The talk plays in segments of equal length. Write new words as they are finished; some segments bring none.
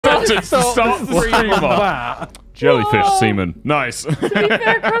to start the stream off. Jellyfish semen. Nice. To be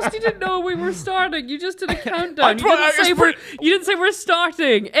fair, Krusty didn't know we were starting. You just did a countdown. You didn't say we're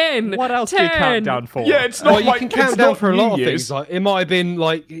starting in What else 10. do you count down for? Yeah, it's not you can count down for a lot of Year's. things. Like, it might have been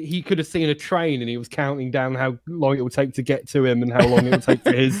like he could have seen a train and he was counting down how long it would take to get to him and how long it would take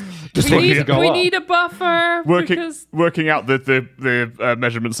for his. We need a buffer. Working out the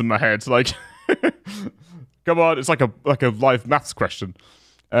measurements in my head. Like, come on, it's like a live maths question.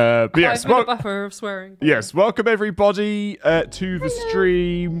 But yes, a buffer of swearing. Yes, welcome everybody to the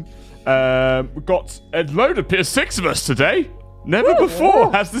stream. We've got a load of 6 of us today. Never before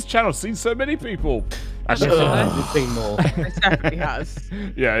has this channel seen so many people. Actually, We've seen more. It definitely has.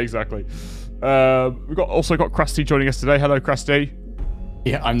 yeah, exactly. We've also got Krusty joining us today. Hello, Krusty.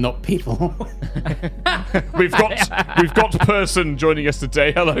 Yeah, I'm not people. We've got person joining us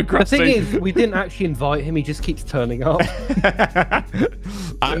today. Hello, Krusty. The thing is, we didn't actually invite him. He just keeps turning up.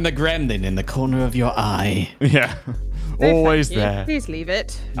 I'm the gremlin in the corner of your eye. Yeah, always there. Please leave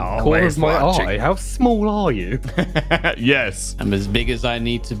it. Corner of my eye. How small are you? Yes, I'm as big as I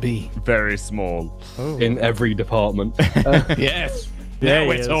need to be. very small. In every department. Yes. There Now he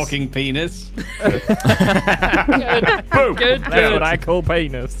we're is. talking penis. Boom. Good. That's what I call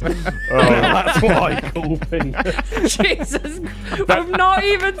penis. That's what I call penis. Jesus, we've not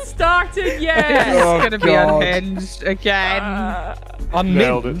even started yet. It's Oh, going to be God. unhinged again.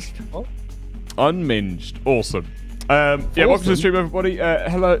 Nailed Unminged. it. Unminged. Awesome. Yeah, welcome to the stream, everybody.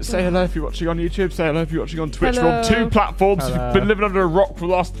 Hello, say hello if you're watching on YouTube. Say hello if you're watching on Twitch. We're on 2 platforms. If you've been living under a rock for the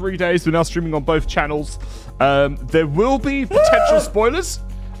last 3 days, we're now streaming on both channels. There will be potential spoilers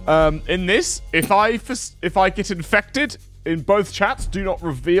in this. If I get infected in both chats, do not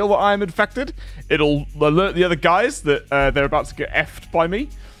reveal that I am infected. It'll alert the other guys that they're about to get effed by me.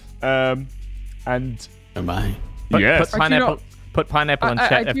 And Am I? yes. Put pineapple in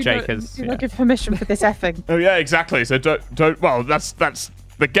chat if Jake is. Do not give permission for this effing. Oh yeah, exactly. So don't. Well, that's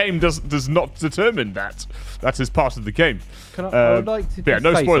the game does not determine that. That is part of the game. I would like to Yeah,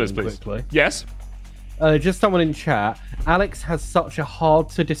 no say spoilers, something please. quickly. Yes. Just someone in chat. Alex has such a hard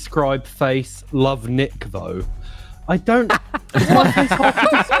to describe face. Love Nick though. I don't. Is my face hard to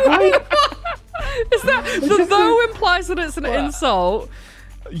describe? Is that the though implies that it's an insult?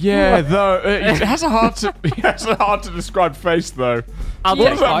 Yeah, though it has a hard to describe face though. What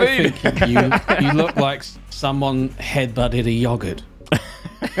does that I mean? think you look like someone headbutted a yogurt.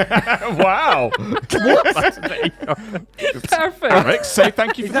 Wow. Perfect. Alex, say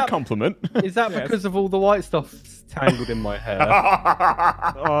thank you for the compliment. Is that because of all the white stuff tangled in my hair?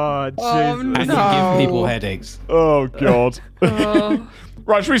 Oh, Jesus. I can give people headaches. Oh God.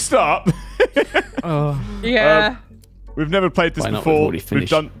 Right, should we start? Yeah. We've never played this Why not? We've before. already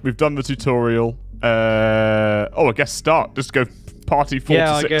finished. We've done the tutorial. I guess start. Just go party 4 to 6.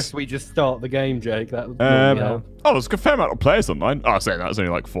 Yeah, I guess we just start the game, Jake. That would Oh, there's a fair amount of players online. Oh, I say that was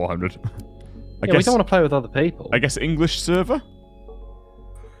only like 400. we don't want to play with other people. I guess English server.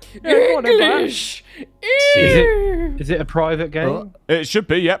 English. Is it a private game? It should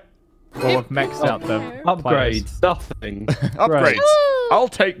be. Yep. Well, we've maxed out the Upgrades, nothing. Upgrades. I'll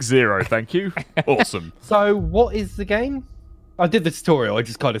take 0, thank you. Awesome. So, what is the game? I did the tutorial. I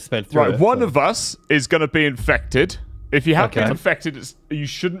just kind of sped through Right, it. one of us is going to be infected. If you have been Okay. infected, you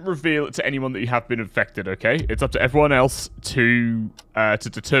shouldn't reveal it to anyone that you have been infected, okay? It's up to everyone else to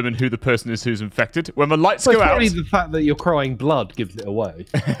determine who the person is who's infected. When the lights So go it's out... probably the fact that you're crying blood gives it away.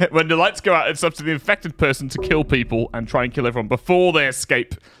 when the lights go out, it's up to the infected person to kill people and try and kill everyone before they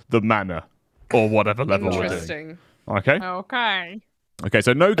escape the manor. Or whatever level we're doing. Interesting. Okay? Okay. Okay,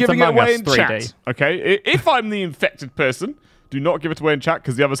 so no giving it Among away Us in 3D. chat. Okay? If I'm the infected person... Do not give it away in chat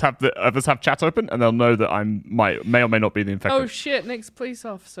because the others have chat open and they'll know that I may or may not be the infected. Oh shit, Nick's a police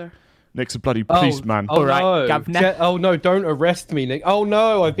officer. Nick's a bloody policeman. Oh, right, no. governor. Oh no, don't arrest me, Nick. Oh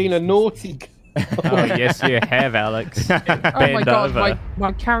no, I've been a naughty... Oh, yes, you have, Alex. Oh my Bend god, over.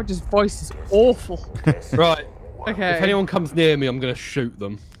 my character's voice is awful. Right. Okay. If anyone comes near me, I'm going to shoot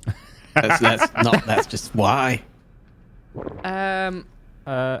them. That's just why. Oh!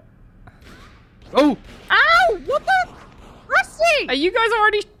 Ow! What the? Rusty! Are you guys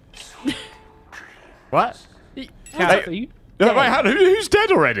already? What? Hey, wait, who's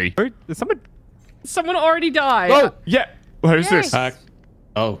dead already? Is someone... Someone already died. Oh! Yeah. Well, who's this?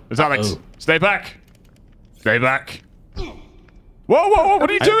 Oh. It's Alex. Oh. Stay back. Stay back. Whoa, what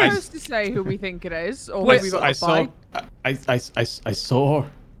are you doing? Supposed to say who we think it is, or Wait, who we got I to saw. fight? I saw.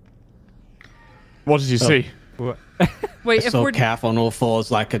 What did you see? Wait, I if saw we're calf on all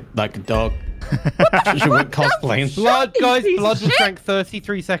fours like a dog. She went cosplaying. Blood, guys, piece of blood was shit. drank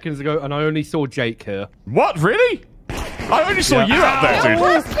 33 seconds ago, and I only saw Jake here. What? Really? I only saw you out there, dude.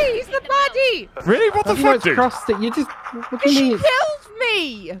 Krusty, he's the baddie. Really? What the fuck, dude? Crusty, you just. What do you She mean? killed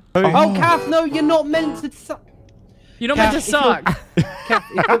me. Oh, Kath, no, you're not meant to. You're not meant to suck.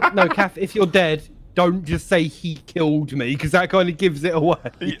 Kath, if you're dead, don't just say he killed me, because that kind of gives it away.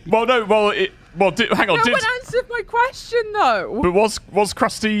 Well, no, hang on. No one answered my question though. But was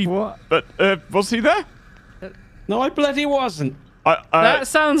Krusty? What? But was he there? No, I bloody wasn't. That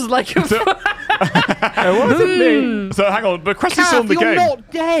sounds like a. It wasn't me. So hang on, but Krusty's Kath, still in the you're game.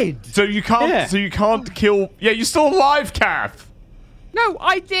 not dead. So you can't. Yeah. So you can't kill. Yeah, you're still alive, Kath. No,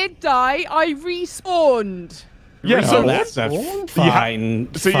 I did die. I respawned. Yeah. So that's a fine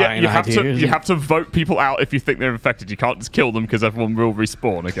you have idea, to isn't you it? have to vote people out if you think they're infected. You can't just kill them because everyone will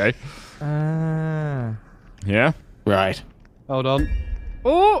respawn. Okay. Yeah. Right. Hold on.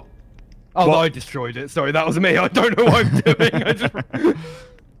 Oh, Oh, What? I destroyed it. Sorry, that was me. I don't know what I'm doing.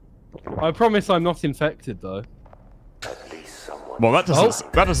 I promise I'm not infected, though. Well, that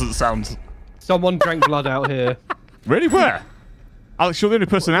doesn't sound. Someone drank blood out here. Really? Where? Alex, you're the only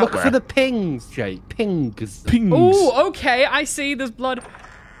person out Look there. for the pings, Jake. Pings. pings. oh, okay. I see. There's blood.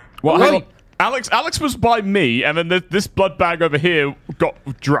 Well, hang Wait. on. Alex was by me, and then this blood bag over here got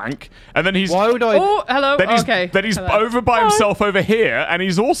drank, and then he's Why would I? Oh, hello. then he's, Okay. then he's Hello. over by himself over here, and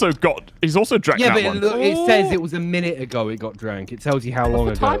he's also drank Yeah, that but one. look, it says it was a minute ago it got drank. It tells you how long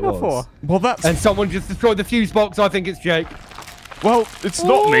What's the ago it timer was. for? Well, that's And someone just destroyed the fuse box. I think it's Jake. well, it's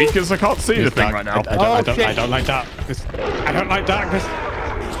not me because I can't see the thing right now. I don't like darkness. I don't like darkness.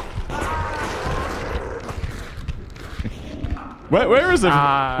 Where is it?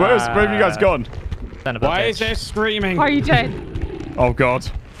 Where have you guys gone? Son of a Why bitch. is there screaming? Are you dead? Oh God.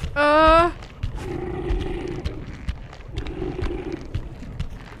 No.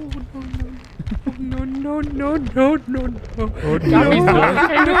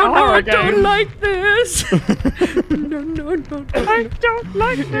 I don't like this. No. I don't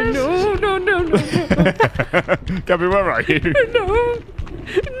like this. No. Gabby, where are you? No.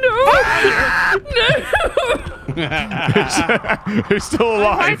 Who's still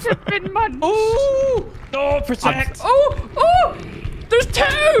alive? Might have been my. Ooh! Oh, protect! Oh! There's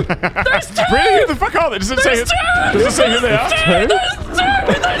two! There's two! Really? Who the fuck are they? Does it say who they are?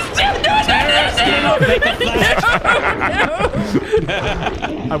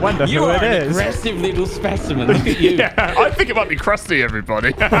 I wonder You who are it an is. aggressive little specimen. Look at you. Yeah, I think it might be Krusty,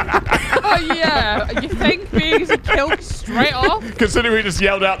 everybody. Oh yeah, you think being killed straight off? Considering we just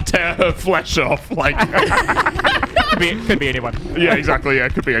yelled out, tear her flesh off. Like, Could be anyone. yeah, exactly. Yeah,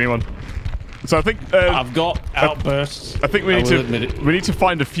 it could be anyone. So I think I've got outbursts. I think we need will admit it. to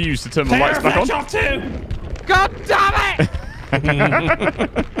find a fuse to turn the Tear lights her back flesh on. off too! God damn it!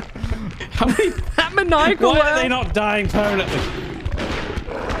 How many, That maniacal. why are they not dying permanently?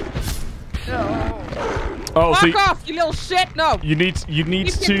 Oh, so Fuck off, you little shit! No. you need Keep your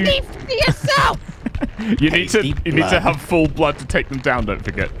to beef to yourself. you need to blood. have full blood to take them down. Don't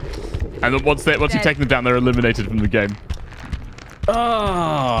forget. And then once you take them down, they're eliminated from the game.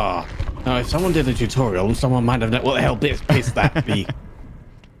 Oh. Now, if someone did a tutorial, someone might have known what the hell piss that be.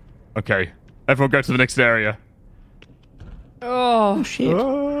 Okay, everyone go to the next area. Oh. Shit.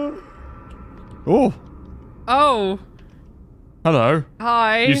 Oh, Oh. hello.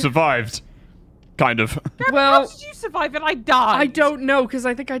 Hi. You survived. Kind of. How Well, did you survive and I died? I don't know because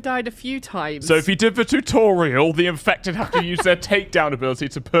I think I died a few times. So if you did the tutorial, the infected have to use their takedown ability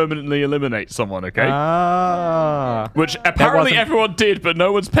to permanently eliminate someone, okay? Which apparently wasn't- everyone did, but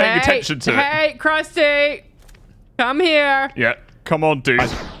no one's paying attention to it. Hey, Krusty. Come here. Yeah, come on, dude.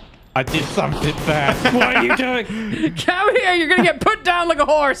 I did something bad. What are you doing? Come here. You're going to get put down like a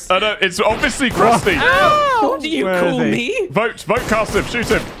horse. Oh no, it's obviously Krusty. What do you Where call is he? me? Vote, cast him, shoot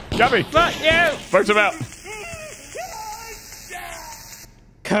him. Gabby, Fuck you. vote him out.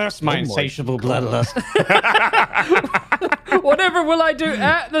 Curse my insatiable bloodlust. Whatever will I do?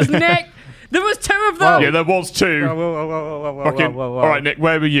 There's Nick. There was two of them. Yeah, there was two. Whoa. Fucking. All right, Nick,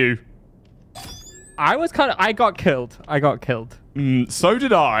 where were you? I got killed. So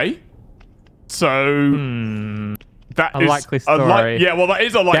did I. So that A is likely story. yeah, well, that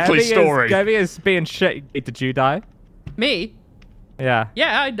is a likely story. Gabby is being shit. Did you die? Me? Yeah.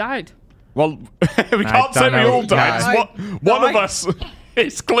 Yeah, I died. Well, we can't say don't we know. all died. I One of us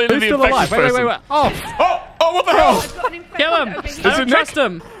is clearly Who's the still alive? infected person. Wait. Oh, Oh, what the hell? Kill him. I it don't Nick? trust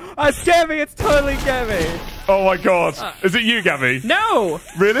him. it's Gabby. It's totally Gabby. Oh my god. Is it you, Gabby? No.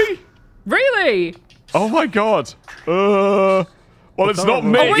 Really? Really? Oh my god. Well, it's not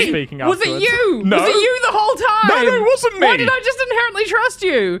me. Oh, wait. Speaking Was it afterwards. you? No. Was it you the whole time? No, it wasn't me. Why did I just inherently trust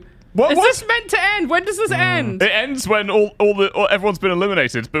you? What Is was- this meant to end? When does this end? It ends when everyone's been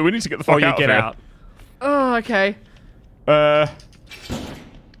eliminated, but we need to get the fuck Or you out get of here. out. Oh, okay. Hang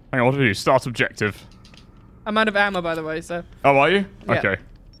on, what do we do? Start objective. I'm out of ammo, by the way, so. Oh, are you? Yeah. Okay.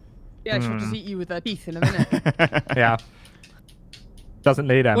 Yeah, she'll just eat you with her teeth in a minute. Yeah. Doesn't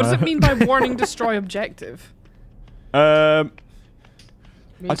need ammo. What does it mean by warning destroy objective? I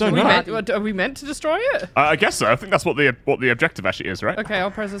don't know. Are we meant to destroy it? I guess so. I think that's what the objective actually is, right? Okay,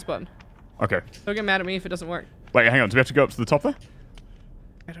 I'll press this button. Okay. Don't get mad at me if it doesn't work. Wait, hang on. Do we have to go up to the top there?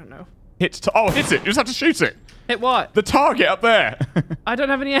 I don't know. Hit it. You just have to shoot it. Hit what? The target up there. I don't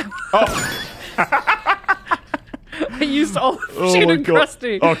have any ammo. Oh. I used all Oh shooting my God.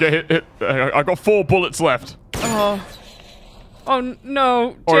 Krusty. Okay, hit. I got 4 bullets left. Oh. Oh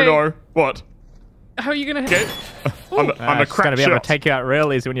no. Oh Jake, no. What? How are you gonna Okay. I'm a She's going crack to be able shot. to take you out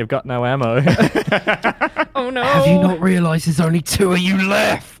real easy when you've got no ammo. Oh no. Have you not realised there's only 2 of you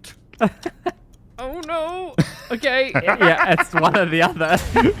left? Oh no. Okay. Yeah, it's one or the other.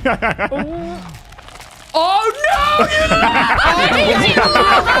 Oh no!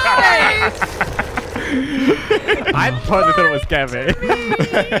 I totally thought it was Gabby.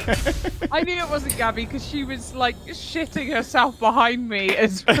 I knew it wasn't Gabby because she was like shitting herself behind me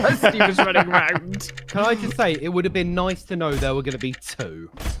as Krusty was running around. Can I just say, it would have been nice to know there were going to be 2.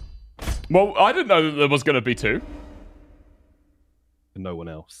 Well, I didn't know that there was going to be 2. And no one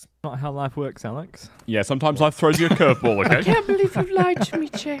else. Not how life works, Alex. Yeah, sometimes life throws you a curveball, okay? I can't believe you lied to me,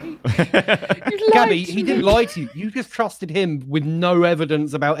 Jake. You lied Gabby, to he me. didn't lie to you. You just trusted him with no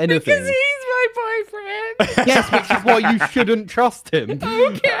evidence about anything. Because he's my boyfriend. Yes, which is why you shouldn't trust him.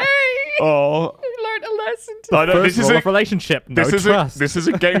 Okay. Oh. I learned a lesson I today. know, First rule of relationship, no trust. This is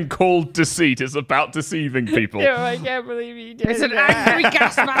a game called Deceit. It's about deceiving people. No, I can't believe you did There's an that. angry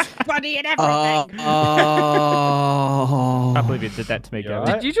gas mask buddy and everything. I can't believe you did that to me,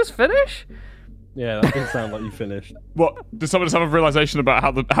 Gabby. Did you just finish? Yeah, that didn't sound like you finished. What? Did someone just have a realization about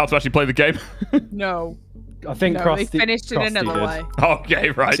how to actually play the game? No. I think No, Krusty they finished in Krusty another did. way. Okay,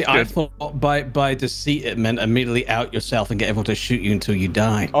 right. See, I Good. thought by deceit it meant immediately out yourself and get everyone to shoot you until you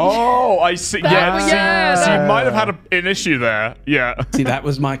die. Oh, I see. That was- yeah, so that- you might have had an issue there. Yeah. See, that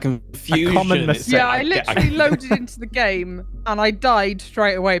was my confusion. common It's mistake. Yeah, like, I literally loaded into the game and I died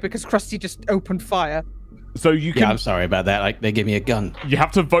straight away because Krusty just opened fire. So you Yeah, can I'm sorry about that. Like they gave me a gun. you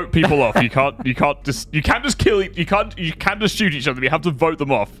have to vote people off. You can't just kill. You can't just shoot each other. You have to vote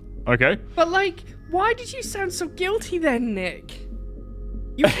them off. Okay. But like, why did you sound so guilty then, Nick?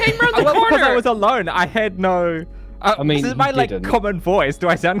 You came round the Well, corner. because I was alone. I had no... I mean, this is my you like didn't. common voice. Do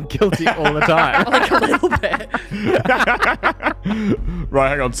I sound guilty all the time? like a little bit. Right,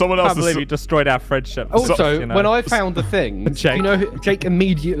 hang on. Someone I else can't believe you is. destroyed our friendship. Also, You know. when I found the thing, Jake. you know, Jake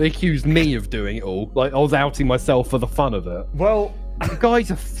immediately accused me of doing it all. Like, I was outing myself for the fun of it. Well, You guys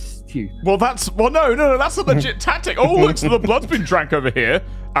are stupid. no. That's a legit tactic. Oh, look, so the blood's been drank over here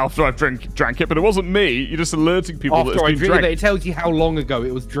after I've drank it, but it wasn't me. You're just alerting people that After I it's been drink it, drank. it tells you how long ago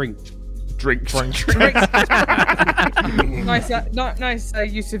it was drinked. Drink. Nice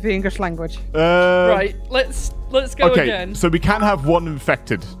use of the English language. Right, let's go Okay, again. so we can have one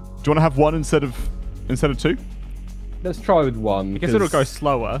infected. Do you want to have one instead of 2? Let's try with one. I guess it'll go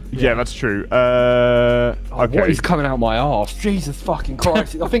slower. Yeah, that's true. Oh, Okay. what is coming out my arse? Jesus fucking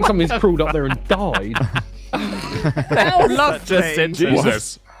Christ. I think somebody's crawled up there and died. Love Just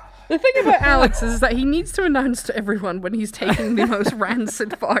Jesus. The thing about Alex is that he needs to announce to everyone when he's taking the most rancid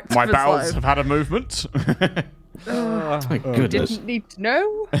farts My of his bowels life. have had a movement. My goodness. Didn't need to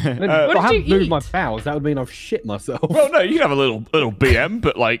know. I did haven't you moved eat? my bowels. That would mean I've shit myself. Well, no, you can have a little BM,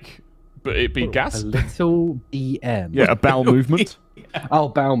 but it'd be A gas. little BM. Yeah, a bowel movement. Oh,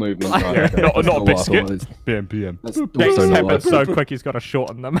 bowel movement. Right, Yeah, okay. not That's a what I thought biscuit. it was. BM. That's Jake's also not tempered what I so quick he's got to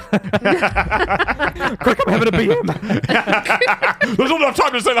shorten them. Quick, I'm having a BM. There's not enough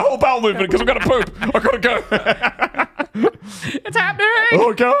time to say the whole bowel movement because I've got to poop. I've got to go. It's happening!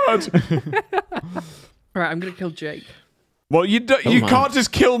 Oh, God. Right, I'm gonna kill Jake. Well, you on. can't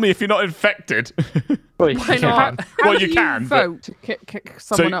just kill me if you're not infected. Why not? Well, How you do can, but- vote to kick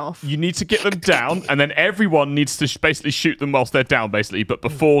someone off. You need to get them down, and then everyone needs to basically shoot them whilst they're down, basically, but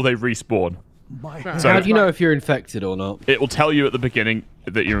before they respawn. So How do you know if you're infected or not? it will tell you at the beginning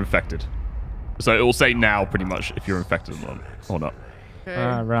that you're infected. So it will say now, pretty much, if you're infected or not.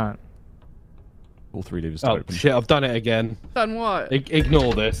 Right. All 3 levers Oh, open. shit, I've done it again. Done what?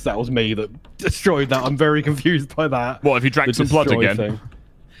 Ignore this. That was me that destroyed that. I'm very confused by that. What, have you drank The some blood destroy again? thing.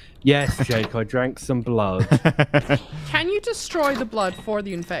 Yes, Jake, I drank some blood. Can you destroy the blood for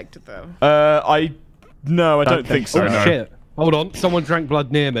the infected, though? I don't think so. Oh, No. shit. Hold on. Someone drank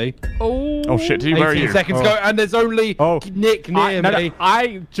blood near me. Oh shit! Where are 18 you? seconds ago, and there's only Nick near me.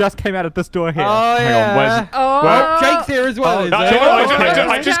 I just came out of this door here. Oh, Hang yeah. on, where's? Oh, Well, Jake's here as well. is no, there?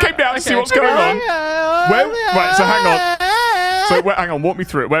 I just came down to see what's going on. Right, so hang on. So hang on, walk me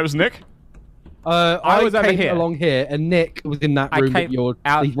through it. Where was Nick? I was over came here. along here, and Nick was in that I room came that you're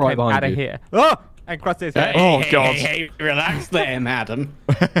out, he's right came behind out of you. here. Oh! And Krusty's head. Oh, God. Hey, relax there, madam.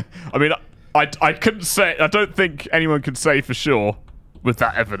 I mean, I couldn't say. I don't think anyone could say for sure with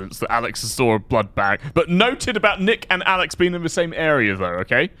that evidence that Alex saw a blood bag. But noted about Nick and Alex being in the same area, though.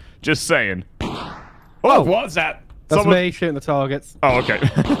 Okay, just saying. Oh, what's that? That's me shooting the targets. Oh, okay.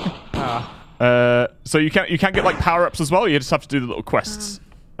 So you can get like power ups as well. You just have to do the little quests.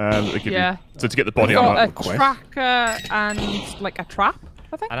 That they give you. So to get the body armor. Got a tracker and like a trap,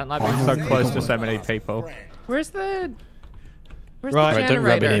 I think. I don't like being so close to so many people. Where's the Right, don't generator?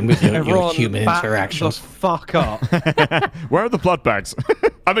 rub it in with your Everyone, human back interactions. the fuck up. Where are the blood bags?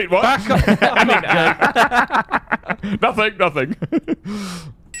 I mean, what? Back up. I mean, Nothing.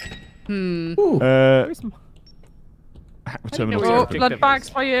 Terminal Oh, open. blood bags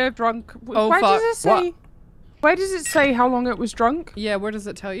by your drunk. Oh, Where fuck. does it say? Where does it say how long it was drunk? Yeah, where does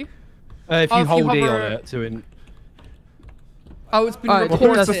it tell you? if Oh, you if you hold E hover- on it to in. Oh, it's been Oh,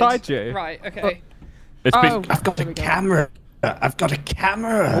 recorded. who's beside you? Right, okay. It's been. Oh, I've got a camera. I've got a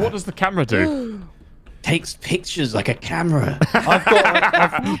camera. What does the camera do? Takes pictures like a camera.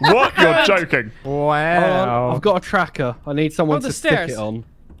 What? You're joking? Wow. I've got a tracker. I need someone the to stairs. stick it on.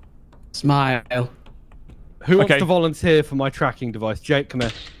 Smile. Who wants Okay. to volunteer for my tracking device? Jake, come here.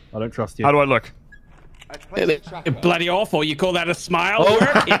 I don't trust you. How do I look? Bloody awful. You call that a smile? Oh,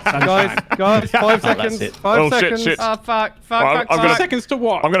 Yes, I'm guys, fine. 5 that's seconds. it. 5 Oh, shit, seconds. shit. Oh, fuck. Well, I'm gonna- fuck. Seconds to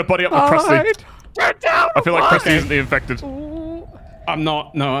what? I'm gonna body up with Krusty. I feel like Krusty isn't the infected. I'm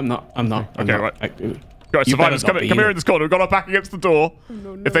not. No, I'm not. I'm not. Okay, right. Guys, You survivors, better come not here be in this corner. We've got our back against the door.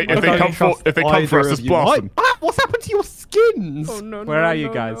 If they I don't come for trust us, either let's of you. blast them. What's happened to your skins? Oh, no, Where no, are you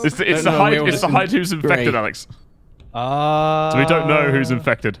no, guys? no. It's the No, no, hide. we're It's the all hide who's infected, great. Alex. So we don't know who's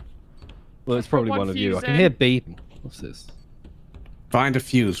infected. Well, it's probably One one of you. I fuse can in. hear beeping. What's this? Find a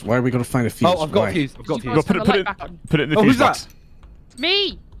fuse. Where are we going to find a fuse? Oh, I've got Why? a fuse. I've got a You fuse. guys Put turn it, the put light it, back on. put it in the Oh, fuse who's that? box.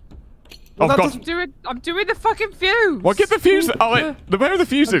 Me. Oh that God! doesn't- I'm doing the fucking fuse. Well, get the fuse. Oh wait, where are the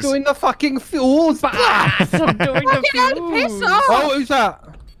fuses? Doing the fucking fuse. I'm doing the Fucking hell, piss fuse. off. Oh, who's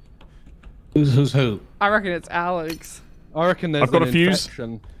that? Who's who? I reckon it's Alex. I reckon there's I've got an a fuse.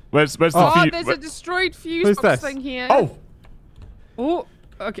 infection. Where's the Oh, fuse? there's a destroyed fuse Who's box this? thing here. Oh, Oh,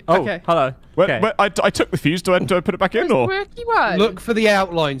 okay. Oh, okay. hello. Okay. I took the fuse. Do I put it back in or? Quirky one. Look for the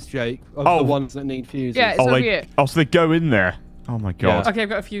outlines, Jake, of Oh. the ones that need fuses. Yeah, it's Oh, over here. so they go in there. Oh my God. Okay, I've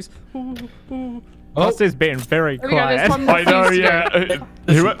got a fuse. Ooh, ooh. Krusty's being very There we go, there's quiet. one more I know. fuse to Yeah. go.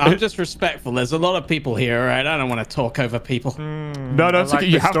 Listen, I'm just respectful. There's a lot of people here, right? I don't want to talk over people. No, I it's like okay.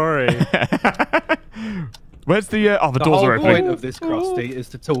 You the have. story. Where's the? The The doors whole are point opening. of this, Krusty, is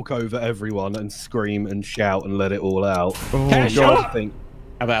to talk over everyone and scream and shout and let it all out. Oh Shut God. I think.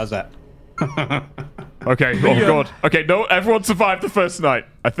 How about that? Okay. Oh God. Okay. No, everyone survived the first night.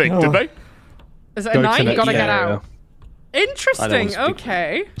 I think. Did they? Is it a Go to night? next Gotta get area. out. Interesting. speak.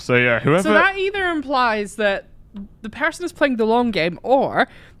 Okay. So yeah, whoever. So that either implies that the person is playing the long game, or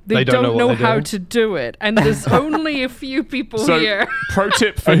they don't know don't what know they're how doing. to do it, and there's only a few people So here. pro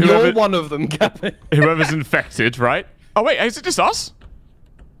tip for And whoever, you're one of them, Gavin. whoever's infected, right? Oh wait, is it just us?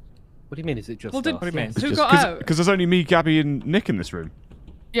 What do you mean? Is it just Well, did, us? do you mean? who Just- got out? Because there's only me, Gabby, and Nick in this room.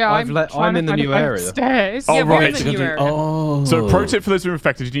 Yeah, I'm trying in to the find new a way area. upstairs. Oh, Yeah, we're right. in the new area. Oh. So pro tip for those who are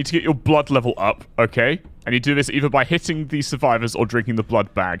infected, you need to get your blood level up, okay? And you do this either by hitting the survivors or drinking the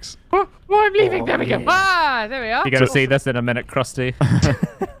blood bags. Oh, I'm leaving. There we go. Ah, there we are. You're gonna see this in a minute, Krusty.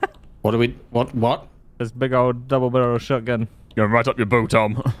 What do we? What? This big old double-barrel shotgun. You're right up your boot,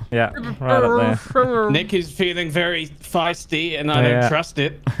 Tom. Yeah, right up there. Nick is feeling very feisty, and I Oh, don't yeah. trust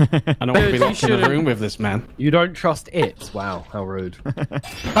it. I don't want to be You locked in a shouldn't. room with this man. You don't trust it? Wow, how rude.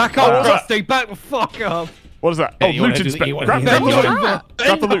 Back up, Krusty! Back the fuck up! What is that? Hey, Oh, you wanna loot do the- inspect. you wanna Grab do the that? loot. You wanna-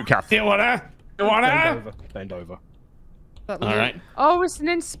 Grab the loot, Kath. You wanna? You Bend wanna? over. Bend over. All right. Oh, it's an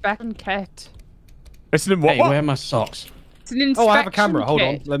inspection kit. Listen, what? Hey, where are my socks? It's an inspection Oh, I have a camera. Hold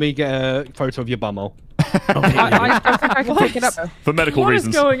on. kit. Let me get a photo of your bumhole. I don't think I can pick it up. For medical What is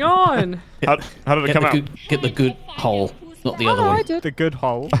reasons. going on? How did it come out? Get the good hole, not the other Oh, I one. did. The good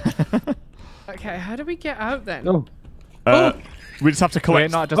hole. Okay, how do we get out then? Oh, We just have to We're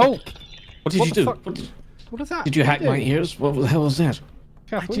collect. not just. oh! What did What you the do? fuck? What did, What is that? did you hack my ears? What the hell was that?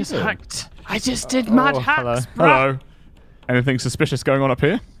 Kath, what are you doing? Hacked. I just did mad hello. hacks, bro. Hello. Anything suspicious going on up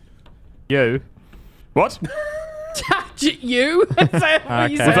here? You. What? You? Is that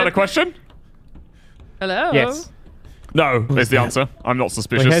what you Okay. Was that a said? question? Hello? Yes. No, is the answer. I'm not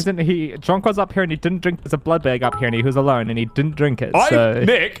suspicious. Drunk was up here and he didn't drink. There's a blood bag up here and he was alone and he didn't drink it.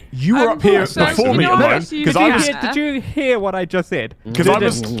 Nick, you were up here before me alone because I was. Did you hear what I just said? Because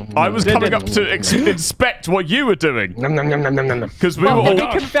I was coming up to inspect what you were doing. Because we were all. We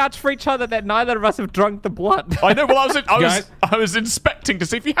can vouch for each other that neither of us have drunk the blood. I know. Well, I was inspecting to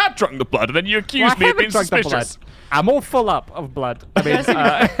see if you had drunk the blood, and then you accused me of being suspicious. I'm all full up of blood. I mean,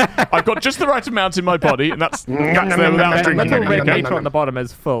 I've got just the right amount in my body, and that's there without drinking the red any. meter on the bottom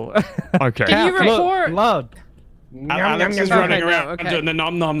is full. Okay. Can you report? Blood. Alex is running around doing the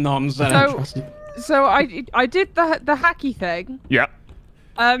nom nom noms. So I did the hacky thing. Yeah.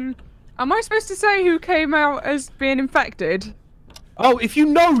 Am I supposed to say who came out as being infected? Oh, if you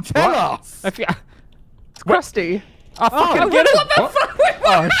know, tell us. It's Krusty.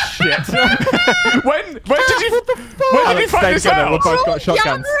 Oh, shit. When did you find this out? We both got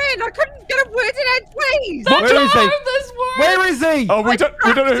shotguns. I couldn't get a word in edgeways. Where is he? This word. Where is he? Oh, we don't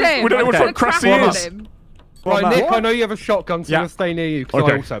know what Krusty is. Right, Nick, I know you have a shotgun, so I'm going to stay near you, because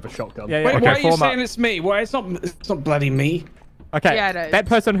Okay. I also have a shotgun. Yeah, Wait, okay, why are you form saying up. it's me? Why it's not bloody me? Okay, Yeah, it is. that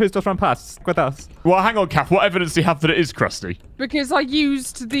person who's just run past, stick with us. Well, hang on, Kath. What evidence do you have that it is Krusty? Because I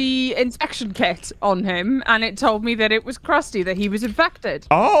used the inspection kit on him, and it told me that it was Krusty, that he was infected.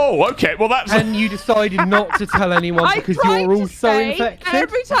 Oh, okay. Well, that's. And you decided not to tell anyone because you're also infected? And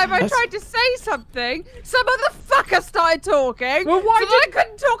every time I tried to say something, some other fucker started talking. Well, why so that I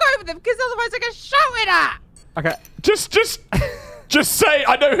couldn't talk over them, because otherwise I get shouted at. Okay. Just say,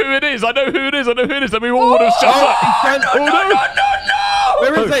 I know who it is. I know who it is. I know who it is. And we all would have shut up.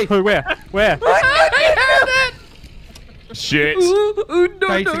 Where is he? Who? Where? I heard it. Shit.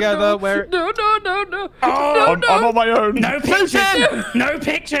 Stay together. Where? No. I'm on my own. No pictures! No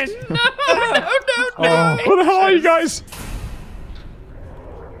pictures! No. Where the hell are you guys?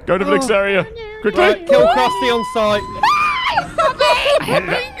 Go to the next area. Quickly. Right, kill Krusty on sight.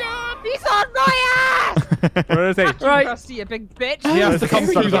 He's on my ass! Where is he? Right. Krusty, you big bitch. He has to come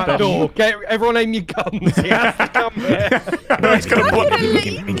Son through of a that bitch. door. Get everyone aim your guns. He has to come here. No, he's gonna I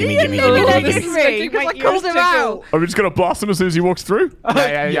called him out. Are we just gonna blast him as soon as he walks through?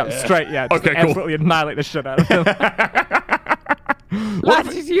 Yeah. Straight, yeah. Just Okay, cool. absolutely annihilate the shit out of him.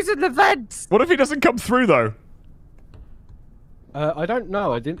 Lads, he's using the vents. What if he doesn't come through though? I don't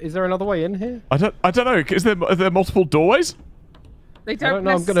know. Is there another way in here? I don't know. Are there multiple doorways? They don't don't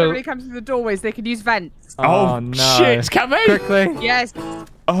know, I'm necessarily come through the doorways. They can use vents. Oh, no. shit! Can they? Quickly. Yes.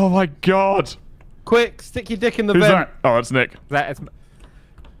 Oh my god. Quick, stick your dick in the Who's vent. that? Oh, that's Nick.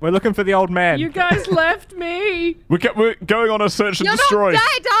 We're looking for the old man. You guys left me. We're going on a search and You're destroy. not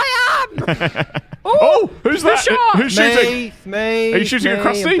dead. I am. Oh, who's that? shot? Who's shooting? Me. Are you shooting at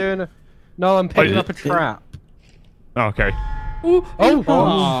Krusty? No, I'm picking you- up a trap. Oh, okay. Oh,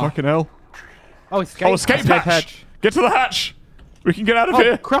 Fucking hell. escape. Oh, escape hatch. Get to the hatch. We can get out of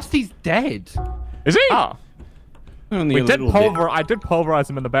here. Krusty's dead. Is he? Oh. Only We a did little I did pulverize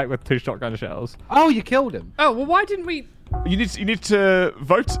him in the back with 2 shotgun shells. Oh, you killed him. Oh, well, why didn't we? You need to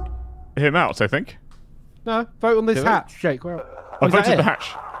vote him out, I think. No, vote on this Do it. hatch, Jake. Where? I is that voted it? the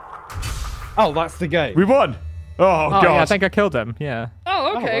hatch. Oh, that's the game. We won. Oh, god. Yeah, I think I killed him. Yeah.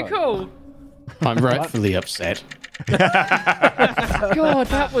 Oh, okay, right. cool. I'm rightfully upset. God,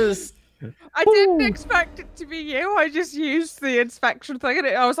 that was. I didn't expect it to be you. I just used the inspection thing, and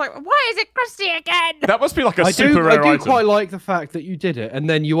I was like, "Why is it Krusty again?" That must be like a I super rare do item. quite like the fact that you did it, and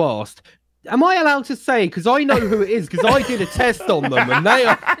then you asked, "Am I allowed to say?" Because I know who it is, because I did a test on them, and they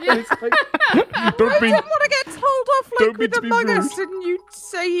are. It's like, I didn't want to get told off don't like mean with to be Among rude. Us, and you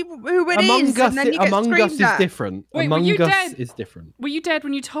say who it is, Among Us, and then you get Among Us screamed is at. different. Wait, were Among you Us dead? is different. Were you dead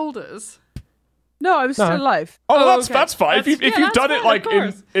when you told us? No, I was still alive. Oh, Oh, that's okay. that's fine. That's- if yeah, you've that's done it fine, like of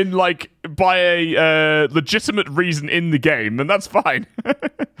course. in like by a legitimate reason in the game, then that's fine.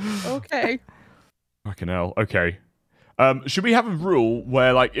 Okay. Fucking hell. Okay. Should we have a rule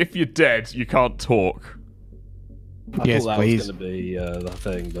where like if you're dead, you can't talk? I Yes, thought that please. was going to be the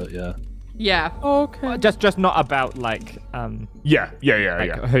thing, but yeah. Yeah. Okay. Just not about like Yeah.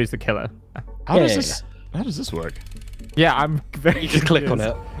 who's the killer. How does Yeah, this? How does this work? Yeah, I'm very. You just click on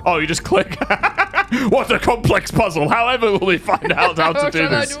it. Oh, you just click. What a complex puzzle. However, will we find out how to do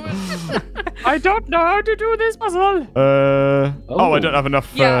this? I don't know how to do this puzzle. Oh, I don't have enough.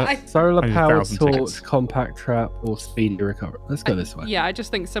 Yeah, Solar I need powered 1,000 torch, tickets. compact trap, or speedy recovery. Let's go this way. yeah, I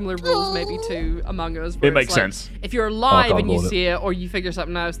just think similar rules maybe to Among Us. where It makes it's like, sense. If you're alive can't and you afford it. see it, or you figure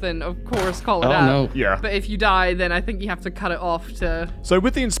something out, then of course call it Oh out. no. Yeah. But if you die, then I think you have to cut it off to. So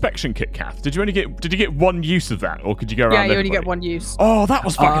with the inspection kit, Kath, did you get one use of that, or could you go around? Yeah, you only everybody? get one use. Oh, that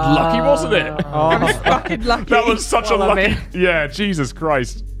was fucking lucky, wasn't it? Fucking lucky. That was such a Well, I lucky. mean- Yeah, Jesus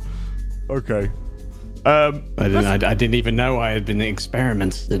Christ. Okay. I didn't even know I had been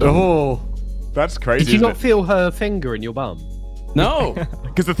experimented on. Oh, that's crazy. Did you not feel her finger in your bum? No.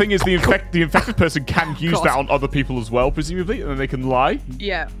 Because the thing is, the infected person can use that on other people as well, presumably, and then they can lie.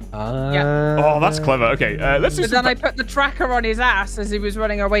 Yeah. Oh, that's clever. Okay, let's do But then I put the tracker on his ass as he was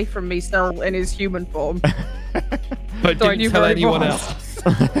running away from me, still in his human form. But didn't tell anyone else.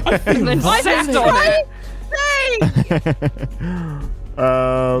 And then sat on it.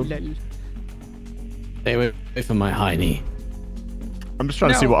 Stay away from my hiney. I'm just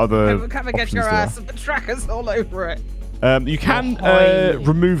trying to see what other Come and get your ass and the tracker's all over it. You can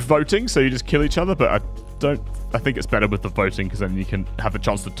remove voting, so you just kill each other, but I think it's better with the voting because then you can have a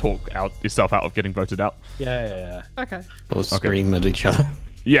chance to talk yourself out of getting voted out. Yeah. Okay. Or scream at each other.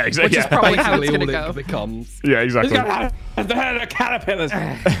 Yeah, exactly. Which is probably how it's Basically going to all go. it becomes. Yeah, exactly. The caterpillars.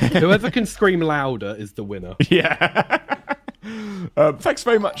 Whoever can scream louder is the winner. Yeah. Thanks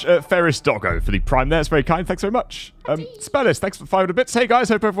very much, Ferris Doggo, for the prime there. It's very kind. Thanks very much. Spellis, thanks for 500 bits. Hey, guys.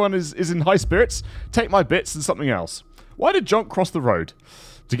 Hope everyone is in high spirits. Take my bits and something else. Why did John cross the road?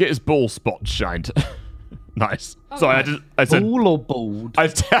 To get his ball spot shined. Nice. Sorry, I said... Ball or bald?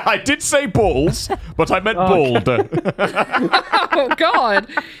 I did say balls, but I meant bald. Oh, God.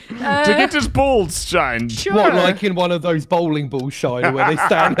 To get his balls shined. Sure. What, like in one of those bowling balls shine where they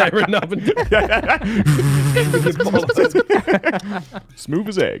stand there and up and Smooth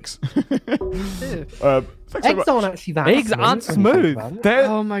as eggs. Eggs aren't actually that Eggs aren't smooth.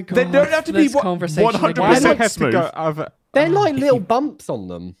 Oh, my God. They don't have to be This conversation 100% again. smooth. They're like little bumps on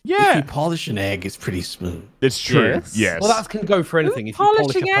them. If Yeah, you polish an egg, it's pretty smooth. it's true. Yes. Yes. Well, that can go for anything. If you polish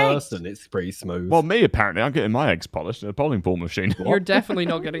polishing a eggs? person, it's pretty smooth. Well, me apparently, I'm getting my eggs polished in a bowling ball machine. You're definitely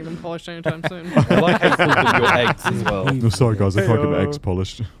not getting them polished anytime soon. I like how you call them your eggs as well. Oh, sorry, guys, I can't get my eggs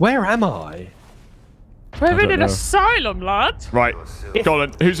polished. Where am I? We're don't in an know. asylum, lad. Right,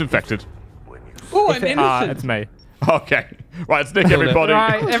 Colin, who's infected? Oh, I'm innocent. It's me. Okay, right, it's Nick, everybody.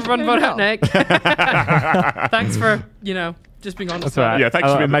 Right, everyone vote out Nick. Thanks for, just being honest. That's right. Yeah,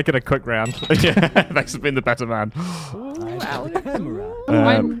 thanks for being make it a quick round. Yeah, thanks for being the better man.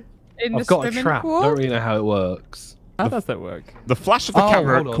 I'm in I've the got a swimming trap. I pool. don't really know how it works. How does that work? The flash of the Oh,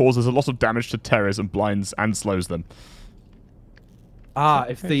 camera hold on. causes a lot of damage to terrors and blinds and slows them.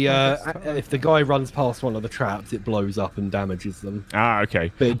 If the guy runs past one of the traps, it blows up and damages them. Ah,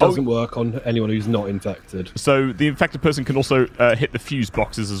 okay. But it doesn't work on anyone who's not infected. So the infected person can also hit the fuse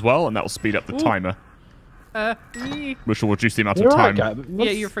boxes as well, and that will speed up the timer, Me. which will reduce the amount of You're time. right, Gabby.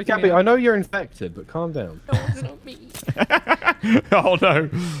 Yeah, you're freaking Gabby, me out. I know you're infected, but calm down. It's not me. Oh no!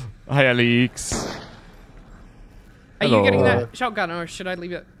 Hi, Alex. Are you getting Hello. that shotgun, or should I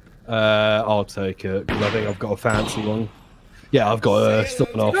leave it? I'll take it, because I think I've got a fancy one. Yeah, I've got a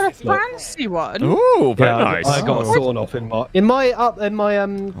sawn off. Got a fancy one. Ooh, very Yeah, nice. I got a sawn off in my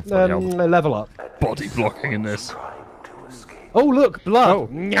level up. Body blocking in this. Oh look, blood. Oh.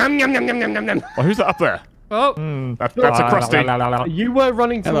 Yum, yum, yum, yum, yum, yum, yum. Oh, who's that up there? Oh, That's a crusty. You were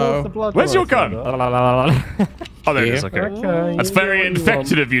running towards Hello. the blood. Where's your when I gun? said that. Oh, there it is. Okay. Okay, That's you very do what you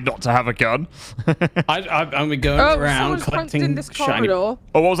infected want. of you not to have a gun. I'm going around someone's punked collecting in this shiny. corridor.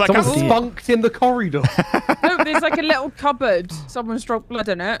 Oh, what was that? Someone Cass? spunked in the corridor. No, there's like a little cupboard. Someone's dropped blood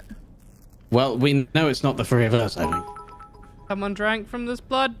in it. Well, we know it's not the three of us, I think. Someone drank from this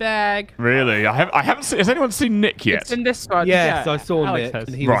blood bag. Really? I haven't seen. Has anyone seen Nick yet? It's in this one. Yes, yeah. I saw Alex Nick, has.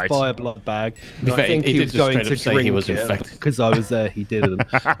 and he Right. was by a blood bag. And In I fact, think he he did was just going straight to up say he drink was it infected. because I was there. He didn't.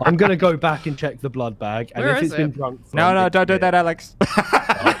 I'm going to go back and check the blood bag, and Where if is it's been it? drunk. from, No, it's don't do that, clear. Alex.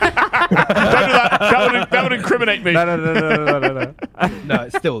 Don't do that. That would incriminate me. No. No,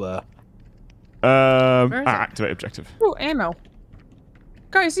 it's still there. Where is it? Activate objective. Oh, ammo.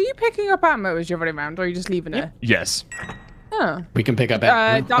 Guys, are you picking up ammo as you're running around, or are you just leaving it? Yes. Oh. We can pick up.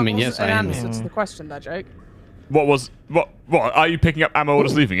 That I mean, was yes, an I am. answer to the question there, Jake. What? Are you picking up ammo or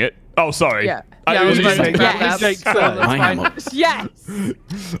just leaving it? Oh, sorry. Yeah. I Yeah, I was was- about to grab Yes. that. Jake So said. that's I fine. am. Yes.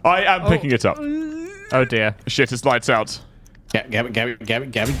 I am picking it up. Oh dear. Shit, it's lights out. Gabby, Running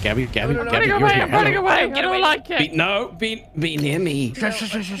you're away, here. running away. I don't like it. Be near me. No,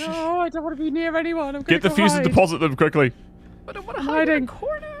 I don't want to be near anyone. I'm Get the fuse and deposit them quickly. I don't want to hide in a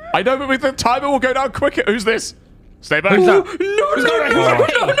corner. I know, but with the timer will go down quicker. Who's this? Stay back. No.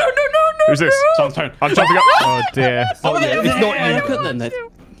 Who's this? Someone's turn. I'm jumping up. Oh dear. Oh yeah, it's not you. Look at them.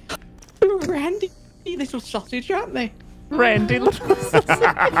 Randy, little sausage, aren't they? Randy.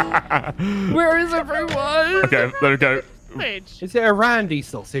 Where is everyone? Okay, there we go. Is it a Randy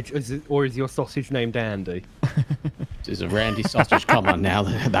sausage, or is your sausage named Andy? This is a Randy sausage. Come on now,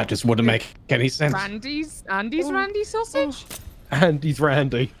 that just wouldn't make any sense. Andy's Randy sausage? Andy's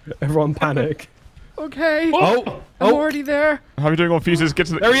Randy. Everyone panic. Okay. Oh, I'm already there. How are you doing on fuses? Get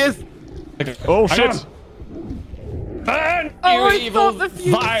to the. there he is. Oh, shit. Burn, Oh, I you evil, thought the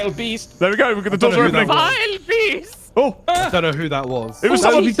fuse- vile beast. There we go. We've got the doors don't know who opening. Vile beast! Oh, I don't know who that was. It was Oh,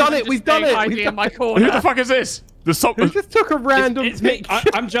 someone- we've done it. We've done it. Hiding We've in my who corner. the fuck is this? The Who just took a random It's me. picture?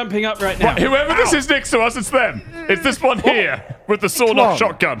 I'm jumping up right now. Whoever this is next to us, it's them. It's this one here with the sawed-off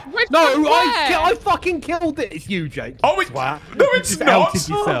shotgun. Which No, one where? I fucking killed it. It's you, Jake. Oh, no, it's just not. outed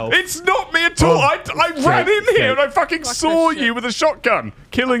yourself. It's not me at all. I ran in here and I fucking saw you with a shotgun,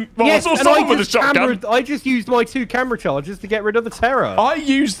 killing. Well, Yes, I saw and someone with a just shotgun. I just used my 2 camera charges to get rid of the terror. I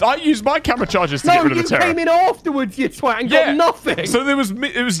used my camera charges to get No, rid of you the terror. came in afterwards, you twat, and got nothing. So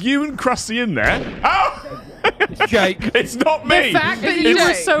it was you and Krusty in there. Oh! Jake. It's not me. The fact that It's you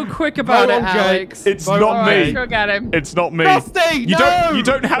were Jake. so quick about Vote it, on Jake. Alex. It's Vote not on me. Let's go get him. It's not me. Krusty, you no! you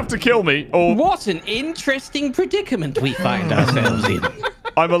don't have to kill me. Or What an interesting predicament we find ourselves in.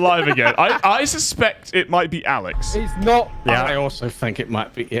 I'm alive again. I suspect it might be Alex. It's not. I also think it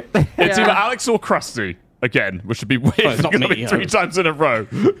might be it. It's Yeah. either Alex or Krusty. Again, which would be weird. it's not It's gonna me, be 3 times in a row.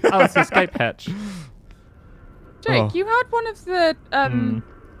 Oh, it's the escape hatch. Jake, Oh. you had one of the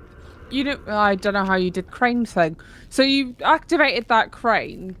you know, I don't know how you did crane thing. So you activated that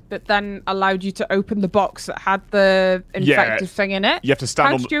crane, but then allowed you to open the box that had the infected thing in it. You have to stand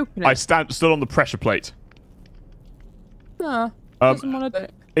How on. did you open it? I stood on the pressure plate. Doesn't want to do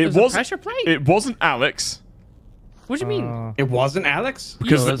it. It There's a was pressure plate? It wasn't Alex What do you mean? It wasn't Alex?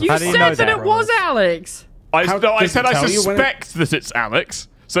 because You How do you said know that that, it was Rose? Alex. I does said it I tell you when it- suspect that it's Alex.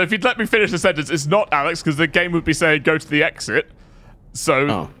 So if you'd let me finish the sentence, it's not Alex because the game would be saying go to the exit. So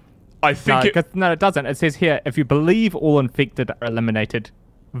Oh. I think No, it doesn't. It says here, if you believe all infected are eliminated,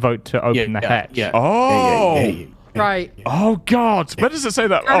 vote to open the hatch. Yeah. Oh. Yeah. Right. Oh God! Where does it say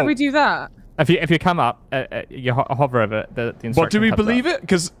that? How Oh, do we do that? If you come up, you hover over it, the instruction. but do we comes believe up. it?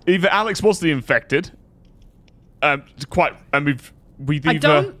 Because either Alex was the infected, and we've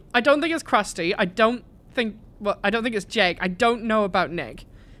either. I don't think it's Krusty. I don't think it's Jake. I don't know about Nick.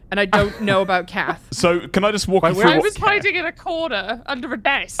 And I don't know about Kath. So can I just walk you Wait, through? I What, was hiding in a corner under a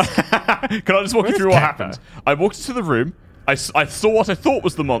desk. can I just walk you Where's through what Kat, happened? I walked into the room. I saw what I thought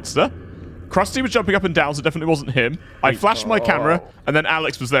was the monster. Krusty was jumping up and down, so it definitely wasn't him. I flashed my camera, and then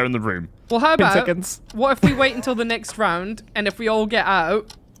Alex was there in the room. Well, how 10 about seconds. what if we wait until the next round, and if we all get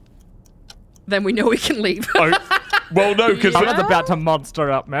out, then we know we can leave. Oh, well, no, because I was about to monster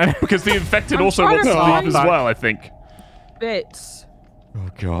up, man. the infected I'm also trying wants to to leave find as that. well. I think. Bits. Oh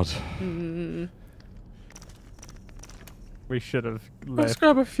God. We should have Let's left.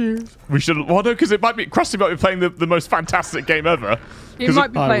 grab a fuse. We should. Well, no, because Krusty might be playing the most fantastic game ever. You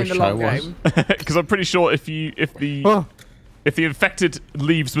might be I playing the wish I long was. game. Because I'm pretty sure if the infected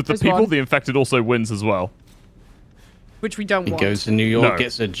leaves with the There's people, one. the infected also wins as well. Which we don't He want. goes to New York, No.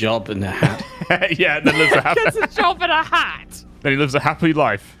 gets a job in a hat. Yeah, and then lives a Gets a job and a hat. then he lives a happy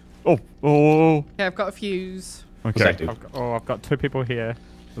life. Oh. Okay, I've got a fuse. Okay. that do? I've got 2 people here.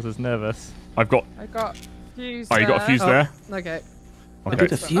 This is nervous. I've got. I got fuse. Oh, you got a fuse Oh, there. okay. I did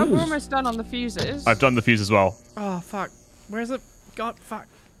Okay. a fuse. Oh, we're almost done on the fuses. I've done the fuse as well. Oh, fuck. Where's it? God, fuck.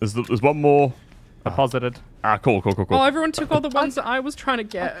 There's one more. Deposited. Ah, cool. Oh, everyone took all the ones that I was trying to I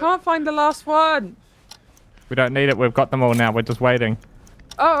get. can't find the last one. We don't need it. We've got them all now. We're just waiting.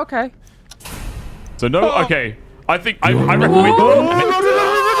 Oh, okay. So no. Okay. I reckon we.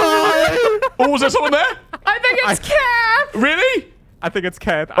 Oh, was there someone there? I think it's Kath! Really? I think it's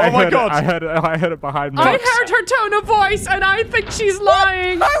Kat. Oh my God. I heard it behind me. I heard her tone of voice, and I think she's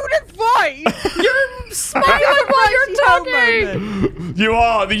lying. Tone of voice. You're smiling while you're talking. You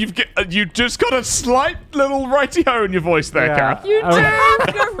are. You just got a slight little righty-ho in your voice there, Yeah. Kath. You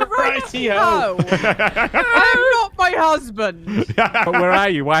do. Righty-ho. I'm not my husband. But where are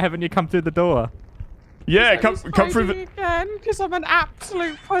you? Why haven't you come through the door? Yeah, come through the. again because I'm an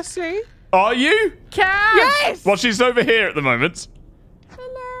absolute pussy. Are you? Kath! Yes. Well, she's over here at the moment.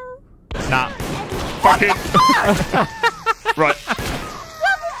 Hello. Nah. Fuck it. Right.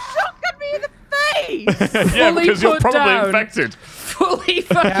 Shotgun me in the face. Yeah, Fully because you're put probably down. infected. Fully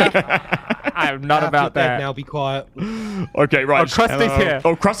fucking. I'm not about Dead that. now. Be quiet. Okay, right. Oh, Krusty's here.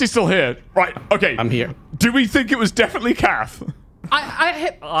 Oh, Krusty's still here. Right. Okay. I'm here. Do we think it was definitely Kath?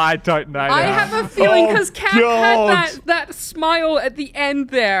 I don't know. I now. have a feeling Oh, because Kath God. had that smile at the end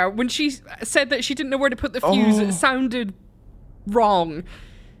there when she said that she didn't know where to put the fuse. It sounded wrong.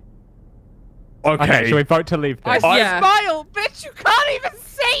 Okay. Should we vote to leave this? Yeah. Smile, bitch. You can't even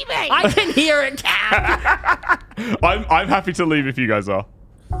see me. I can hear it, Kath. I'm happy to leave if you guys are.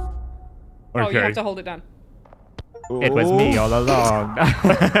 Okay. Oh, you have to hold it down. It was me all along. It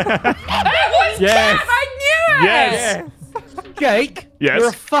was Yes. Kath. I knew it. Yes. Jake, Yes? you're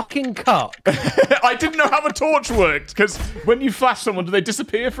a fucking cuck. I didn't know how the torch worked, because when you flash someone, do they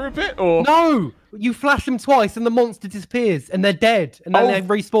disappear for a bit, or? No, you flash them twice and the monster disappears and they're dead. And then they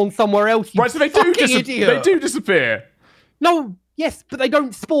respawn somewhere else. Right, so they do disappear. No, yes, but they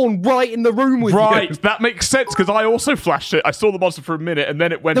don't spawn right in the room with you. Right, that makes sense, because I also flashed it. I saw the monster for a minute, and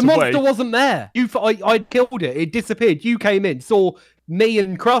then it went away. The monster wasn't there. I killed it. It disappeared. You came in, saw me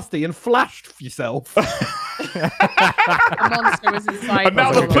and Krusty, and flashed yourself. The monster was inside. And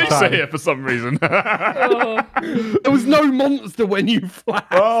now the police are here for some reason. There was no monster when you flashed.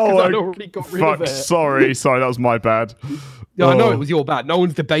 Oh, I'd already got rid of it. Sorry, that was my bad. Yeah, I know it was your bad. No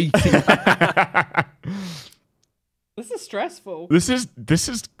one's debating. This is stressful. This is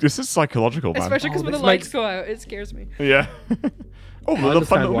psychological, man. Especially because when the lights go out, it scares me. Yeah. Oh, I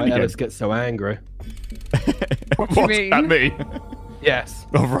understand why Ellis gets so angry. What do you mean? At me? Yes.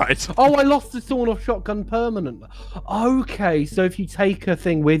 All right. Oh, I lost the sawn-off shotgun permanently. Okay, so if you take a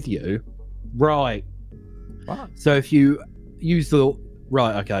thing with you, right. What? So if you use the...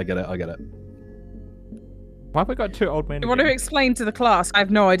 Right, okay, I get it. Why have we got 2 old men? You want to explain to the class? I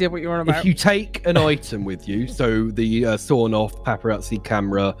have no idea what you're on about. If you take an item with you, so the sawn-off paparazzi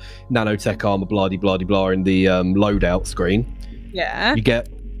camera, nanotech armor, blah-de-blah-de-blah in the loadout screen, yeah. you get...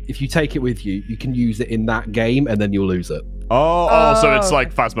 If you take it with you, you can use it in that game, and then you'll lose it. Oh, so it's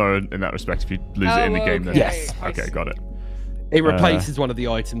like Phasmo in that respect. If you lose it in the game, then yes. Okay, got it. It replaces one of the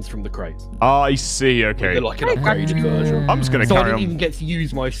items from the crate. I see. Okay. They're like an upgraded version. I'm just gonna so carry I on. didn't even get to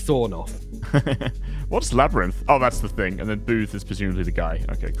use my sawn off. What's Labyrinth? Oh, that's the thing. And then Booth is presumably the guy.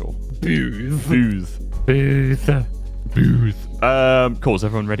 Okay, cool. Booth. Cool. Is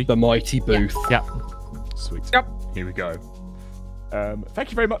everyone ready? The mighty Booth. Yeah. Sweet. Yep. Here we go.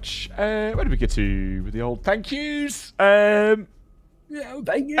 Thank you very much. Where did we get to with the old thank yous? Yeah,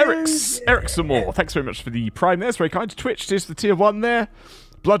 thank you. Eric some more. Thanks very much for the Prime there. It's very kind. Twitch is the tier 1 there.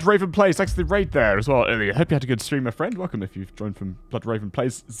 Blood Raven Plays. Thanks for the raid there as well earlier. Hope you had a good stream, my friend. Welcome if you've joined from Blood Raven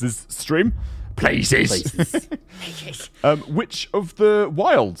Plays' stream. Places. Which of the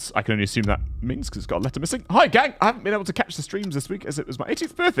wilds? I can only assume that means because it's got a letter missing. Hi, gang. I haven't been able to catch the streams this week as it was my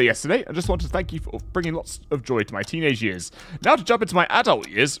 18th birthday yesterday. I just wanted to thank you for bringing lots of joy to my teenage years. Now to jump into my adult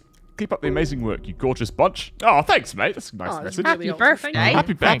years. Keep up the amazing work, you gorgeous bunch. Oh, thanks, mate. That's a nice message. Happy birthday.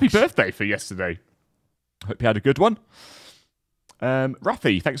 Happy birthday for yesterday. Hope you had a good one.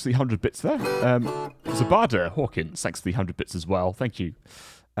 Rafi, thanks for the 100 bits there. Zabada Hawkins, thanks for the 100 bits as well. Thank you.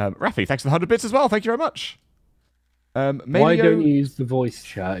 Rafi, thanks for the 100 bits as well. Thank you very much. Why don't you use the voice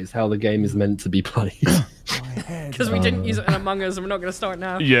chat? Is how the game is meant to be played. Because we didn't use it in Among Us, and we're not going to start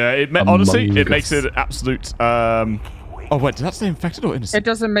now. Yeah, honestly, it makes it an absolute... Oh, wait, did that say infected or innocent? It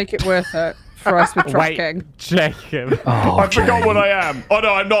doesn't make it worth it for us with tracking. Wait, Jacob. I forgot what I am. Oh,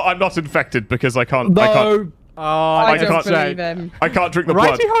 no, I'm not infected because I can't... No. I can't... Oh, I don't believe him. I can't drink the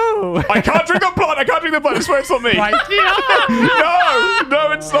blood. Righty-ho! I can't drink the blood. I can't drink the blood. I swear it's not me.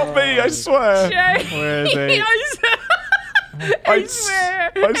 No, it's not me. I swear. Where is it? I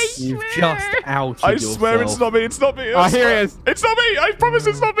swear. You've just outed I yourself. swear it's not me. It's not me. Oh, here he is. It's not me. I promise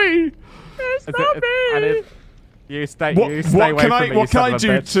it's not me. It's not me. You stay What away can from I? me, What you can I son of a do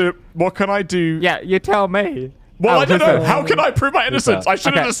bitch. to? What can I do? Yeah, you tell me. Well, I don't know. listen. How can I prove my innocence? I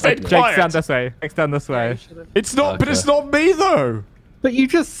should have just stayed Jake, stand quiet. this way. Jake, stand this way. It's not. But it's not me though. But you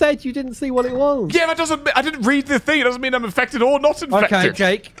just said you didn't see what it was. Yeah, that doesn't. I didn't read the thing. It doesn't mean I'm infected or not infected. Okay,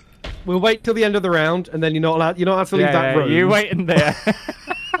 Jake. We'll wait till the end of the round, and then you're not allowed. You're not allowed to leave that room. You wait in there.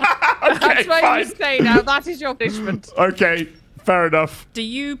 That's where fine. you stay now. That is your punishment. Okay, fair enough. Do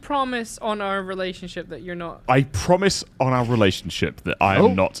you promise on our relationship that you're not? I promise on our relationship that I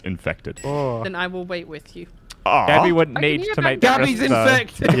am not infected. Then I will wait with you. Aw. Gabby wouldn't I can need hear to that. make that Gabby's risk, though.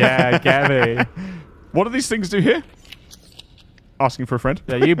 infected. Yeah, Gabby. What do these things do here? Asking for a friend.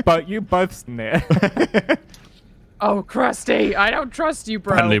 Yeah, you both in there. Oh, Krusty, I don't trust you,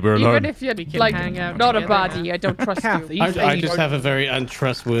 bro. Apparently we're alone. Even if you're can like hang out not a together baddie, now. I don't trust Kathy, you. I just have a very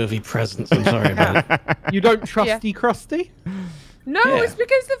untrustworthy presence. I'm sorry about it. You don't trusty Krusty? No, Yeah. it's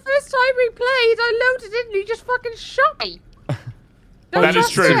because the first time we played, I loaded in and you just fucking shot me. Don't That is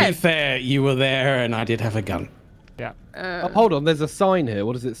trust true. To be him. fair, you were there and I did have a gun. Yeah. Oh, hold on, there's a sign here.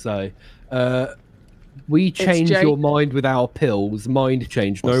 What does it say? We change Jake. your mind with our pills. Mind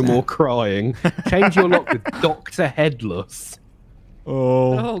change, no more crying. Change your lock with Dr. Headless.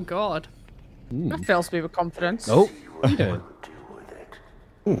 Oh God. That fills me with confidence. Oh, yeah.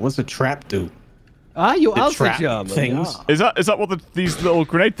 Ooh, what's a trap do? Ah, you're The also trap German. things. yeah. Is that what these little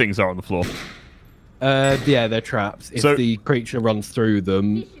grenade things are on the floor? Yeah, they're traps. If So- the creature runs through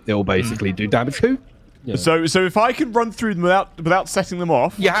them, it'll basically do damage. Who? Yeah. So if I can run through them without setting them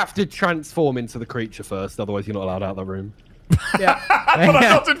off. You have to transform into the creature first, otherwise you're not allowed out of the room. Yeah. But I'm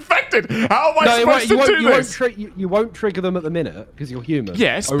not infected. How am I supposed to do this? You won't trigger them at the minute because you're human.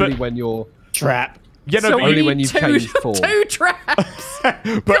 Yes, only but when you're Trap. Yeah, no, So but only you when need you've changed form. 2 traps.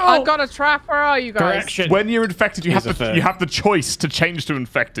 but I've got a trap. Where are you guys? Correction. when you're infected, you Here's have a the choice to change to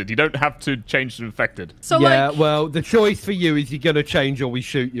infected. You don't have to change to infected. So yeah, like, well, the choice for you is you're gonna change or we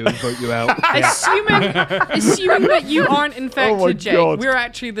shoot you and vote you out. assuming that you aren't infected, Oh my Jake, God. we're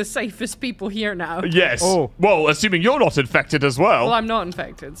actually the safest people here now. Yes. Oh. Well, assuming you're not infected as well. Well, I'm not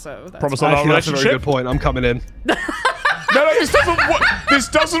infected, so that's Promise fine. on our Actually, that's a very relationship. good point. I'm coming in. No, this doesn't work. This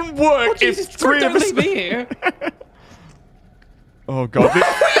doesn't work if 3 of us. Don't leave me here. Oh god.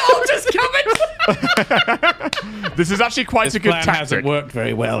 all just coming. This is actually quite This a good plan tactic hasn't worked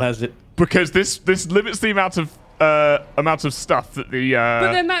very well, has it? because this limits the amount of stuff that the.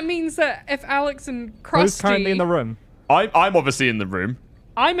 But then that means that if Alex and Who's currently Krusty, in the room? I'm obviously in the room.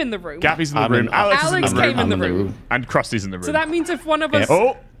 I'm in the room. Gabby's in the I'm room. in- Alex is in Alex the room. came in the room. And Krusty's in the room. So that means if one of us,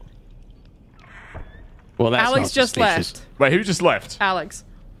 Oh, Well, that's Alex not just suspicious. left. wait, who just left? Alex.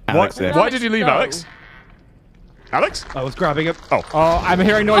 Alex Why, left. why did you leave, Go. Alex? Alex? I was grabbing it. Oh, I'm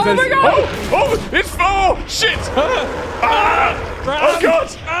hearing noises. Oh my god! Oh, it's shit! Oh god!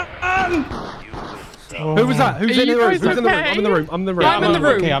 Who was that? Who's in the you room? guys Who's in the room? okay? I'm in the room. I'm in the room. I'm in the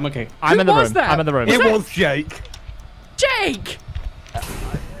room. Okay, I'm okay. I'm in the Who room. was that? I'm in the room. It was Jake. Jake!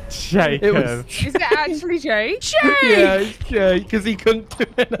 Jacob. It was. Is it actually Jake? Jake! Yeah, it's Jake because he couldn't do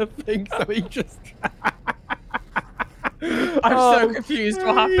anything, so he just. I'm so confused.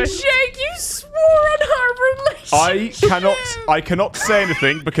 What happened? Jake, you swore on our relationship! I cannot say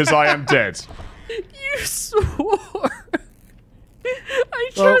anything because I am dead. You swore! I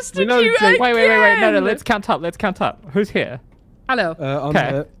Well, trusted we know you Jake- Wait. No. again. Let's count up. Let's count up. Who's here? Hello. I'm Okay.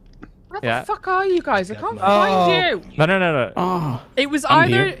 here. Where Yeah. the fuck are you guys? I can't Oh. find you. No. Oh, It was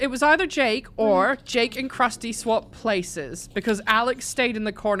I'm either here. Jake or Jake and Krusty swapped places because Alex stayed in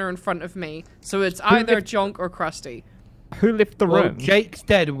the corner in front of me. So it's either Junk or Krusty. Who left the Well, room? Jake's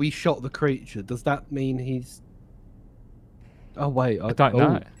dead and we shot the creature. Does that mean he's. Oh, wait. I don't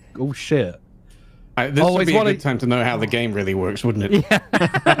know. Oh, shit. this Oh, would it's be a one good of- time to know how the game really works, wouldn't it?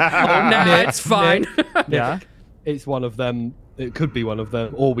 Nah, Nick, it's fine. Yeah. It's one of them. It could be one of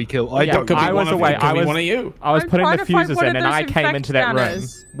them, or we kill. Yeah, don't Could be I one was of away. you, could I be was- one of you. I was I'm putting trying the to find fuses one in, of and those I came into that room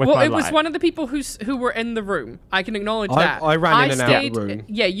infect with Well, my it was light. one of the people who were in the room. I can acknowledge I- that. I ran in and out of the room.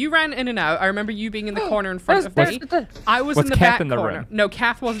 Yeah, you ran in and out. I remember you being in the corner in front of me. I was Was in the Kath back in the corner. room? No,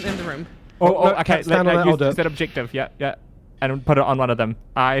 Kath wasn't in the room. Oh, no, okay. stand on that, I'll Use do it. that objective. Yeah. And put it on one of them.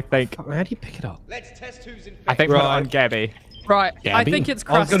 I think. How do you pick it up? I think put it on Right. Gabby. Right. Yeah, I think it's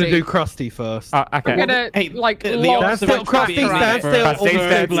Krusty. I was going to do Krusty first. Okay. I'm gonna Hey, like the lock odds Stand of still, it Krusty, being stand for- still, Krusty, or we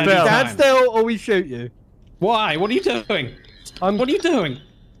stand shoot you. still. Stand still, or we shoot you. Why? What are you doing? What are you doing?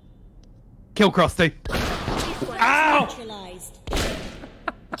 Kill Krusty. Ow!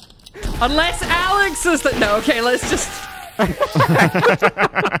 Unless Alex is that. No, okay, let's just.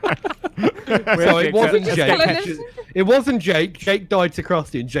 So it wasn't Just killing Jake. him. It wasn't Jake. Jake died to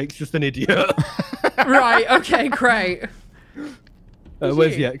Krusty, and Jake's just an idiot. Right, okay, great.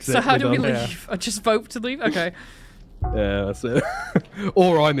 Where's the exit? So how do we We're done. leave? Just vote to leave? Okay. Yeah, that's it.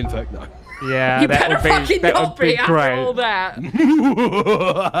 Or I'm infected. No. Yeah, You that better would be, fucking that not would be be after great. all that.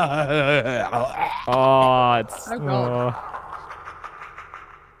 Oh, it's. Oh, God.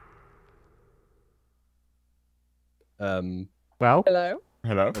 Well. Hello.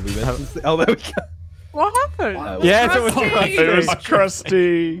 Hello. we missed this- oh, there we go. What happened? Yes, it was. Krusty. It was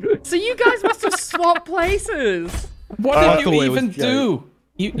Krusty. So you guys must have swapped places. What I did thought you it was even Jake.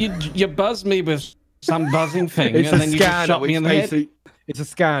 do? You buzzed me with some buzzing thing, It's and a then you just scanner. shot me in the head. It's a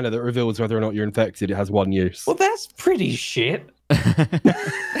scanner that reveals whether or not you're infected. It has one use. Well, that's pretty shit.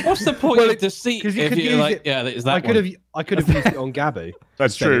 What's the point Well, of deceit 'cause you if could you're use like, it- yeah, is that I could have used it on Gabby.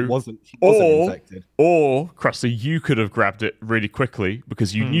 That's Said true. It wasn't. She wasn't infected. Or Krusty, you could have grabbed it really quickly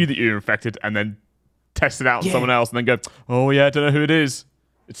because you knew that you were infected, and then tested out on Yeah. someone else, and then go, "Oh yeah, I don't know who it is.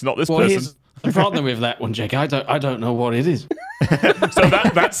 It's not this Well, person." here's the problem with that one, Jake. I don't know what it is. So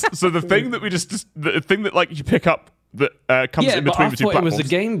that's the thing that we just the thing that like you pick up that comes Yeah, in but between I the two thought it platforms. was a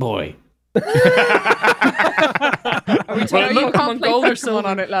Game Boy. Are we Well, talking it about look- Pokemon Gold or Pokemon Silver?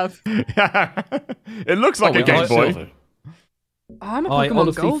 on it, love. It looks like a wait, Game Boy. Silver. I'm a I Pokemon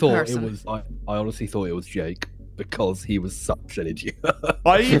honestly Gold thought person. it was. I honestly thought it was Jake because he was such an idiot.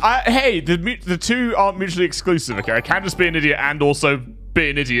 Hey, the two aren't mutually exclusive. Okay, I can just be an idiot and also be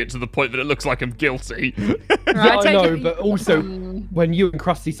an idiot to the point that it looks like I'm guilty. Yeah, I take know, it- but also when you and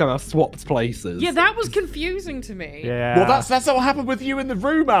Krusty somehow swapped places. Yeah, that was confusing to me. Yeah. Well, that's what happened with you in the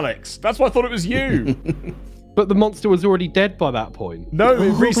room, Alex. That's why I thought it was you. But the monster was already dead by that point. No,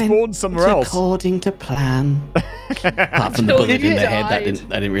 it respawned somewhere else. According to plan. Apart from the bullet in the head, that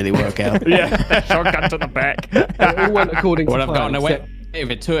didn't really work out. Yeah, shotgun to the back. It all went according to Would have plan. gotten away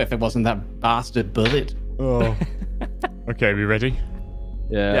with it too if it wasn't that bastard bullet. Oh. Okay, we ready?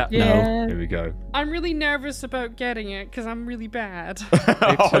 Yeah. No. Here we go. I'm really nervous about getting it because I'm really bad.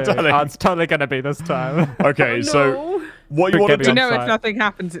 Oh, darling. It's totally gonna be this time. Okay, Oh, so no. what you want to Get do? You know, Inside. if nothing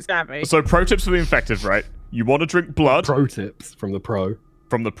happens, it's Gabby. So pro tips for the infected, right? You want to drink blood Pro tips from the pro.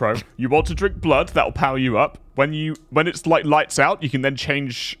 from the pro. You want to drink blood, that will power you up. When it's like lights out, you can then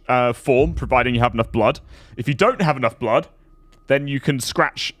change form, providing you have enough blood. If you don't have enough blood, then you can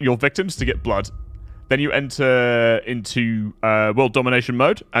scratch your victims to get blood. Then you enter into world domination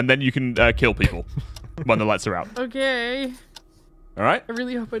mode, and then you can kill people when the lights are out. Okay. All right? I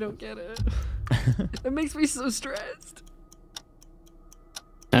really hope I don't get it. It makes me so stressed.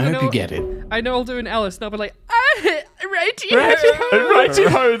 I hope know- you get it. I know I'll do an Ellis, and I'll be like, righty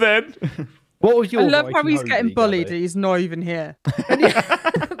Righty-ho, then. What was your I love how righty-ho he's getting be, bullied Gabby? and he's not even here.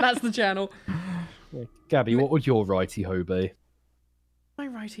 That's the channel. Gabby, what would your righty-ho be? My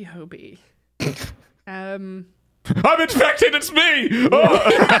righty hobby. I'm infected, it's me!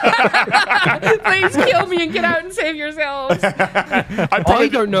 Oh. Please kill me and get out and save yourselves. I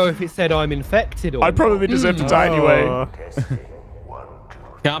don't know if it said I'm infected or I probably deserve to die anyway. Oh.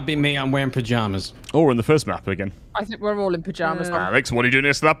 Can't be me, I'm wearing pajamas. Oh, we're in the first map again. I think we're all in pajamas now. Alex, what are you doing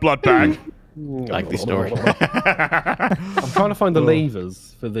next to that blood bag? Like the story. I'm trying to find the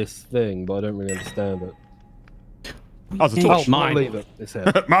levers for this thing, but I don't really understand it. Oh, it's a torch. Mine. Lever. It's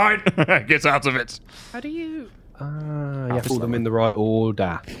here. Mine! Get out of it. How do you... You have to put them in the right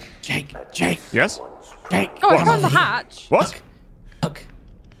order. Jake. Yes? Jake. Oh, it's on the hatch. What? Look.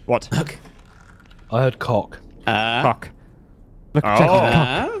 What? Look. I heard cock. Fuck. Look,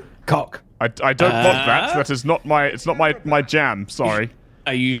 Oh. Cock. I don't want that. That is not my... It's not my jam. Sorry.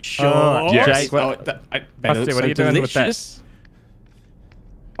 Are you sure? Yes. Jake, what are you doing with that?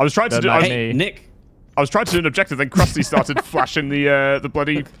 I was trying to do... I was, Hey, Nick. I was trying to do an objective, then Krusty started flashing the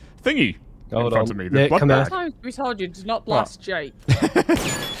bloody thingy in front of me. The Nick, blood come bag. here. Times we told you to not blast Jake.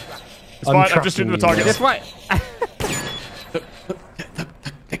 It's fine, I'm just doing the trusting you, targets. Right.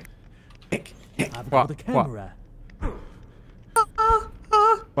 I've got the camera.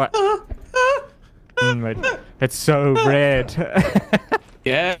 What? Wait. It's so red.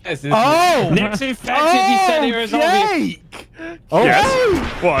 Yes. This Oh! Nick's infected. He said he was obvious. Oh,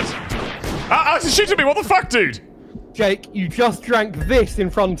 Yes? What? Alex is shooting me, what the fuck, dude? Jake, you just drank this in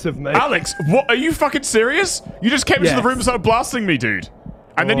front of me. Alex, what? Are you fucking serious? You just came into the Yes. room and started blasting me, dude.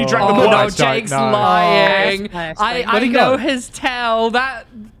 And then you drank the Oh, blood. no, don't Jake's know. lying. Yes, I Where'd he know go? his tell.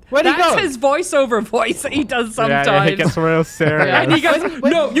 Where'd he That's go? his voiceover voice that he does sometimes. Yeah, he gets real serious. And he goes,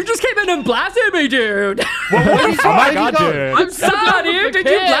 no, you just came in and blasted me, dude. What the Oh my fuck? god, dude. I'm sorry, dude. Did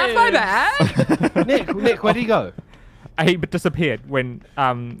you blast my bag? Nick, where'd he go? He disappeared when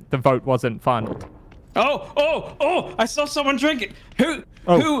the vote wasn't finaled. Oh! I saw someone drink it.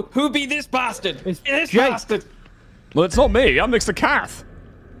 Who be this bastard? It's This Jake. bastard. Well, it's not me. I'm next to Kath.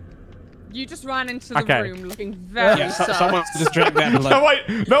 You just ran into the Okay. room looking very Yeah, sus. someone just drank that blood.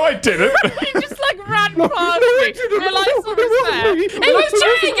 No, I didn't. You just like ran past me. Realised what was there. It was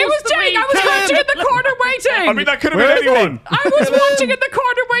Jake. It was Jake. I was watching in the corner waiting. I mean, that could have been anyone. I was watching in the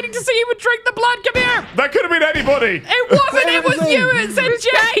corner waiting to see you would drink the blood. Come here. That could have been anybody. It wasn't. It was you. It said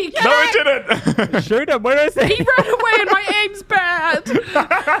Jake. No, it didn't. Shoot him. Where is he? He ran away and my aim's bad.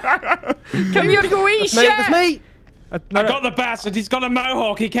 Come here, you wee Mate, shit. that's me. I got the bastard. He's got a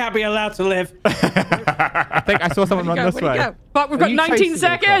mohawk. He can't be allowed to live. I think I saw someone run this Where'd he way. go? Fuck, we've Are got you 19 chasing me,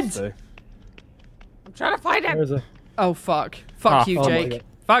 seconds. Krusty? I'm trying to find Where him. is he? Oh, fuck. Fuck you, oh my Jake. God.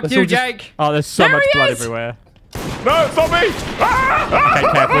 Fuck Let's you, all just- Jake. Oh, there's so There much he blood is! everywhere. No, it's not me. Ah! Okay,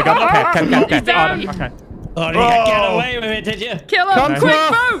 Kev, we got Kev. He's down. Okay. Oh, you get away with it, did you? Kill him. Come Quick, to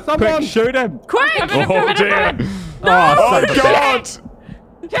us, move. someone. Quick, shoot him. Quick. Oh, dear. Oh, Oh, God.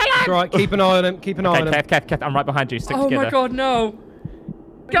 It's all right, keep an eye on him. Keep an eye on him. Kev, I'm right behind you. Stick Oh, together. my God, no.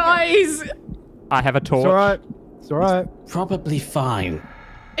 Guys. I have a torch. It's all right. It's all right. Probably fine.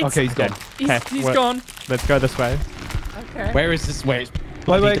 Okay, he's gone. He's gone. Let's go this way. Okay. Where is this? Wait,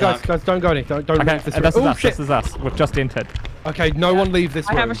 Wait, guys, don't go any. Don't Okay, leave this this is room. Oh, us. shit. This is us. We've just entered. Okay, no one leave this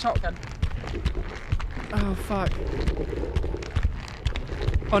I room. have a shotgun. Oh, fuck.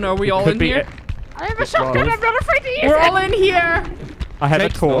 Oh, no, are we all Could in be here? it. I have a shotgun. I'm not afraid to use We're it. all in here. I have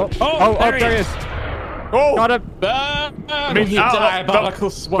Jake, a torch. stop. Oh, there there he he is. Oh, Got him. I mean, you that diabolical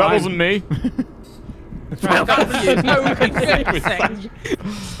swine. wasn't me.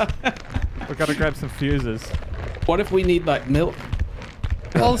 We've got to grab some fuses. What if we need like milk?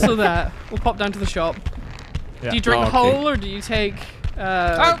 Also that. We'll pop down to the shop. Yeah. Do you drink Oh, okay. whole or do you take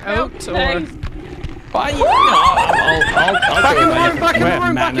oat? Or... I'll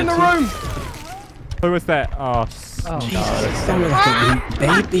Back in the room. Who was that? Oh,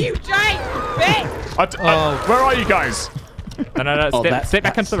 baby. You Jake, bitch! Where are you guys? no. Oh, Step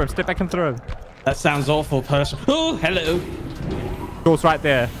back into the room. Step back into the room. That sounds awful, person. Oh, hello. Door's right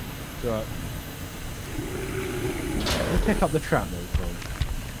there. Right. Let's pick up the trap move.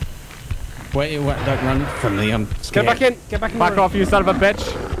 Wait, don't run from me. I'm scared. Get back in. Back off, you son of a bitch.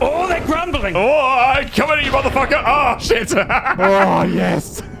 Oh, they're grumbling. Oh, I'm coming at you, motherfucker! Oh, shit! Oh,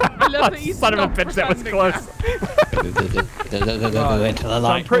 yes. I love that you Son of a bitch, that was close. Into the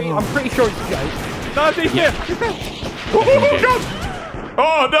light. I'm pretty sure it's Jake. No, be here. Oh, God!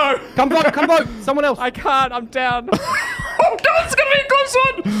 Oh, no! Come vote. Someone else. I can't, I'm down. Oh, God, it's gonna be a close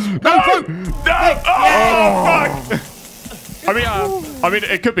one! No! No! Oh, fuck! I mean,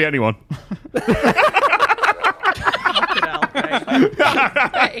 it could be anyone.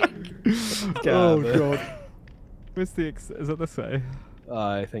 Oh, God. Where's the is it this way?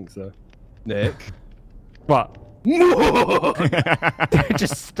 I think so. Nick. What?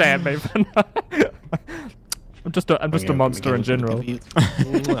 Just stand me. I'm just a monster in general.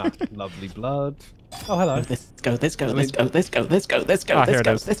 Lovely blood. Oh, hello. Let's go. Oh, it's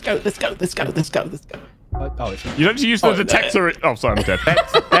You don't need to use the detector. Oh, sorry, I'm dead.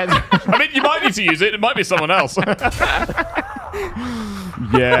 I mean, you might need to use it. It might be someone else.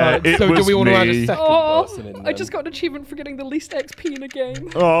 Yeah, it so was do we want to add a me. second Oh, person in I then? just got an achievement for getting the least XP in a game.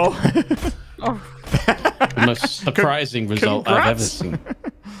 Oh. The most surprising result I've ever seen.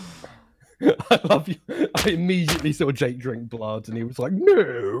 I love you. I immediately saw Jake drink blood, and he was like,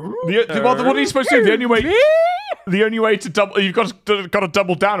 "No." What are you supposed to do? The only way to double, you've got to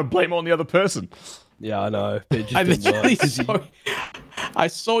double down and blame it on the other person. Yeah, I know. But it just I didn't literally work. I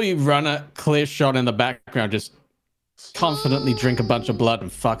saw you run a clear shot in the background, just confidently drink a bunch of blood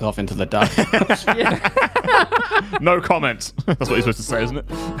and fuck off into the dark. No comment. That's what you're supposed to say, isn't it?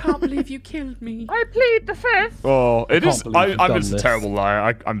 Can't believe you killed me. I plead the fifth. Oh, it is. believe you've I'm done just a this. terrible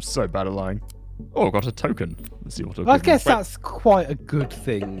liar. I'm so bad at lying. Oh, I got a token. Let's see what token. I guess Wait, that's quite a good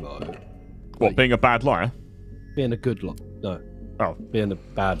thing, though. what, being a bad liar? Being a good liar. No. Oh. Being a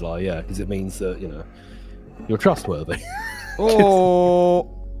bad liar, yeah, because it means that, you're trustworthy.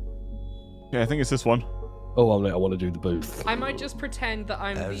 Oh. Yeah, I think it's this one. Oh, I want to do the booth. I might just pretend that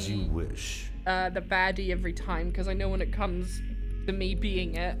I'm As you wish. the baddie every time, because I know when it comes to me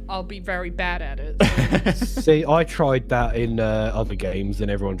being it, I'll be very bad at it. So. See, I tried that in other games, and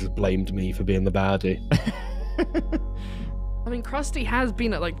everyone just blamed me for being the baddie. I mean, Krusty has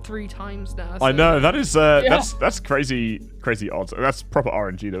been it like 3 times now. I so- know that is that's crazy odds. That's proper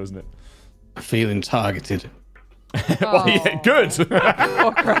RNG though, isn't it? Feeling targeted. Well, yeah, good.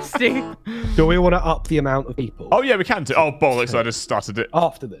 Poor Krusty. Do we want to up the amount of people? Oh yeah, we can do. Oh bollocks! I just started it.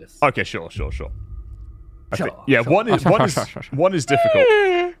 After this. Okay, sure. I think, Sure, yeah, sure. one is difficult.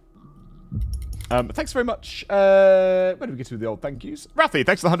 Thanks very much. Where do we get to the old thank yous? Rathy,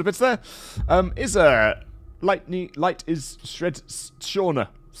 thanks for the 100 bits there. Light is Shred Shauna.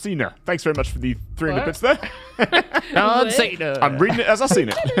 Cena. Thanks very much for the 300 bits there. Cena. I'm reading it as I've seen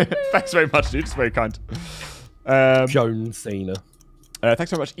it. Thanks very much, dude. It's very kind. Joan Cena.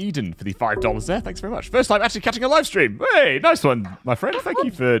 Thanks very much, Eden, for the $5 there. Thanks very much. First time actually catching a live stream. Hey, nice one, my friend. Thank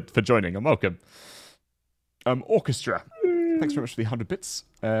you for joining. I'm welcome. Orchestra. Thanks very much for the 100 bits.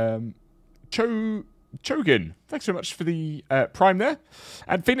 Chogan. Thanks very much for the Prime there.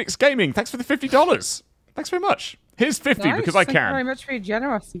 And Phoenix Gaming. Thanks for the $50. Thanks very much. Here's 50 because I Thank you very can. much for your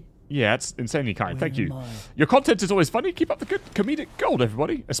generosity. Yeah, it's insanely kind. Thank you. Your content is always funny. Keep up the good comedic gold,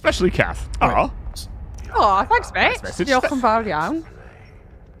 everybody. Especially Kath. Ah. Oh, thanks, mate. message. You're from Valdown.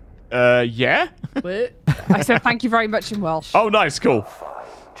 Yeah? What? I said thank you very much in Welsh. Oh, nice. Cool.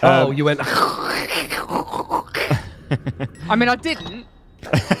 Oh, you went. I mean, I didn't.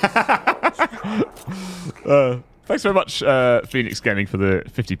 Thanks very much, Phoenix Gaming, for the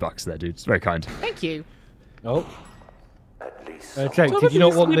 $50 there, dude. It's very kind. Thank you. Oh. Jake, did you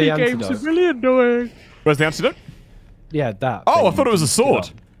not want the antidote? Really annoying. Where's the antidote? Yeah, that. Oh, I thing. thought it was a sword.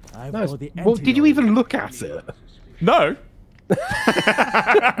 No, well, did you even look at it? No.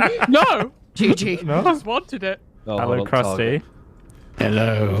 No. GG. No. I just wanted it. Oh, Hello, hold on, Krusty. target.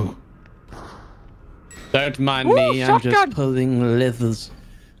 Hello. Don't mind Ooh, me, I'm shotgun. just pulling livers.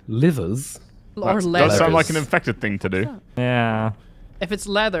 Livers? Or Does leather. sound like an infected thing to do. Yeah. If it's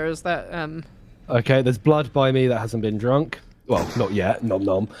leather, is that Okay, there's blood by me that hasn't been drunk. Well, not yet. Nom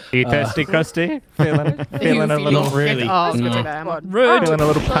nom. Are you thirsty, Krusty? Feeling a little Not really. Oh, No. rude. feeling a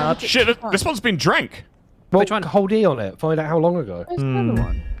little parched. Shit, this one's been drank. Well, Which one? hold E on it. Find out how long ago. There's another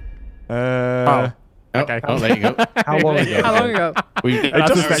one. Uh, Okay. Oh, there you go. How long ago? How long ago? It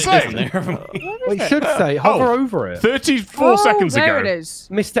doesn't say. Well, it should say. Hover over it. 34 seconds there ago. it is.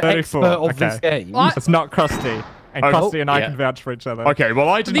 Mr. 34, Expert of this okay. game. What? It's not Krusty. And Oh, Krusty and I yeah. can vouch for each other. Okay, well,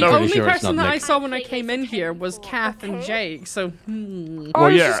 I didn't The know. only sure it's person not that I Nick. saw when I came in here was Kath and Jake, so I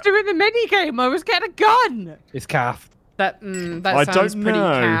was yeah. just doing the mini game. I was getting a gun. It's Kath. that I sounds don't pretty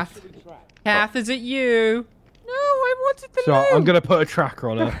know. Kath. Kath, is it you? No, I wanted to So know. I'm gonna put a tracker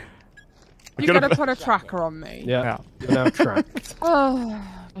on her. You're gonna put a tracker on me. Yeah. You're now tracked. Oh.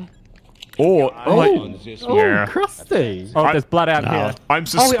 Or, Oh, yeah. Krusty. Oh, there's blood out here. I'm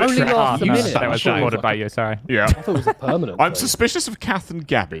Oh, it only suspicious. lasts a No, minute. that was reported by you, sorry. Yeah. I thought it was a permanent. I'm thing. suspicious of Kath and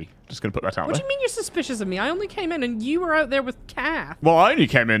Gabby. Just gonna put that out What do there. you mean you're suspicious of me? I only came in and you were out there with Kath. Well, I only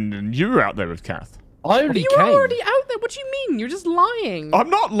came in and you were out there with Kath. I only You were came. already out there. What do you mean? You're just lying. I'm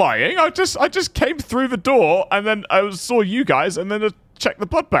not lying. I just came through the door and then I saw you guys and then I checked the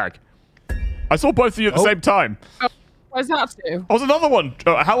blood bag. I saw both of you at the same time. Where's that to? I was another one.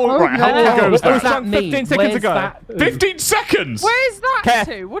 How long? Oh, Right, how long yeah. ago was What does that? that mean? 15 seconds Where's ago. that? 15 seconds. Where's that Kath.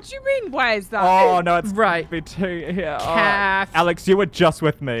 to? What do you mean, where's that Oh, to? no, it's Right. be two here. Oh, Kath. Alex, you were just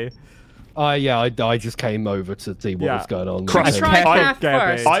with me. Yeah, I just came over to see what Yeah. was going on. Krusty. I tried I- Kath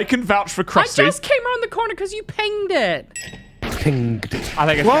Gabby. first. I can vouch for I Krusty. just came around the corner because you pinged it. Pinged. I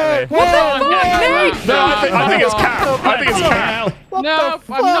think it's Whoa, Gabby. whoa, Fuck, No, Nate! I think it's Kath. I think it's Kath. No,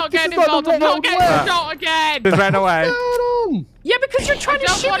 I'm not getting involved. I'm not getting shot again. Just ran away. What's going on? Yeah, because you're trying to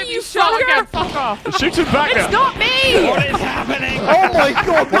Don't shoot want me, to you be shot again. fucker. Fuck off. Shoot him back. It's not me. What is happening? Oh my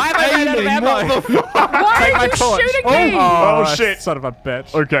god, Why am I running out of aiming, ammo? what the fuck? Why Take are my you torch. shooting me? Oh, shit. Son of a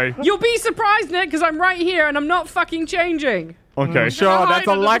bitch. Okay. You'll be surprised, Nick, because I'm right here and I'm not fucking changing. Okay. Sure, that's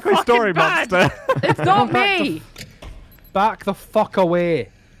a hide in the likely fucking story, bed. monster. It's not me. Back the fuck away.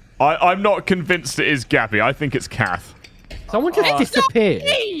 I'm not convinced it is Gabby. I think it's Kath. Someone just disappeared.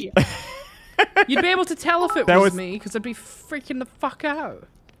 Hey. You'd be able to tell if it There was was- me because I'd be freaking the fuck out.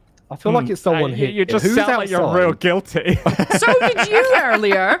 I feel like it's someone here. You just Who's sound like you're outside? real guilty. So did you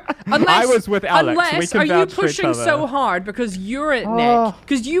earlier. Unless, I was with Alex. We Unless, can are you vouch for each pushing other. so hard because you're at Oh. Nick?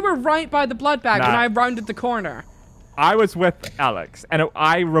 Because you were right by the blood bag when Nah. I rounded the corner. I was with Alex, and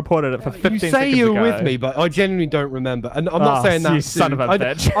I reported it for 15 You seconds say you were ago. with me, but I genuinely don't remember. And I'm not Oh, saying that. you son of a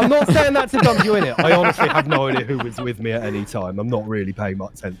bitch. I'm not saying that to dump you in it. I honestly have no idea who was with me at any time. I'm not really paying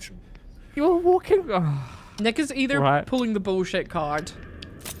much attention. You were walking. Oh. Nick is either Right. pulling the bullshit card.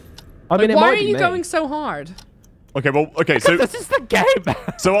 I mean, it Why might are be you me. going so hard? Okay. Well. Okay. So This is the game.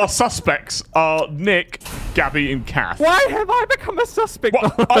 so our suspects are Nick, Gabby, and Kath. Why have I become a suspect?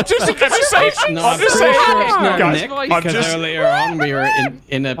 What? I'm just saying. No, I'm I'm just pretty saying. sure it's not Guys, Nick I'm because just. earlier on we were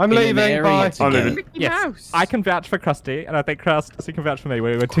in a I'm in leaving, an area bye. I'm together. leaving. Mickey Yes, Mouse. I can vouch for Krusty, and I think Krusty can vouch for me.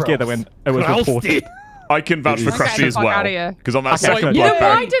 We were together when it was reported. I can vouch for Okay, Krusty as fuck well outta here. because on that Okay, second good. You know, blood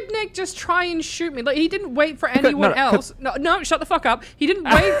why bag. did Nick just try and shoot me? Like, he didn't wait for anyone no, else. No, shut the fuck up. He didn't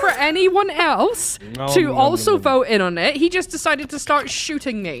wait for anyone else to also vote in on it. He just decided to start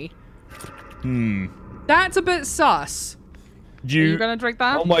shooting me. That's a bit sus. Are you You. gonna drink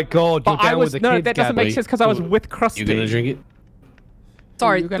that? Oh my god, you're But I down was with the no, kids, that doesn't Gabby. make sense because I was with Krusty. You gonna drink it?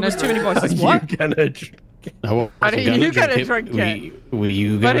 Sorry, You there gonna was too many drink voices. You What? gonna drink it. I wasn't Are you gonna drink it? Were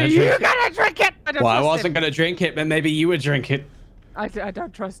you But gonna are drink you it? gonna drink it? I don't Well, I trust wasn't him. gonna drink it, but maybe you would drink it. I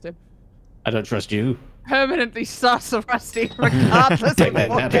don't trust him. I don't trust you. Permanently sus of Rusty, regardless of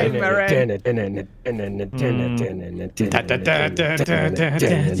what game we're in.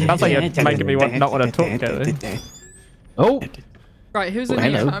 Sounds like you're making me not want to talk, Gabby. Oh, Right, who's in Well,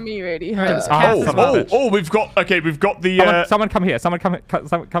 here? hello. Tummy really It's hurts. Kath Oh, as well. bitch. we've got. Okay, we've got the. Someone come here. Someone come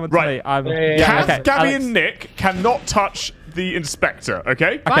to Right. me. I'm, Kath, okay, Gabby, Alex. and Nick cannot touch the inspector.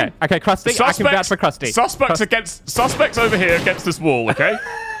 Okay. Okay, okay, Krusty. I can vouch for Krusty. Suspects over here against this wall. Okay.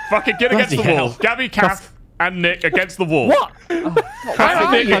 Fucking get against the Bloody wall. hell. Gabby, Kath, and Nick against the wall. What? Kath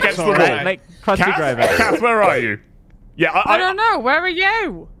and Nick against the wall. Make Krusty grave it. Kath, where are you? Yeah, I don't know. Where are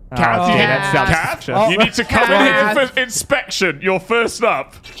you? Kath, Oh, you, that sounds Kath, suspicious. you need to come in here for inspection. You're first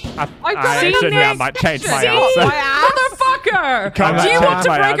up. I Actually, I might change my See? answer. Motherfucker! Come Do you on. want to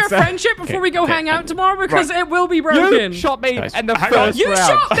My break our answer. friendship before we go hang out tomorrow? Because it will be broken. You shot me Guys, in the hang on. first You round.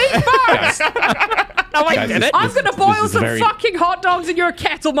 shot me first! No, I Guys, didn't. I'm gonna boil this is some very- fucking hot dogs in your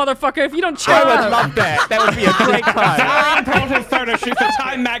kettle, motherfucker, if you don't chill I would out. love that. That would be a great time. Very important photo shoot for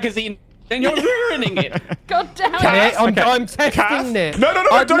Time Magazine, and you're ruining it. God damn Nick, it. I'm testing Kath. Nick. No,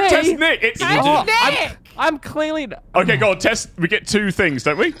 don't me? test Nick. It's Oh, Nick! I'm clearly. okay. Go on, test. We get 2 things,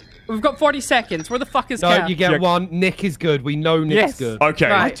 don't we? We've got 40 seconds. Where the fuck is No, Kath? you get Yeah. one. Nick is good. We know Nick's Yes. good. Okay.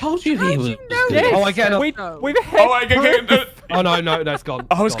 Right. I told you he was. know good. this? Oh, I get it. We've had Oh, I get proof. Oh no, it's gone.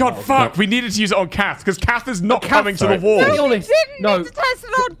 Oh, it's gone. Fuck. We needed to use it on Kath because Kath is not coming to the wall. To be honest, No, need to test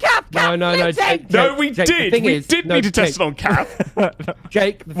it on Kath. no, Jake, No, we Jake, did. We did need to test it on Kath.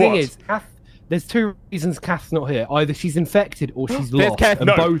 Jake, the thing What? is, Kath, there's two reasons Kath's not here. Either she's infected or she's There's lost. Kath. And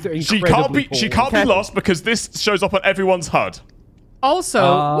No, both are she incredibly can't be. She poor. can't be lost because this shows up on everyone's HUD. Also,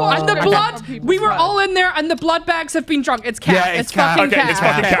 and the Oh. blood, we were all in there and the blood bags have been drunk. It's Cat. Yeah, it's it's Cat. fucking Okay, Cat. it's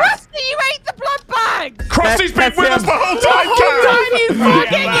fucking Kath. Rusty, you ate the blood bag. Krusty's been That's with us him. the whole The time, whole time, you Kath.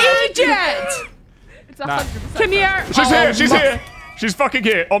 fucking idiot! It's 100%. Come here. She's Oh, here. She's here. She's fucking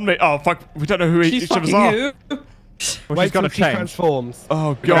here. Omni. Oh fuck. We don't know who She's each of us fucking are. you. Well, Wait she's got till to she change. transforms.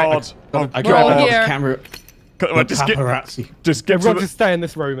 Oh god. Oh I We're all god. here. Camera. Well, just get Paparazzi. to Everyone the. just stay in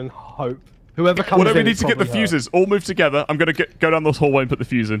this room and hope. Whoever comes Whatever we in need is to get the probably her. fuses. All move together. I'm gonna go down this hallway and put the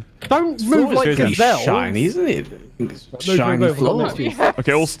fuse in. Don't move like Pretty gazelle. Shiny, isn't it? It's Move, shiny move, floor. next fuse.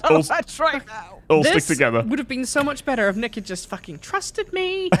 Okay, all That's right now. stick This together. would have been so much better if Nick had just fucking trusted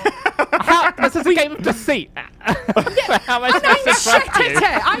me. This is a game of deceit. How am I supposed to Shit, trust you?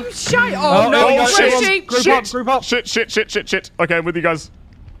 I'm shy. Oh, no, oh, where shit. is she? Group Shit. up, group up. Shit. Okay, I'm with you guys.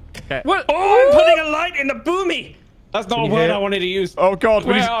 What? Oh, I'm putting a light in the boomy. That's not a you word hear? I wanted to use. Oh god,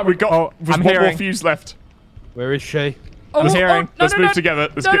 Where are we we? got Oh, there's I'm one more hearing. fuse left. Where is she? Oh, I'm hearing. no, Let's no, move no. together.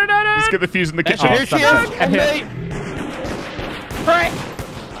 Let's No, get no, no, no. let's get the fuse in the kitchen. Oh, Here she stop. is! On me!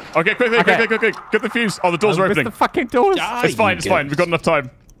 Okay, quick. Get the fuse. Oh, the door's Where's opening. the fucking doors? It's fine. We've got enough time.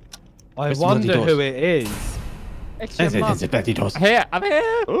 I Where's the wonder bloody who doors? it is. It's your mum. It's a Betty doors. Here, I'm here.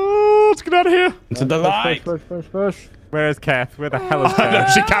 Oh, let's get out of here. Into the light. Push. Where is Kath? Where the hell is No,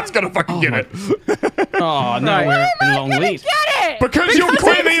 Kath? she Cat's gonna fucking get it. Oh, no, we're in long lead. Get it! Because you're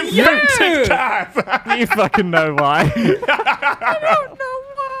clearly it's you. infected, Kath. You fucking know why. I don't know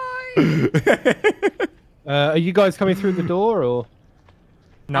why. Are you guys coming through the door or?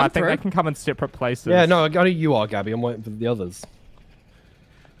 No, I I'm think through. they can come in separate places. Yeah, no, I know you are, Gabby. I'm waiting for the others.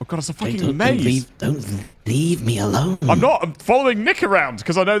 Oh god, it's a Hey, fucking maze. don't leave me alone. I'm not. I'm following Nick around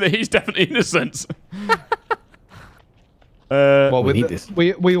because I know that he's definitely innocent. Well, we need this.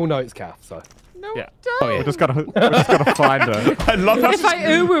 We all know it's Kath, so. No, Yeah. don't. Oh, yeah. We just gotta find her. I love how If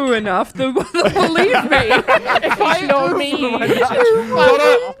I ooh enough, they'll believe me. If I know ooh me.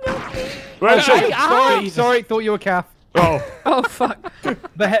 Where is she? Sorry, thought you were Kath. Oh, Oh, fuck.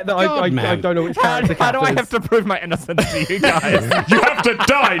 I man. don't know which How character Kath do I is. have to prove my innocence to you guys? you have to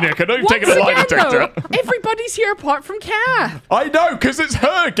die, Nick. I know you've Once taken a lie again, detector. though, everybody's here apart from Kath. I know, because it's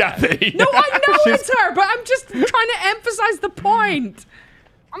her, Gabby. No, I know it's her, but I'm just trying to emphasize the point.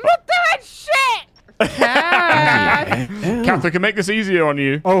 I'm not doing shit. Kath. Kath, we can make this easier on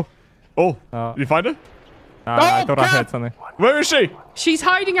you. Oh. Oh, you find her? I thought I heard something. Where is she? She's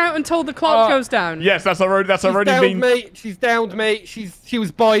hiding out until the clock goes down. Yes, that's our She's only downed mean. me. She's downed me. She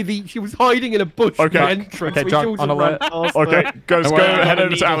was hiding in a bush Okay. at the entrance. Okay, We John, children on ran alert. past Okay, her. go Well, head over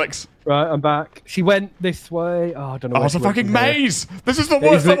to needle. Alex. Right, I'm back. She went this way. Oh, I don't know. Oh, where it's a she went fucking from here. maze. This is the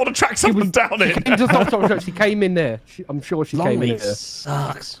worst it- I want to track someone down in. She came in there. I'm sure she came in Lonely here.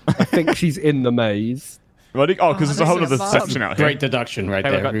 sucks. I think she's in the maze. Ready? Oh, because there's a whole this other is a section out here. Great deduction right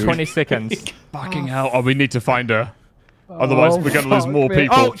Okay, there. we've got 20 seconds. Fucking hell. Oh, we need to find her. Otherwise, we're going to lose fuck more me.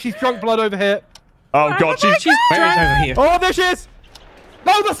 people. Oh, she's drunk blood over here. Oh, God. She's Where is over here? Oh, there she is!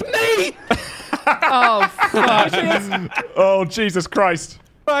 No, that's me! Oh, fuck. Oh, Jesus Christ.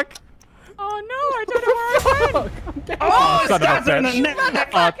 Fuck! Oh no, I don't know where I went. Oh, son of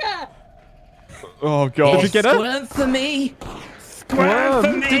a bitch. Oh, God. Did you get her? Squirt for me. Squirt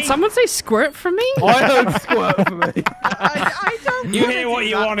for me. Did someone say squirt for me? I heard squirt for me. I don't. You wanna hear do what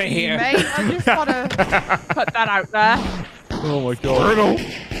you that wanna to you, hear. mate. I just want to put that out there. Oh, my God.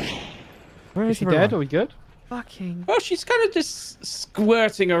 Where Is she dead? Are we good? Fucking. Well, she's kind of just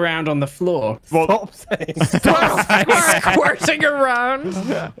squirting around on the floor. Well, Stop saying. Squirting around.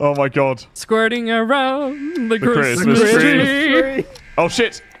 oh, my God. Squirting around the Christmas Christmas tree. tree. Oh,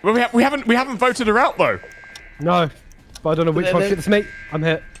 shit. Well, we haven't voted her out, though. No, but I don't know which one. Shit, it's me. I'm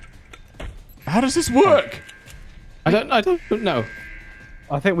here. How does this work? I don't know.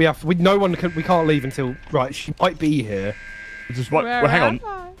 I think we have to. We can't leave until. Right, she might be here. Just what? Where Well, hang on. am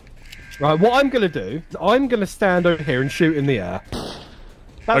I? Right, what I'm gonna do is I'm gonna stand over here and shoot in the air.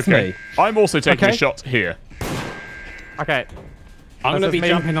 That's Okay. me. I'm also taking Okay. a shot here. Okay. I'm going to This be is me.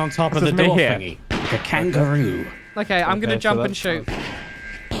 jumping on top of This the is me door here. thingy. Like a kangaroo. Okay, I'm gonna Okay, so jump and that's shoot.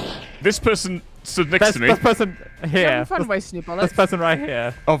 This person stood next This, to me. this person here. Having fun wasting your This bullets. person right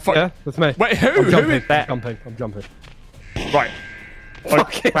here. Oh, fuck. Yeah, that's me. Wait, who? I'm Who? jumping. is- That- I'm jumping. Right.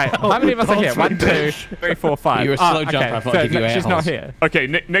 Okay. Wait, how many of us are here? 1, 2, 3, 4, 5. You were a slow jumper, Okay, I thought so I'd give you she's not a-holes. here. Okay,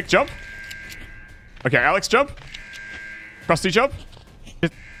 Nick, jump. Okay, Alex, jump. Krusty, jump.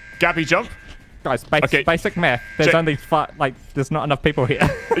 Gabby, jump. Guys, basic math. There's only there's not enough people here.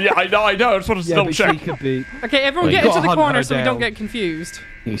 Yeah, I know. I just wanted to double check. Okay, everyone get into the corner so we don't get confused.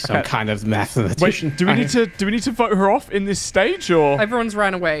 He's some kind of mathematician. Wait, do we need to vote her off in this stage, or everyone's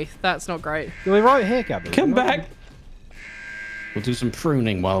ran away? That's not great. We're right here, Gabby. Come back. We'll do some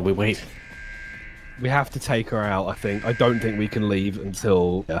pruning while we wait. We have to take her out, I think. I don't think we can leave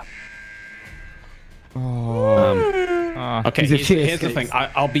until... Yeah. Okay, here's the thing.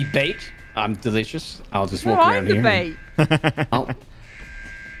 I'll be bait. I'm delicious. I'll just walk around here. Bait.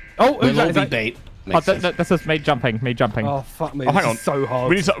 We'll all be bait. This is me jumping. Oh, fuck me. Oh, hang on. Is so hard.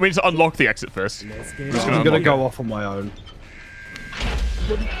 We need to unlock the exit first. I'm going to go off on my own.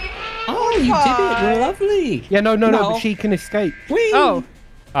 Oh, you did it. Lovely. Yeah, no, but she can escape. Whee! Oh.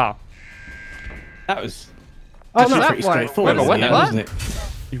 That was... Oh, no, pretty straightforward, wasn't it?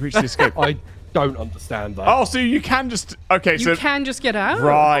 You reached the escape. I don't understand that. Oh, so you can just... Okay, you can just get out?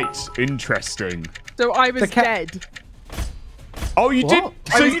 Right. Interesting. So I was dead. Oh, you did...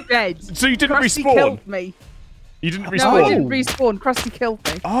 I was dead. So you didn't Krusty respawn? killed me. You didn't respawn? No, I didn't respawn. Krusty killed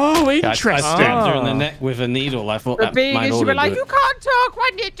me. Oh, interesting. I stabbed her in the neck with a needle. I thought that might you order were like, do you it. can't talk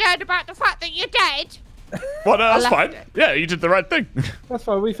when you're dead about the fact that you're dead. Well, no, that's fine. Yeah, you did the right thing. That's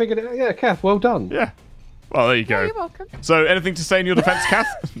fine. We figured it out. Yeah, Kath, well done. Yeah. Well, there you go. You're welcome. So, anything to say in your defense,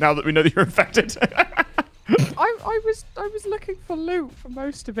 Kath, now that we know that you're infected? I was looking for loot for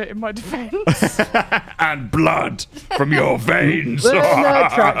most of it in my defense. And blood from your veins.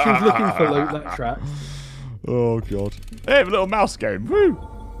 That tracks. She was looking for loot. That tracks. Oh, God. Hey, have a little mouse game. Woo.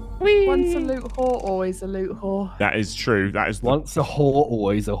 Once a loot whore, always a loot whore. That is true. That is once a whore,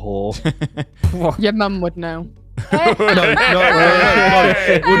 always a whore. Your mum would know. No, it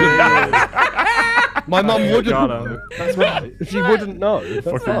wouldn't know. My mum wouldn't know. That's right. She wouldn't know.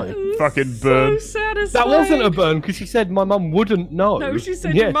 That's fine. Fucking burn. So satisfying. That wasn't a burn because she said my mum wouldn't know. No, she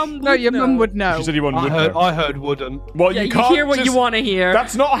said your mum would know. No, your mum would know. She said you wouldn't know. I heard wouldn't. Well, yeah, you can't hear what you want to hear.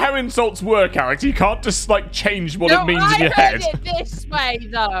 That's not how insults work, Alex. You can't just change what it means in your head. I heard it this way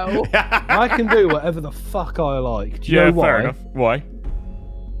though. I can do whatever the fuck I like. Do you know why? Fair enough. Why?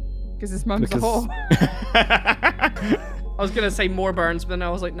 Because his mum's a whore. I was going to say more burns, but then I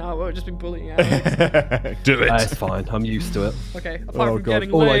was like, no, we'll just be bullying Alex. Do it. It's fine. I'm used to it. Okay, apart from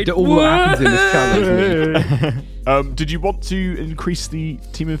getting all laid. All that happens in this challenge is did you want to increase the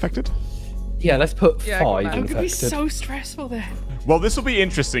team infected? Yeah, let's put 5 infected. It could be so stressful then. Well, this will be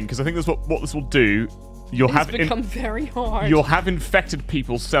interesting because I think that's what this will do. It's become very hard. You'll have infected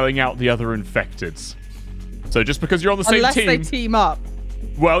people selling out the other infecteds. So just because you're on the same team, unless they team up.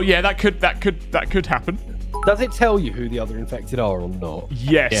 Well, yeah, that could happen. Does it tell you who the other infected are or not?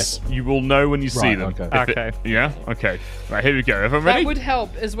 Yes. You will know when you see them. Okay. Yeah? Okay. Right, here we go. Everyone ready? That would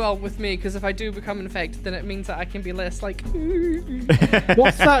help as well with me, because if I do become infected, then it means that I can be less like...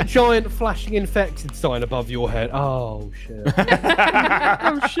 What's that giant flashing infected sign above your head? Oh, shit.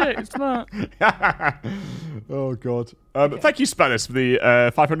 Oh, shit, it's not. Oh, God. Thank you, Spanish, for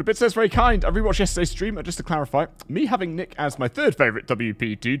the 500 bits. That's very kind. I rewatched yesterday's stream. Just to clarify, me having Nick as my third favourite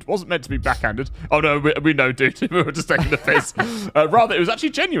WP dude wasn't meant to be backhanded. Oh, no, we know, dude. We were just taking the piss. Rather, it was actually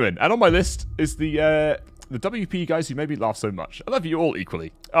genuine. And on my list is the WP guys who made me laugh so much. I love you all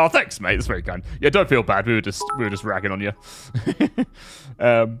equally. Oh, thanks, mate. That's very kind. Yeah, don't feel bad. We were just ragging on you.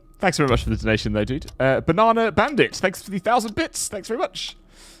 Thanks very much for the donation, though, dude. Banana Bandit, thanks for the 1,000 bits. Thanks very much.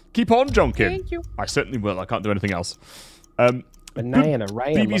 Keep on, Jonkin. Thank you. I certainly will. I can't do anything else. Banana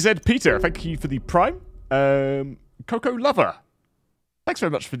BBZ Peter, thank you for the Prime. Coco Lover. Thanks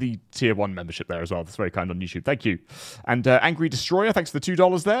very much for the Tier 1 membership there as well. That's very kind on YouTube. Thank you. And Angry Destroyer, thanks for the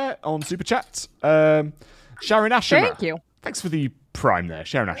 $2 there on Super Chat. Sharon Ashimer. Thank you. Thanks for the Prime there,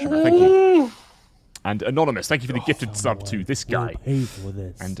 Sharon Ashimer. Thank you. And Anonymous, thank you for the gifted sub to this guy. Pay for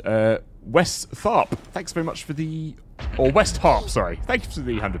this. And Wes Tharp, thanks very much for the... Or West Harp, sorry. Thank you for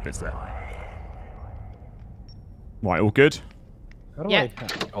the 100 bits there. Right, all good? How do I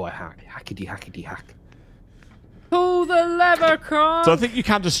hack? Oh, I hack. Hackety hack. Pull the lever, Carl. So I think you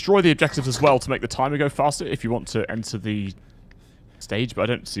can destroy the objectives as well to make the timer go faster if you want to enter the stage, but I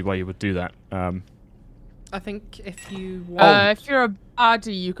don't see why you would do that. I think if you want... if you're a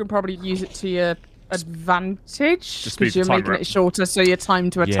baddie, you can probably use it to your advantage because you're making it shorter, so your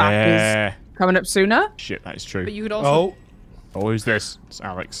time to attack is coming up sooner. Shit, that is true. But you could also... Oh, who's this? It's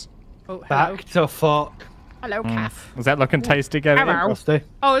Alex. Oh, hello. Back to fuck. Hello, Kath. Was that looking tasty, Gabby? Hello.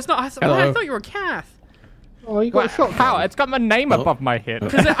 Oh, it's not... I thought you were Kath. Oh, you got a shot. How? It's got my name above my head.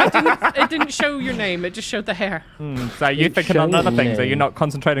 Because it didn't show your name. It just showed the hair. So you're thinking on other things. Are you not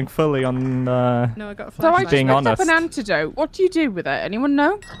concentrating fully on No, I got a So I being just honest? picked up an antidote. What do you do with it? Anyone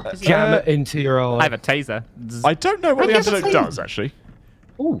know? Jam it into your eye. I have a taser. I don't know what the antidote does, actually.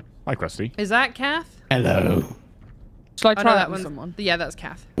 Ooh. Hi, Krusty. Is that Kath? Hello. Shall I Oh, try no, that that with one. someone? Yeah, that's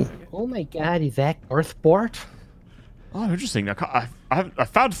Kath. Oh my god, is that Earthport? Oh, interesting. I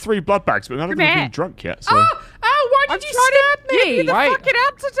found 3 blood bags, but none of them have been drunk yet. So. Oh, why did you stab Give me me? the fucking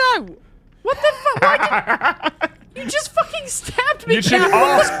antidote! What the fuck? Why did you just fucking stabbed me? You should Kath.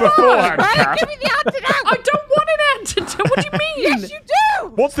 ask beforehand, Kath. Give me the antidote! I don't want an antidote. What do you mean? Yes, you do!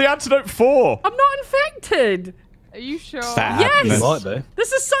 What's the antidote for? I'm not infected. Are you sure? Yes. Might be.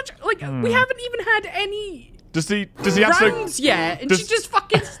 This is such like we haven't even had any Does the antidote rounds yet, and she just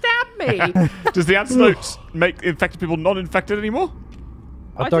fucking stabbed me. does the antidote make infected people non-infected anymore?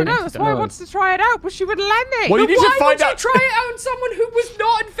 I don't know. That's why I wanted to try it out, but she wouldn't let me. Well, you need to Why find would out. you try it out on someone who was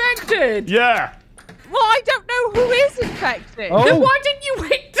not infected? Yeah. Well, I don't know who is infected. Oh. Then why didn't you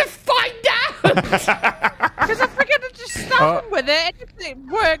wait to find out? Because I figured I'd just start with it, and if it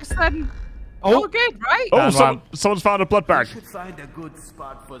works, then all good, right? Oh, someone's found a blood bag.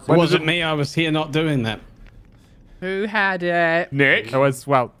 It wasn't me. I was here not doing that. Who had it? Nick. It was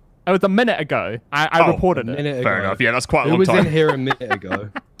a minute ago. I reported it. Fair enough. Yeah, that's quite a Who long was time. in here a minute ago?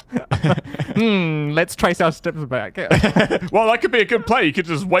 Let's trace our steps back. Well, that could be a good play. You could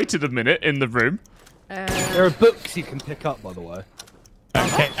just waited a minute in the room. There are books you can pick up, by the way.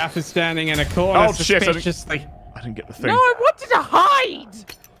 Okay, Kath is standing in a corner Oh, shit, suspiciously. I didn't get the thing. No, I wanted to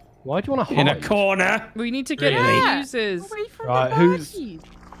hide. Why do you want to hide? In a corner. We need to get Yeah. fuses. Away from Right, the who's- bodies.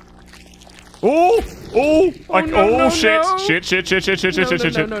 Oh, no, shit, no. shit.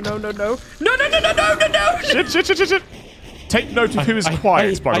 No. Shit. Take note of who is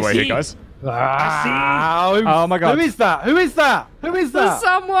quiet, by the way, here, guys. Oh my god. Who is that? Who is that? Who is There's that?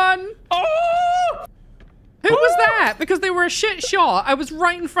 someone. Who was that? Because they were a shit shot. I was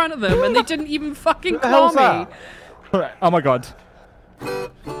right in front of them, and they didn't even fucking Who the claw hell's me. that? Oh my god.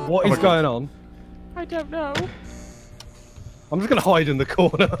 What is going on? I don't know. I'm just gonna hide in the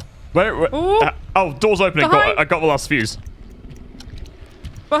corner. Where? Ooh. Oh, door's opening. Behind. I got the last fuse.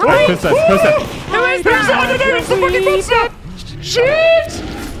 Behind. Who's this? Who's this? Who is that? I don't know. It's the fucking monster.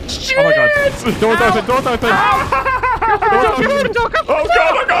 Shit. Oh my god. Door's open. Door's open. Oh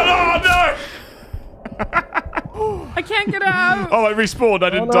god. Oh no. I can't get out. Oh, I respawned. I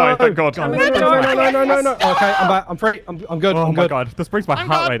didn't no. die. Thank God. No. Okay, I'm back. I'm free. I'm good. Oh I'm my good. god. This brings my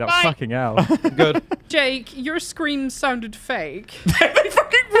heart rate up fucking hell. I'm good. Jake, your scream sounded fake. They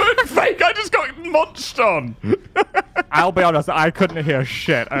fucking weren't fake. I just got munched on. I'll be honest, I couldn't hear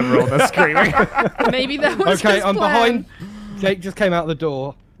shit over all the screaming. Maybe that was Okay, his I'm plan. behind. Jake just came out the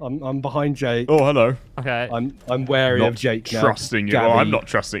door. I'm behind Jake. Oh, hello. Okay. I'm wary of Not Jake now. trusting you. Gabby. Well, I'm not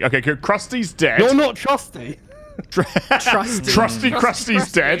trusting. Okay, Krusty's dead. You're not trusty. Trusty.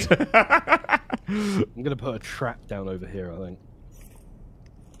 Krusty's dead. I'm gonna put a trap down over here, I think.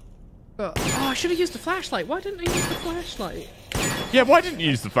 Oh, I should have used the flashlight. Why didn't I use the flashlight? Yeah, why didn't you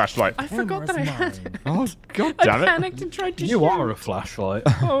use the flashlight? I forgot that I had it. Oh, God I damn it. panicked and tried to You shoot. are a flashlight.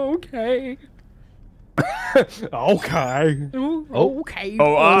 Okay. Okay. Ooh, okay.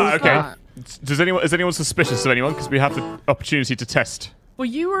 Oh, Who's okay. that? Is anyone suspicious of anyone? Because we have the opportunity to test. Well,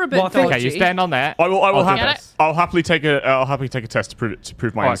 you were a bit Well, I think- dodgy. Okay, you stand on that. I'll I'll happily take a test to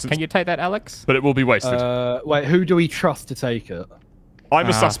prove my Alright, innocence. can you take that, Alex? But it will be wasted. Wait, who do we trust to take it? I'm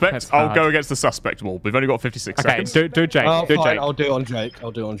a suspect. that's I'll hard. go against the suspect wall. We've only got 56 Okay, seconds. do Jake. Oh, do fine. Jake. I'll do it on Jake.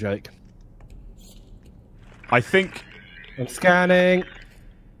 I'll do it on Jake. I think. I'm scanning.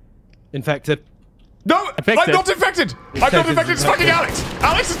 Infected. No, Infected. I'm not infected. I'm not infected. It's fucking Alex.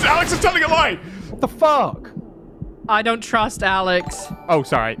 Alex is telling a lie. What the fuck? I don't trust Alex. Oh,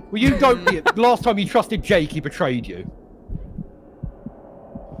 sorry. Well, you don't. Last time you trusted Jake, he betrayed you.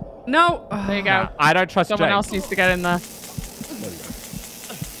 No. There you go. Nah, I don't trust Someone Jake. else needs to get in there.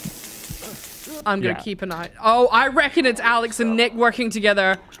 I'm gonna Yeah. keep an eye. Oh, I reckon it's Alex and Nick working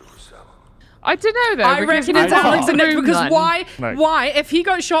together. I don't know though. I because reckon it's I Alex and Nick room because then. why? No. Why? If he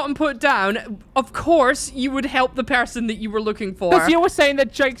got shot and put down, of course you would help the person that you were looking for. Because you were saying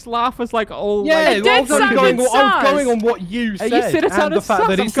that Jake's laugh was like all Yeah, like, It did I was only sound going, I was sus. going on what you said. you said it and sounded the fact sus.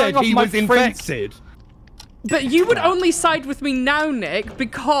 that he I'm said going he off my was friend's- infected. But you would only side with me now, Nick,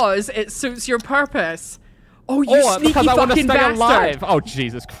 because it suits your purpose. Oh, you Or sneaky because I want to fucking stay bastard! alive. Oh,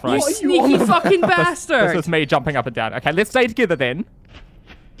 Jesus You Christ. sneaky fucking bastard! This is me jumping up and down. Okay, let's stay together then.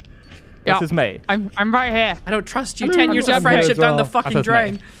 This Yeah. is me. I'm right here. I don't trust you. I 10 mean, years I'm of here friendship as down the well. fucking That's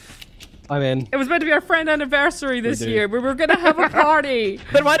drain. me. I'm in. It was meant to be our friend anniversary this do. year. We were gonna have a party.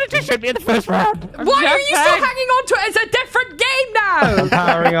 Then why did you shoot me in the first round? Why are you still joking. hanging on to it? It's a different game now!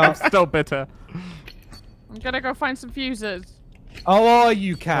 Powering up. Still bitter. I'm gonna go find some fuses. Oh, are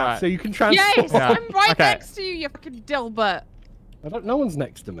you, Cat? Right. So you can transform. Yes, Yeah. I'm right Okay. next to you, you fucking dilbert. No one's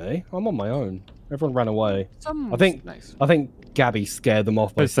next to me. I'm on my own. Everyone ran away. Some I think nice. Gabby scared them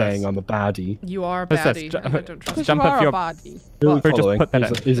off by Who's saying this? I'm a baddie. You are a Who's this? baddie. I don't trust you. Jump You up are a your... baddie. Who are we Who just following? put that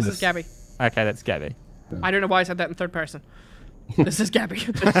Who's- in? who's This this? is Gabby. Okay, that's Gabby. I don't know why I said that in third person. This is Gabby.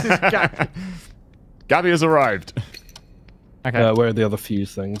 Gabby has arrived. Okay. Where are the other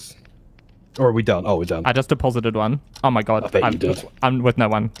fuse things? Or are we done? Oh, we're done. I just deposited one. Oh my god. I bet you did. I'm with no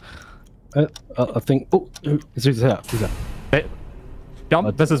one. I think. Oh, who's that? Who's that?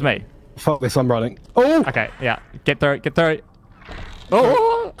 Jump. This is me. Fuck this! I'm running. Oh. Okay, yeah. Get through it. Get through it.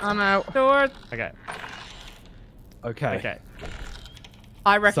 Oh! I'm out. Okay. Okay. Okay.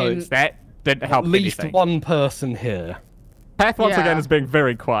 I reckon. So- That didn't help At least anything. one person here. Path once Yeah. again is being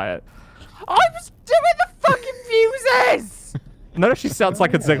very quiet. I was doing the fucking fuses! Notice she sounds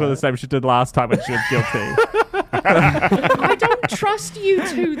like exactly the same she did last time when she was guilty. I don't trust you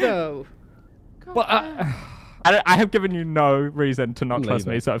two, though. Well, I have given you no reason to not trust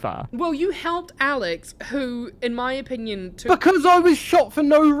me so far. Well, you helped Alex, who, in my opinion, took. Because I was shot for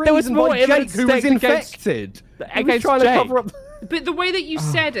no reason was more by Jake, evidence who was stacked against- infected. He was against trying to Jake. cover up. But the way that you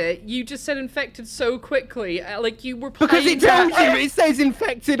said it, you just said infected so quickly, like you were playing. Because it tells you, it says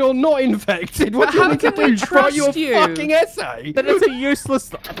infected or not infected. What But do you how want me to can we do? Write you a trust you? fucking essay? But it's a useless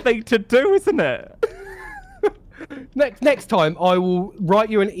thing to do, isn't it? Next time, I will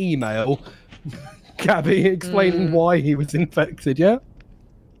write you an email, Gabby, explaining why he was infected. Yeah,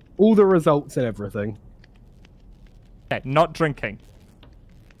 all the results and everything. Okay, not drinking.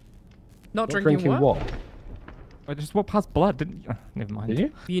 Not Not drinking what? I just walked past blood, didn't you? Never mind. Did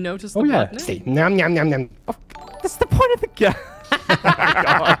you? You noticed the Oh yeah. blood, no? See, nom nom nom nom. That's the point of the game.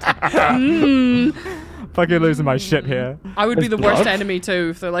 Fucking losing my shit here. I would be the There's worst blood? enemy too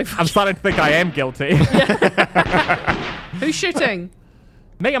if they're like. I'm starting to think I am guilty. Who's shooting?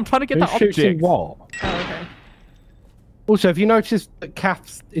 Me, I'm trying to get Who's that shooting object. what? Oh, okay. Also, have you noticed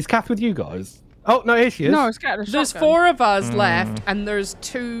that is Kath with you guys? Oh no, here she is. No, it's getting a There's shotgun. 4 of us left, and there's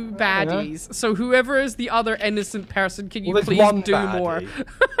 2 baddies. So whoever is the other innocent person, can you Well, there's please one do baddie. more?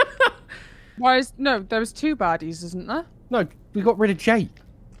 Why is no? There was 2 baddies, isn't there? No, we got rid of Jake.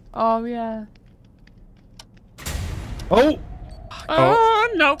 Oh yeah. Oh, Oh,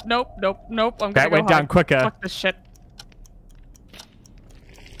 nope. I'm That gonna went go down hide. quicker. Fuck this shit.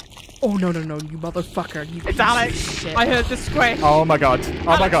 Oh no, you motherfucker! You It's piece Alex. of shit. I heard the squish. Oh my god. Oh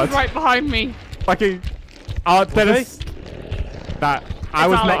my Alex god. is right behind me. Fucking. Oh, that is. That. I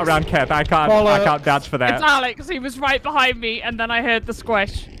was not Alex. around Kath. I can't vouch for It's that. Alex. He was right behind me, and then I heard the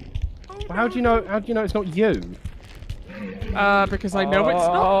squish. how do you know? How do you know it's not you? Because I know it's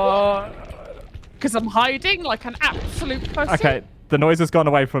not. Because I'm hiding like an absolute pussy. Okay, the noise has gone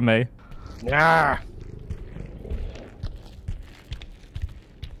away from me. Yeah.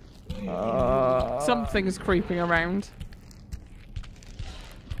 Something is creeping around.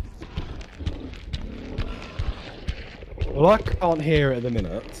 Well, I can't hear it at the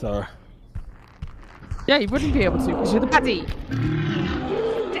minute, so. Yeah, you wouldn't be able to because you're the baddie.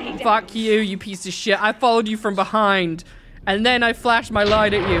 Fuck you, you piece of shit! I followed you from behind, and then I flashed my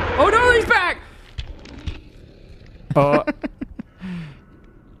light at you. Oh no, he's back! Oh.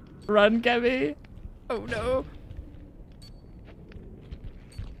 Run, Gabby. Oh no.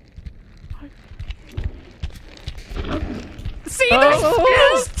 See, there's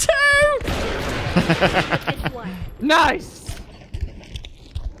 2! Nice.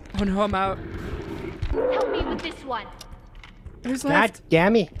 Oh no, I'm out. Help me with this one. Who's God left?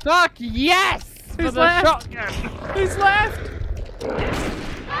 damn it. Fuck yes. For Who's the left? shotgun. Who's left?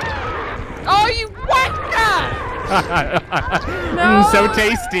 Oh, you wanker! No! So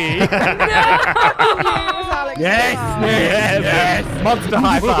tasty. Yes. Monster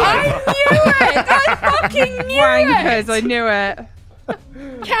high I five. knew it! I fucking knew Wankers, it! I knew it.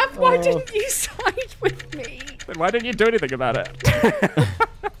 Kath, why didn't you side with me? Then why didn't you do anything about it?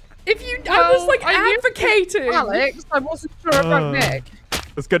 If you, I was like I knew advocating. Alex, I wasn't sure about Nick.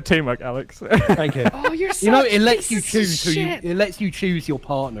 It's good teamwork, Alex. Thank you. Oh, you're such You know, it lets you pieces of choose who you. shit. It lets you choose your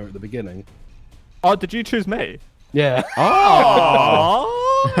partner at the beginning. Oh, did you choose me? Yeah.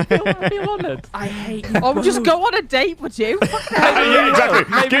 Oh, I feel honored. I hate you. Oh, just both. go on a date with you. Yeah, exactly.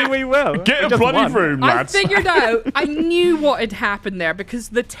 Maybe we will. Get We a just bloody won. room, I lads. figured out. I knew what had happened there because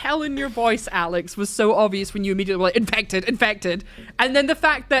the tell in your voice, Alex, was so obvious when you immediately were like, infected. And then the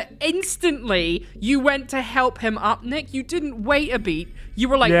fact that instantly you went to help him up, Nick, you didn't wait a beat. You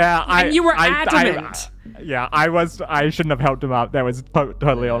were like, Yeah, and you were adamant. Yeah, I shouldn't have helped him up. That was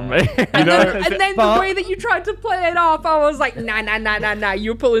totally on me. And then the way that you tried to play it off, I was like, nah.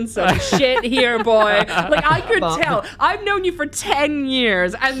 You're pulling some shit here, boy. Like, I could tell. I've known you for 10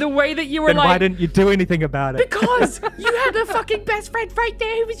 years, and the way that you were Then like... why didn't you do anything about it? Because you had a fucking best friend right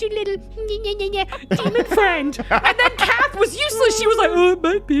there who was your little demon friend. And then Kath was useless. She was like, oh, it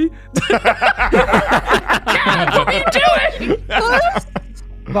might be. Kath, what are you doing?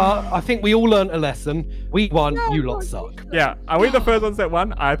 But I think we all learned a lesson. We won, you lot suck. Yeah, are we the first ones that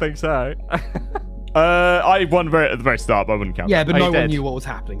won? I think so. I won at the very start, but I wouldn't count. Yeah, but Oh, no you one did. knew what was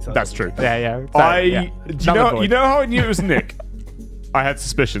happening. So That's true. Yeah. You know how I knew it was Nick? I had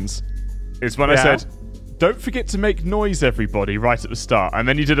suspicions. It's when I said, don't forget to make noise, everybody, right at the start. And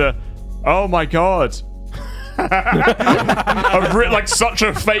then you did oh my god. Like such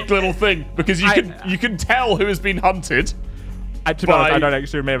a fake little thing, because you can tell who has been hunted. To be honest, I don't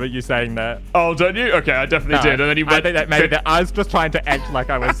actually remember you saying that. Oh, don't you? Okay, I definitely did. And then he went. I think that maybe that I was just trying to act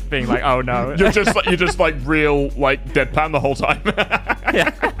like I was being like, oh no. You're just like real like deadpan the whole time.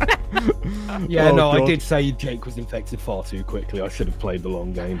 Yeah, Oh, no, God. I did say Jake was infected far too quickly. I should have played the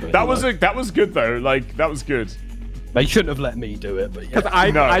long game. But that was good though. Like that was good. They shouldn't have let me do it. But yeah. Because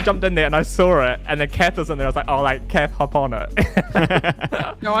I jumped in there and I saw it, and then Kath was in there. I was like, oh, like Kath, hop on it.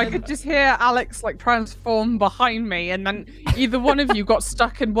 No, I could just hear Alex like transform behind me, and then either one of you got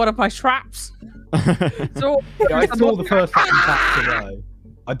stuck in one of my traps. So Yeah, I saw the first one backed away.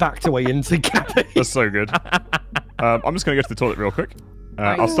 I backed away into Gabby. That's so good. I'm just gonna go to the toilet real quick.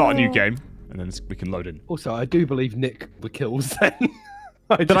 I'll start a new game, and then we can load in. Also, I do believe Nick the kills then.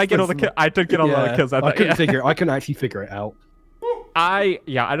 Did I get all the kills? I did get all the kills. I couldn't figure it. I couldn't actually figure it out. I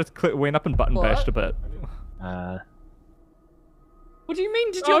just went up and button bashed a bit. What do you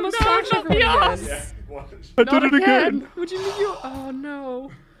mean? Did you almost flash everyone again? I did it again. What do you mean you... Oh,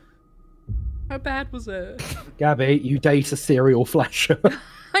 no. How bad was it? Gabby, you date a serial flasher.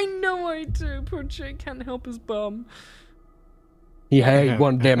 I know I do. Poor Jake can't help his bum. He had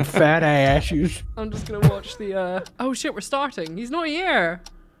one of them fat asses. I'm just gonna watch the, Oh, shit, we're starting. He's not here.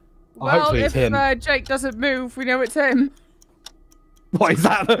 Well, hopefully it's him. Jake doesn't move, we know it's him. What is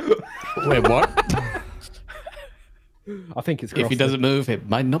that? Wait, what? I think it's If he Krusty. doesn't move, it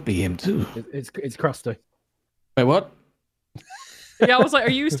might not be him too. It's Krusty. Wait, what? Yeah, I was like,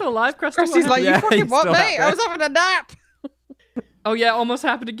 are you still alive, Krusty? Krusty's like, you Yeah, fucking he's what, still mate? out I was having a nap. Oh, yeah, almost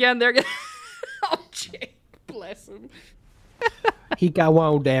happened again there. Oh, Jake. Bless him. He got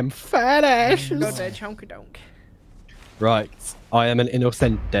one of them fat asses. Go there, chonka-donk. Right, I am an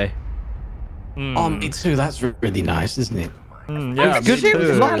innocente. Oh, me too. That's really nice, isn't it? Yeah, It's good. me It's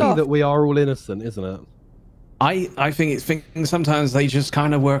too. lucky that we are all innocent, isn't it? I think sometimes they just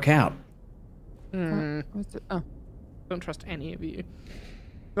kind of work out. Oh, don't trust any of you.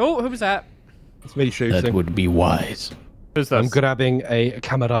 Oh, who was that? It's me shooting. That would be wise. Who's this? I'm grabbing a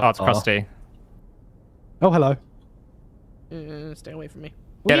camera. Oh, it's Krusty. Oh, hello. Stay away from me.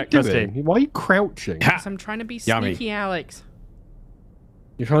 What Get are it, you doing? Krusty. Why are you crouching? Because I'm trying to be Yummy. sneaky Alex.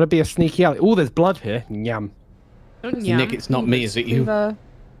 You're trying to be a sneaky alley. Oh, there's blood here. Yum. Don't yum. Nick, it's not me, is it you?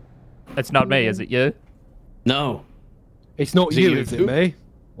 It's not me, is it you? No. It's not Is it you, you is it too? me?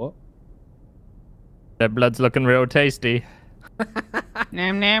 What? That blood's looking real tasty.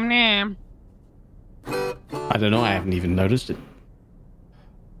 Nam nam nam. I don't know. I haven't even noticed it.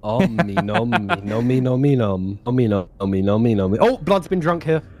 Omni nommy nommy nommy nom. Omni nommy nommy nommy. Oh, blood's been drunk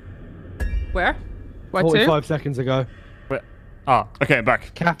here. Where? Where to? 45 seconds ago. Oh, Okay, I'm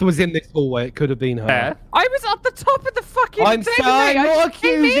back. Kath was in this hallway. It could have been her. fair. I was at the top of the fucking I'm thing, sorry, mate. I'm I not just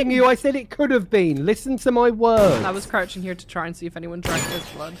came accusing in. you. I said it could have been. Listen to my words. I was crouching here to try and see if anyone drank his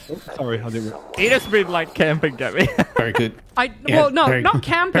blood. Sorry, I didn't. He just been like camping at me. Very good. Well, no, very not good.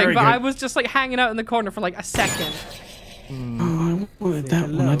 camping, Very but good. I was just like hanging out in the corner for like a second. Oh, I wanted that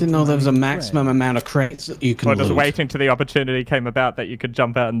one. I didn't know there was a maximum amount of crates that you can Or just loot. waiting till the opportunity came about that you could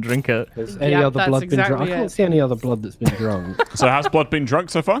jump out and drink it. Has any Yeah, other that's blood exactly been drunk? I it. can't see any other blood that's been drunk. So has blood been drunk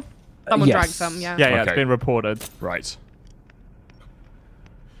so far? Someone Yes. drank some, yeah. Yeah, it's Okay. been reported. Right.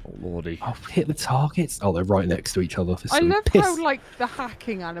 Oh lordy. Oh, hit the targets. Oh, they're right next to each other. There's I some love piss. how like the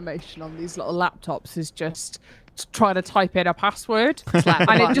hacking animation on these little laptops is just trying to type in a password, Slap and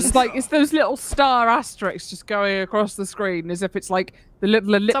it buttons. just like it's those little star asterisks just going across the screen as if it's like the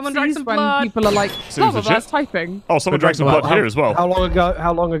little Someone drank some ellipses when blood. people are like, Seems blah blah blah, legit. typing. Oh, someone drank some blood here as well. How long ago?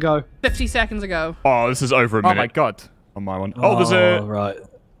 How long ago? 50 seconds ago. Oh, this is over a Oh minute my god. on my one. Oh, there's a... right.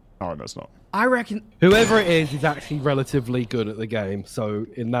 Oh, no, it's not. I reckon Whoever it is actually relatively good at the game. So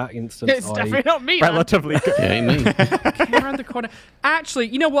in that instance, It's definitely not me. man. Relatively good. Yeah, ain't me. came around the corner. Actually,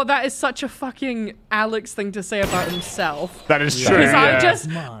 you know what? That is such a fucking Alex thing to say about himself. That is true. Because I Yeah. just,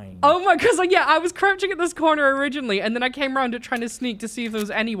 oh my, because yeah, I was crouching at this corner originally, and then I came around it trying to sneak to see if there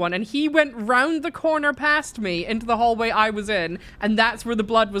was anyone, and he went round the corner past me into the hallway I was in, and that's where the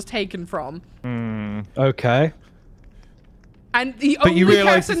blood was taken from. okay. And the But only you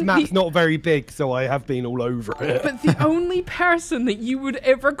realise person, this map's not very big, so I have been all over it. but the only person that you would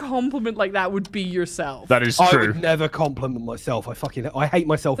ever compliment like that would be yourself. That is I true. would never compliment myself. I hate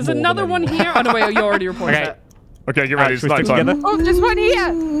myself. There's more another than one anyone. here. Oh no, wait, you already reported Okay. that. Okay, get ready. It's Should we night stick time. together? Oh, there's one here.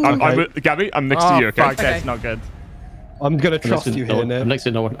 I'm with Gabby. I'm next to you. Okay. Fuck, Okay. that's not good. I'm gonna I'm next trust to you no here, one. Nick. I'm next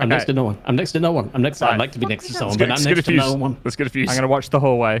to no one. I'm next to no one. I'm next to no one. I'm next. I'd like to be next to someone, but I'm Let's get a next to fuse. no one. Let's get a fuse. I'm gonna watch the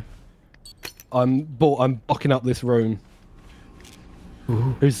hallway. I'm blocking up this room.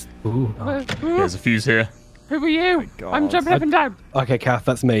 Who's? There's a fuse here. Who are you? I'm jumping up and down. Okay, Kath,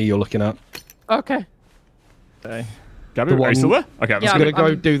 that's me. You're looking at. Okay. Okay. Gabby, are you still there? Okay, I'm Yeah, just I'm gonna gonna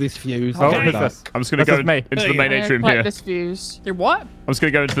go I'm- do this fuse. Oh, I'll be who's back. this? I'm just gonna This go is me. into the main atrium Collect here. this fuse. You're what? I'm just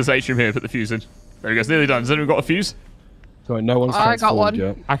gonna go into this atrium here and put the fuse in. There we go. It's nearly done. Has anyone got a fuse? Sorry, no one's I got transformed one.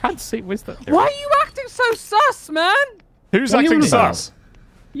 yet. I can't see. Where's the? Why are you acting so sus, man? Who's What are you acting on about? sus?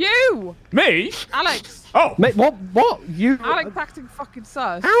 You, Me? Alex. Oh. Mate, what? You? Alex acting fucking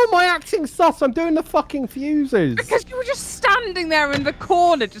sus. How am I acting sus? I'm doing the fucking fuses. Because you were just standing there in the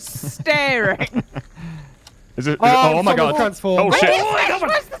corner, just staring. Is it? Oh, my god. Transformed. Oh shit. Oh my god!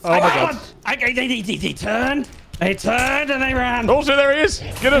 Oh my god. They turned. They turned and they ran. Also, there he is.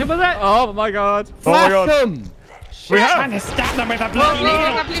 Get him. Oh my god. Oh my god. them. We Trying have. to stab them with a I'm bloody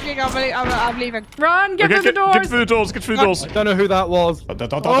leaving, needle. I'm leaving. Run, get Okay, through the doors. get through the doors. Get through the doors. I don't know who that was. Oh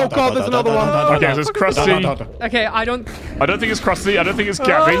god, there's another one. Okay, so it's Krusty. Okay, I don't. I don't think it's Krusty. I don't think it's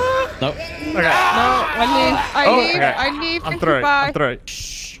Gabby. Nope. I leave. I'm through. Goodbye. I'm through.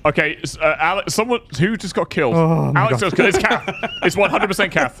 Okay, Alex. Someone who just got killed. Oh, my Alex just killed. It's Kath. It's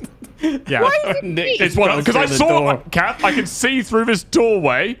 100% Kath. Yeah. Nick It's just one goes because I through the saw door. Kath. I can see through this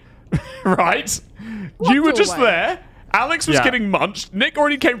doorway. Right. You were just doorway? there. Alex was Yeah. getting munched. Nick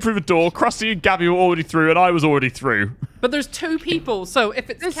already came through the door. Krusty and Gabby were already through, and I was already through. But there's two people, so if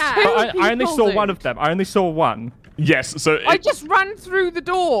it's There's Cat, two. I only people, saw dude. one of them. I only saw one. Yes. So I just ran through the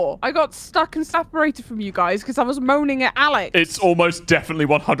door. I got stuck and separated from you guys because I was moaning at Alex. it's almost definitely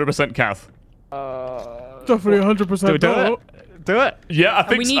 100% Kath. Definitely 100%. Do we do it? Do it? Yeah, I and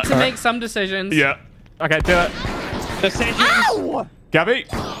think. we need to make some decisions. Yeah. Okay, do it. Decisions. Ow! Gabby.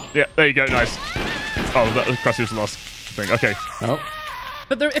 Yeah. There you go. Nice. Oh, that Krusty was the last thing. Okay. Oh,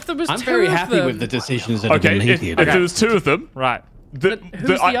 But if there was I'm two very of happy them, with the decisions that have Okay. been If, made here. if there was two of them, Right. who's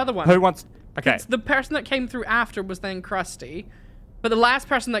the other one? Who wants? Okay. The person that came through after was then Krusty, but the last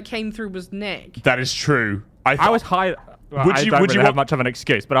person that came through was Nick. That is true. I was hiding. Well, Would I you- don't would really you have want- much of an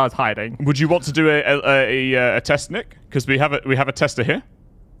excuse, but I was hiding. Would you want to do a test, Nick? Because we have a tester here.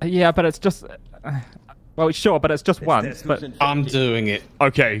 Yeah, but it's just. Well, sure, but it's just once. But I'm doing it.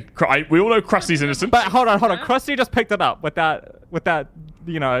 Okay. We all know Krusty's innocent. hold on. Krusty just picked it up without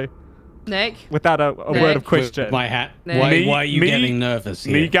you know, Nick. without a Nick. word of question. My hat. Nick. Why are you getting nervous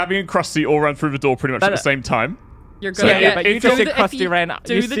here? Me, Gabby, and Krusty all ran through the door pretty much at the same time. You're gonna Yeah, get. but you do just said the- if Krusty you ran.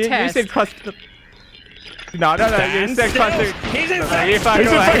 Do you the said, test. You said Krusty. No. You said Krusty. He's You fuck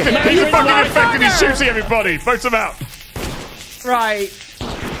He's away. infected. He's fucking infected. He's shooting everybody. Vote him out. Right.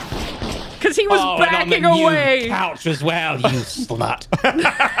 Because he was backing away. Couch as well, you slut.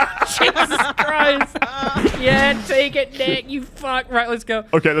 Jesus Christ. Yeah, take it, Nick. You fuck. Right, let's go.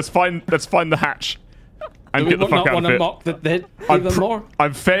 Okay, let's find the hatch and Do get we the fuck not out want of to it. mock the dead I'm even more?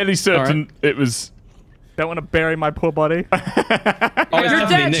 I'm fairly certain it was. Don't want to bury my poor body. Oh, it's You're definitely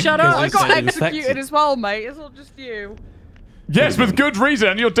dead, Nick shut because up. I he's got infected. executed as well, mate. It's not just you. Yes, with good reason,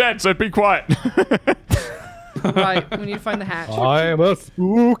 and you're dead, so be quiet. Right, we need to find the hatch. I am a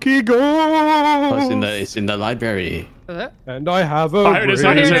spooky ghost. Oh, it's in the library. Is it? And I have a Oh, here it is,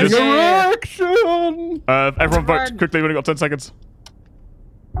 here it is, here it is. erection. Everyone vote Run. quickly. We've only got 10 seconds.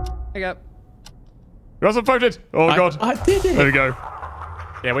 There you go. You hasn't voted. Oh god. I did it. There we go.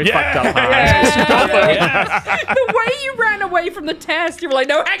 Yeah, we Yeah. fucked up. Hard. The way you ran away from the test, you were like,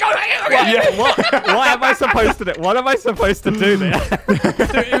 no, hang on. Yeah. What am I supposed to do? What am I supposed to do there?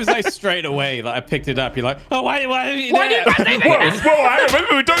 It was like straight away. Like I picked it up. You're like, oh, why are you Why there? did you Whoa, hang on.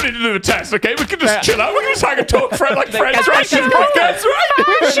 Maybe we don't need to do the test, okay? We can just chill out. We can just hang and talk like friends, right? That's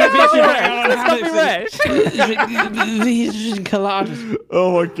right.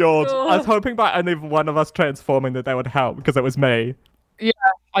 Oh my god. I was hoping by only one of us transforming that they would help because it was me. Yeah.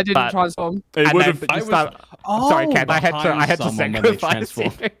 I didn't But- transform. It would have. Sorry, Ken. I had to someone when they sacrifice you.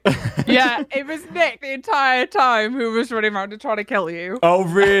 transform. Yeah, it was Nick the entire time who was running around and trying to kill you. Oh,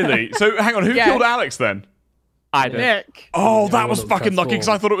 really? So hang on, who Yeah. killed Alex then? I did. Nick. Oh, that Yeah, was well, fucking lucky because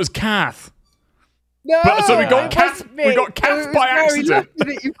I transformed. thought it was Kath. No, But- so we got it Kath- wasn't we me. got Kath It was by very accident.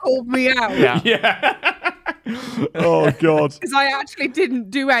 lucky that you called me out. Yeah. Yeah. Oh god. Because I actually didn't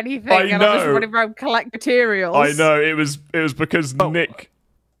do anything, I and I was know. running around collect materials. I know it was because Nick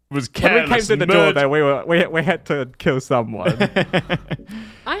was When we came careless to the and door, murdered. there we had to kill someone.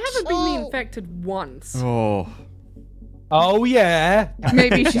 I haven't been the infected once. Oh. Oh yeah.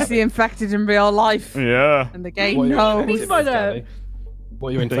 Maybe she's the infected in real life, Yeah. and the game What are you knows. infected with, Gabby? What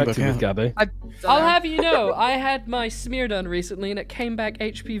are you infected with, Gabby? I'll have you know, I had my smear done recently and it came back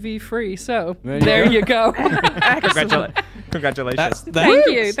HPV free, so There there you you go. Congratulations. Thank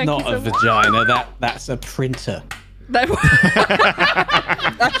you, thank not you so a much. vagina. That's a printer.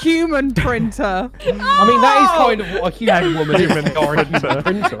 A human printer. I mean, that is kind of what a human woman is. Human printer,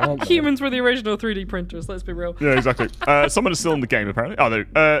 aren't they? Humans were the original 3D printers, let's be real. Yeah, exactly. Someone is still in the game apparently. Oh no.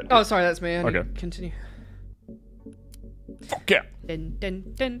 Oh, sorry, that's me. I need Okay. to continue. Fuck yeah. Dun, dun,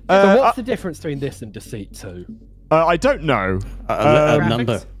 dun. So what's the difference between this and Deceit 2? I don't know. A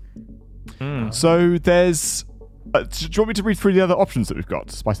number. So there's. Do you want me to read through the other options that we've got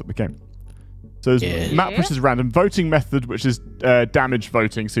to spice up the game? So there's Yeah. map versus random voting method, which is damage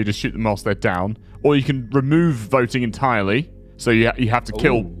voting, so you just shoot them whilst they're down, or you can remove voting entirely, so you have to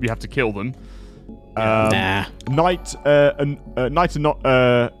kill them. Nah. Night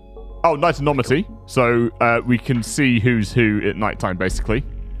anomity, so we can see who's who at night time basically.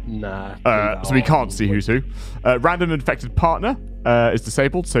 Nah. So we can't see who's who. Random infected partner is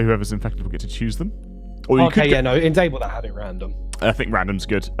disabled, so whoever's infected will get to choose them. Or you Okay, could yeah, no, enable that, have it random. I think random's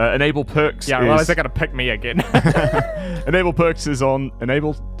good. Enable perks. Yeah, is, well, they're gonna pick me again. Enable perks is on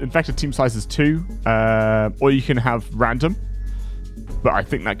enable infected team size is 2, or you can have random. But I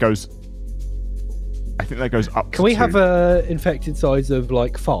think that goes. Up. Can we to have 2. a infected size of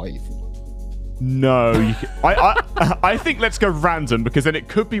like 5? No, you can, I think let's go random because then it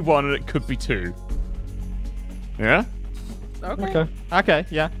could be 1 and it could be 2. Yeah. Okay. Okay,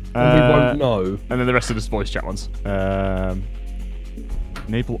 yeah. And we won't know. And then the rest of the voice chat ones.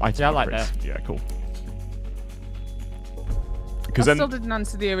 Enable item. Yeah, I like upgrades. that. Yeah, cool. I Because then. still didn't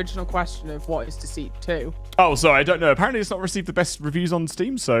answer the original question of what is Deceit 2. Oh, sorry, I don't know. Apparently, it's not received the best reviews on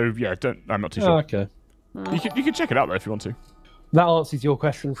Steam, so yeah, I'm not too sure. Oh, okay. You can check it out though if you want to. That answers your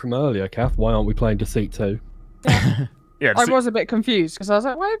question from earlier, Kath. Why aren't we playing Deceit 2? Yeah. I was a bit confused because I was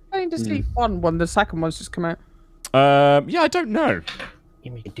like, why are we playing Deceit 1 when the second one's just come out? Yeah, I don't know.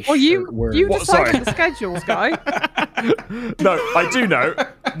 Well, you What, decided the schedules, guy. No, I do know.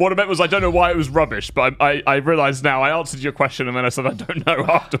 What I meant was I don't know why it was rubbish, but I realised now I answered your question and then I said I don't know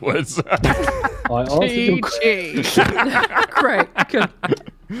afterwards. I answered your question. GG. Great.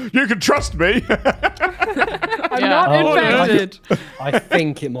 Good. You can trust me. I'm Yeah. not Oh, yeah. infected. I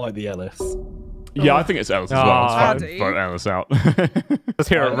think it might be Ellis. Yeah, I think it's Ellis as well. Oh, It's fine. Daddy. Vote Ellis out. Just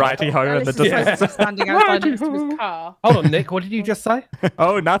hear a righty ho in the Alice is distance. standing outside next to his car. Hold on, Nick. What did you just say?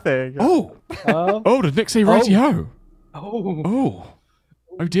 Oh, nothing. Oh, did Nick say righty-ho? Oh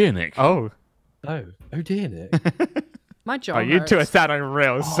dear, Nick. Oh. Oh dear, Nick. My jaw Oh, you two are hurts. sounding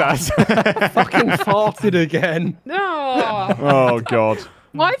real sus. Fucking farted again. No. Oh, God.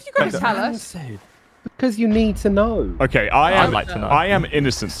 Why have you got to tell us? Because you need to know. Okay, I am. like to know. I am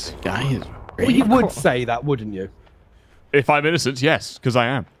innocent. Guy is Well, you would say that, wouldn't you? If I'm innocent, yes, because I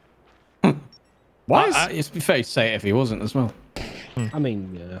am. Why is... It's fair to say it if he wasn't as well. I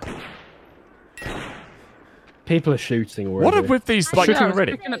mean, yeah. People are shooting already. What are with these like? Yeah, I was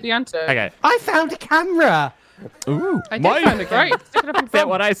already. picking up the answer. Okay. I found a camera. Ooh, I did find a Great. Stick it up your Is that phone.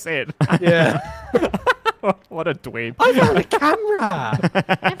 what I said? Yeah. What a dweeb. I found a camera.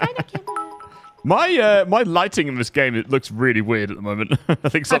 my lighting in this game, it looks really weird at the moment. I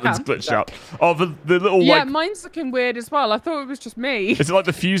think something's glitched out. Oh, the little Yeah, like, mine's looking weird as well. I thought it was just me. is it like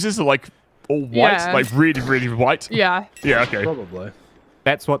the fuses are like all white, Yeah. like really, really white? Yeah. Yeah. Okay. Probably.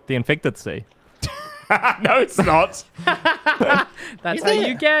 That's what the infected see. No, it's not. That's how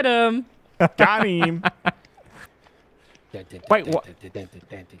you get him. Got him. Wait, what? I need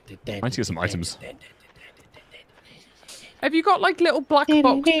to get some items. Have you got like little black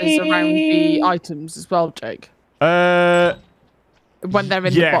boxes around the items as well, Jake? Uh, When they're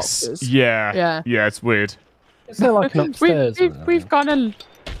in the yes. boxes. Yeah. Yeah. Yeah, it's weird. Is there like an upstairs? We've gone and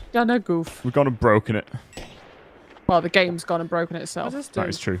done a goof. We've gone and broken it. Well, the game's gone and broken itself. That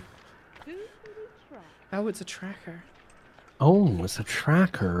is true. Oh, it's a tracker. Oh, it's a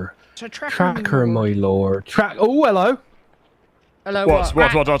tracker. It's a tracker. Tracker, my lord. Oh, hello. Hello,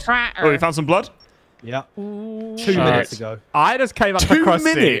 What? Tracker. Oh, you found some blood? Yeah. Ooh. 2 minutes ago. I just came up 2 across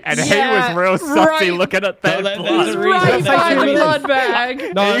you, minutes? and Yeah, he was real sussy right. looking at that Well, blood. there's a Right reason. by the minutes. blood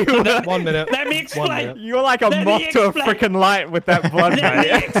bag. No, 1 minute. Let me 1 explain. minute. You're like a Let me moth to a explain. freaking light with that blood, Let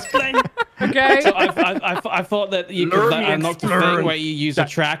me mate. explain. Okay. So I thought that you could unlock the thing where you use a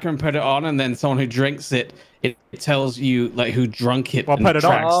tracker and put it on, and then someone who drinks it, it tells you like who drunk it. Well, and put it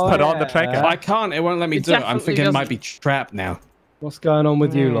on. tracks Oh, Put it on the yeah. tracker. I can't. It won't let me It do it. I'm definitely thinking it might doesn't. be trapped now. What's going on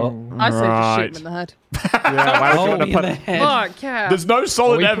with you lot? I say just shoot Right. him in the head. Yeah, why would you Oh, want to in put the it? head. Fuck, yeah. There's no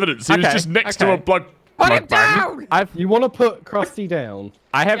solid evidence. He was Okay, just next to okay. a blood Put him bag. down! You want to put Krusty down?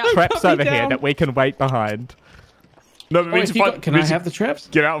 I have Yeah. traps Put me over here down. that we can wait behind. No, but we Oh, need if to you find. got, can we I need to have the traps?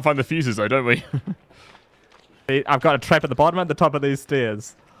 get out and find the fuses, though, don't we? I've got a trap at the bottom and the top of these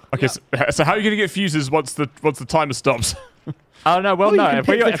stairs. Okay, so how are you gonna get fuses once the timer stops? Oh no, well Well, you no. can If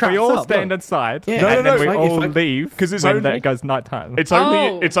we pick the if we traps all up, stand look. inside, Yeah. and No, no, then no, we if I- all if I- leave 'cause it's when only- it goes nighttime. It's only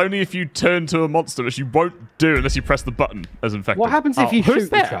Oh. it's only if you turn to a monster, which you won't do unless you press the button as infected. What happens if Oh, you who's shoot the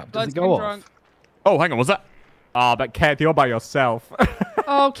that? trap? Does Blood's it been go off? drunk. Oh, hang on, what's that? Oh, but Kat, you're by yourself.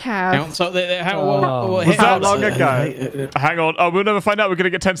 Oh, Cav. So how Was that long ago? Hang on. Oh, we'll never find out. We're gonna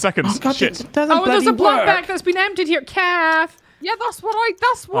get 10 seconds. Oh, God, Shit. it doesn't Oh, there's a bloody blood work. bag that's been emptied here, Cav. Yeah, that's what I.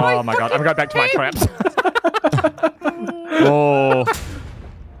 Oh my god, I'm going back to my traps. Oh.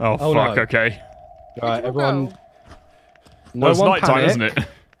 Oh, Oh, fuck. no. Okay. Right, Where'd you everyone. go? No Well, it's one nighttime, panic. isn't it?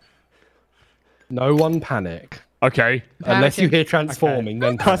 No one panic. Okay. Unless you Panicking. hear transforming,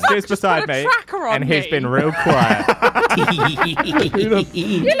 then panic. Costy's beside put a me, tracker on and he's me. been real quiet.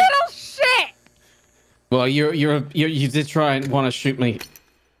 You little shit! Well, you did try and want to shoot me.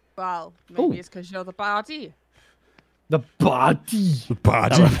 Well, maybe it's because you're the baddie. The body.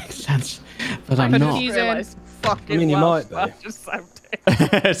 Bad. That would make sense, but I'm Put not. these Realised fucking I mean, you Welsh, might be. that just sounded.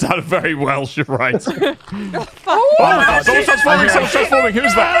 It sounded very Welsh, you're right. Oh Oh, my god, someone's transforming, someone's transforming.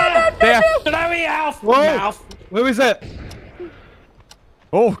 Who's that? There. Blowy elf! Whoa! Mouth. Who is it?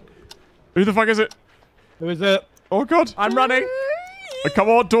 Oh. Who the fuck is it? Who is it? Oh god. I'm running. Come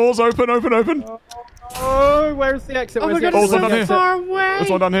on, doors open, open, open. Oh, where's the exit? Oh my Where's god, the it's Oh, so down here. far away. There's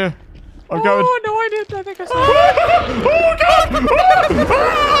one down here. I'm going. Oh no, I didn't think I saw it. Oh god!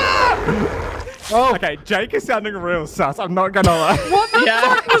 Oh, Okay, Jake is sounding real sus. I'm not gonna lie. What the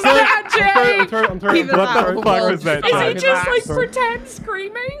fuck was that, I'm Jake? through. I'm through. Either What that the or fuck Welsh. was that? Is he Sorry. just like Sorry. pretend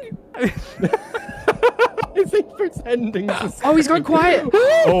screaming? Is he pretending to Oh, he's gone quiet.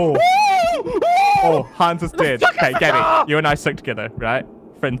 Oh. Oh, Hans is dead. Okay, Gabby, you and I stick together, right?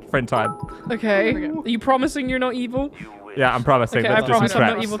 Friend time. Okay. Are you promising you're not evil? Yeah, I'm promising. Okay, I Let's do some promise I'm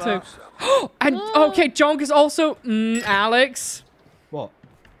not traps. evil too. And okay, Jonk is also Alex. What?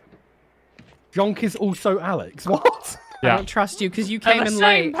 Jonk is also Alex. What? I Yeah. don't trust you because you I'm came the in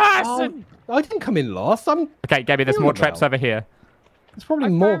same late. person. I didn't come in last. Okay, Gabby, there's What are more you traps about? over here. There's probably I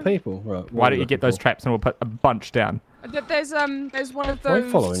more found- people. Right. Why don't you get those traps and we'll put a bunch down? There's one of Why are you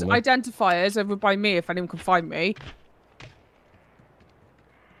those following me? identifiers over by me if anyone can find me.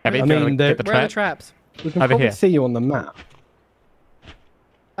 Gabby, I do you wanna mean, get the Where are the trap? traps? We can Over probably here. see you on the map.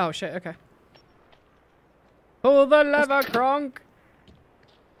 Oh shit, okay. Pull the lever, Kronk.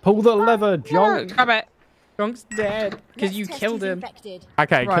 Pull the lever, No, Jonk. grab it. Kronk's dead because you killed him.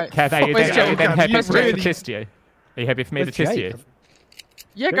 Okay, Right. Kath, are you Where's then Jake? happy You for me to really- test you? Are you happy for me to Where's test Jake? you?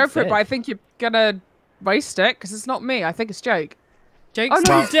 Yeah, Good go for it, but I set. think you're gonna waste it because it's not me. I think it's Jake. Jake's Oh,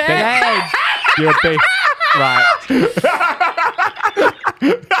 no, Well, he's dead. then you'd be right.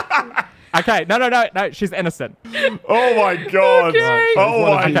 Okay, no, she's innocent. Oh my god. Okay. Oh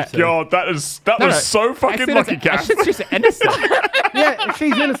One of my you two. god. That was No, so fucking She's lucky, innocent. Cass. She's innocent. Yeah, if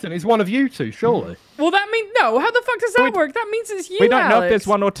she's innocent. It's one of you two, surely. Well, that means no. How the fuck does that work? That means it's you. We don't know if Alex. there's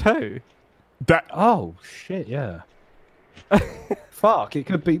one or two. That Oh shit! Yeah. Fuck! It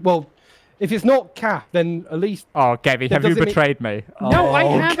could be. Well, if it's not Kat, then at least. Oh, Gabby, That have you doesn't mean- betrayed me? No, I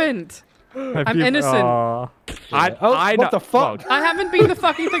Oh, haven't. Have I'm you- innocent. Oh. I what know. the fuck? I haven't been the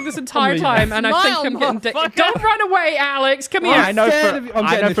fucking thing this entire time, and I think I'm Smile, getting. motherfucker. Don't run away, Alex. Come here. I'm I know scared for of you. I'm I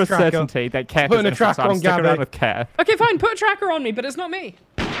getting know this for tracker. certainty that Kath is Putting a innocent, so tracker I'm on sticking Gabby. around with Kath. Okay, fine. Put a tracker on me, but it's not me.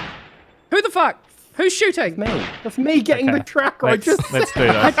 Who the fuck? Who's shooting? Me. That's me getting Okay, the tracker. Let's do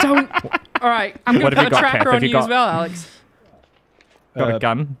I this. don't. All right, I'm gonna What have put a you got, tracker Kath? Have on you you as got- well, Alex. Got a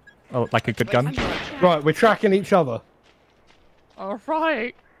gun? Oh, like a good gun? Right, we're tracking each other. All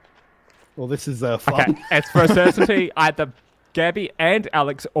right. Well, this is fun. Okay, as for a certainty, either Gabby and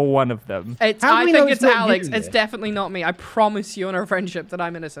Alex or one of them. It's. How do I we know think it's it's not Alex. you It's then? definitely not me. I promise you on our friendship that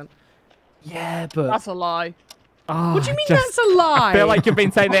I'm innocent. Yeah, but That's a lie. Oh, What do you mean that's a lie? I feel like you've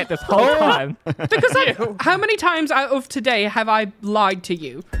been saying that this whole time. Because how many times out of today have I lied to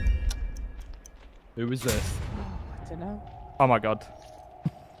you? who is this? I don't know. Oh my god.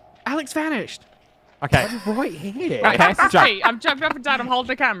 Alex vanished. Okay. I'm right here. Okay, This is jump. me. I'm jumping up and down. I'm holding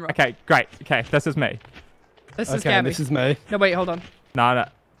the camera. Okay, great. Okay, this is me. This is Okay, Gabby. this is me. No, wait, hold on. No, no. Okay.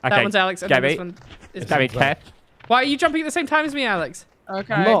 That one's Alex. And then Gabby. this one is Gabby, Cat. Why are you jumping at the same time as me, Alex?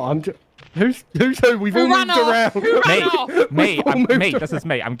 Okay. I'm not. I'm just. Who's who? We've all Who ran moved off? around. Who ran off? Me. all moved Me. This is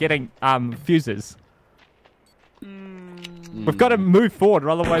me. I'm getting fuses. We've got to move forward, or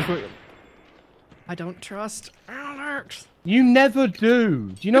otherwise we... I don't trust Alex. You never do.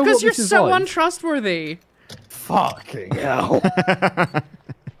 Do you know Because what you're this is so like? untrustworthy. Fucking hell.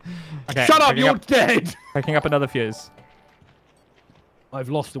 Okay, Shut up, picking you're dead. Picking up another fuse. I've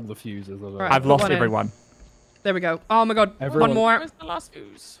lost all the fuses. Right. I've put lost one in. everyone. There we go. Oh my god. Everyone- One more. Where's the last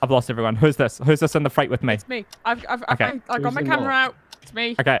fuse? I've lost everyone. Who's this? Who's this in the freight with me? It's me. I've Okay. I got Who's my in camera what? out. It's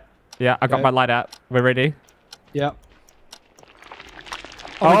me. Okay. Yeah, I got Okay. my light out. We're ready. Yeah.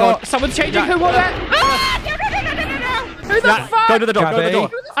 Oh my god. Someone's changing. Who was that? Who the Yeah, fuck? go to the door. Go to the Gabby. door.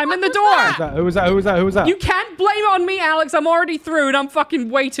 I'm in the door. Who was that? Who was that? Who was that? You can't blame it on me, Alex. I'm already through and I'm fucking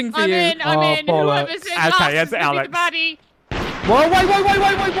waiting for I'm you. in. I'm Oh, in. bollocks. Whoever's in Okay, last it's is gonna Alex. be the baddie. Whoa! Wait! What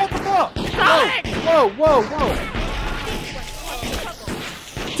the fuck? Alex! Whoa!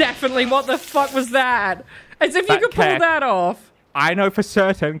 Definitely. What the fuck was that? As if you That could pull cat. that off. I know for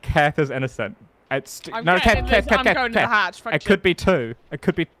certain Kath is innocent. It's I'm no getting Kath. this. I'm going to the hatch. Fuck It you. could be two. It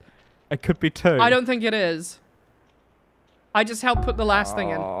could be two. I don't think it is. I just helped put the last thing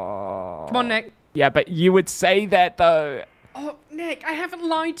in. Come on, Nick. Yeah, but you would say that though. Oh, Nick, I haven't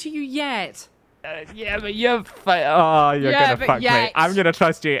lied to you yet. Yeah, but you're you're Yeah, gonna but fuck me. yet. I'm gonna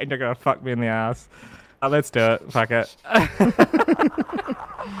trust you, and you're gonna fuck me in the ass. Let's do it. Fuck it.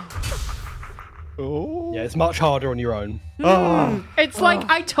 Yeah, it's much harder on your own. It's like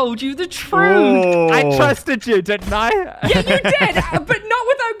I told you the truth. I trusted you, didn't I? Yeah, you did, but not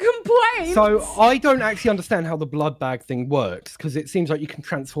without complaint. So I don't actually understand how the blood bag thing works because it seems like you can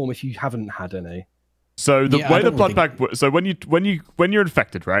transform if you haven't had any. So the Yeah, I way the don't blood really- bag works, so when you're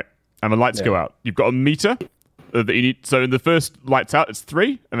infected, right, and the lights go out, you've got a meter that you need. So in the first lights out, it's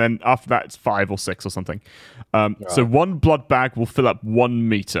 3, and then after that, it's 5 or 6 or something. So one blood bag will fill up 1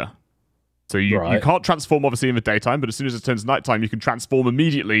 meter. So you can't transform obviously in the daytime, but as soon as it turns nighttime, you can transform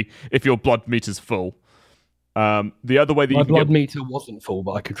immediately if your blood meter's full. The other way that My you can blood get meter wasn't full,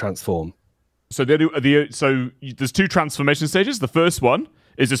 but I could transform. So there's 2 transformation stages. The first one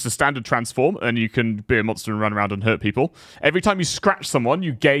is just a standard transform, and you can be a monster and run around and hurt people. Every time you scratch someone,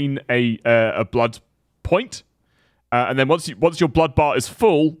 you gain a blood point, and then once your blood bar is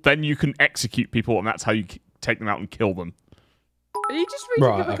full, then you can execute people, and that's how you take them out and kill them. Are you just reading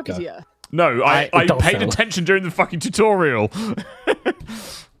Right, the okay. Wikipedia? No, I It does paid sound- attention during the fucking tutorial.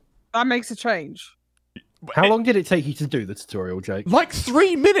 That makes a change. How long did it take you to do the tutorial, Jake? Like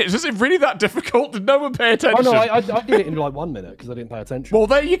 3 minutes. Is it really that difficult? Did no one pay attention? Oh no, I did it in like 1 minute because I didn't pay attention. Well,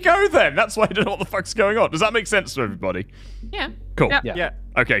 there you go then. That's why I don't know what the fuck's going on. Does that make sense to everybody? Yeah. Cool. Yeah. Yeah.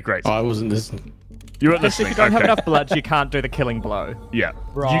 Okay, great. Oh, I wasn't listening. You weren't If listening. you don't have Okay. enough blood, you can't do the killing blow. Yeah.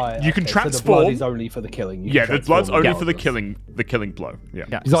 right, You can okay, so the transform. blood is only for the killing. You Yeah, can the blood's transform only for the regardless. killing blow. Yeah.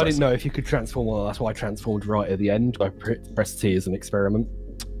 Yeah. Because I didn't know if you could transform. Well, that's why I transformed right at the end. I pressed T as an experiment.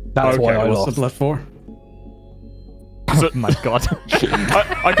 That's why Okay, I What's lost. the blood for? So, Oh my god.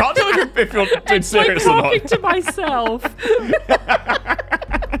 I can't tell if you're being It's like serious or talking not. to myself.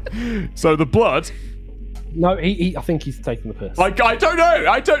 So the blood, No, I think he's taking the piss. like I don't know.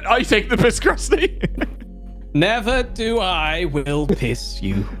 I take the piss, Krusty. Never do I will piss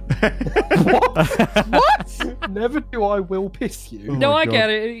you. What? Never do I will piss you. No, I get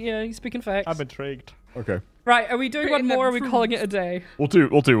it. Yeah, he's speaking facts. I'm intrigued. Okay. Right, are we doing one Written more or are we and calling it a day? We'll do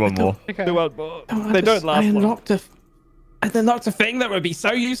one more. Okay. They don't last I long. unlocked a thing that would be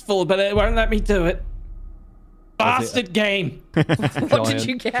so useful, but it won't let me do it. Bastard game. What did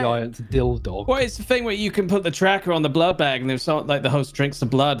you get? Giant dildo. Well, it's the thing where you can put the tracker on the blood bag, and if someone like the host drinks the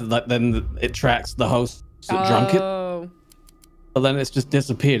blood, like then it tracks the host that drunk it. Oh. But then it's just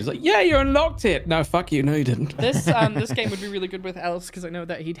disappeared. It's like, yeah, you unlocked it. No, fuck you. No, you didn't. This game would be really good with Ellis because I know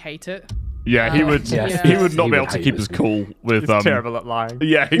that he'd hate it. Yeah, he would. Yeah. He would not He be would able to hate keep this his cool with He's terrible at lying.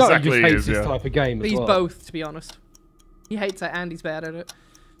 Yeah, No, exactly. he he just hates is, this yeah. type of game as He's well. both, to be honest. He hates it and he's bad at it.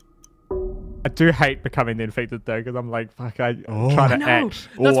 I do hate becoming the infected though, because I'm like, fuck, I'm trying to No, act.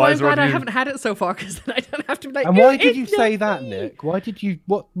 that's why I'm eyes are glad on I you. haven't had it so far because then I don't have to be like. And why did you hate say me." that, Nick? Why did you?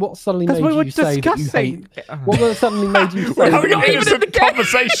 What suddenly Because made we were you say that you discussing. hate? What suddenly made you say? We're that having you an hate- innocent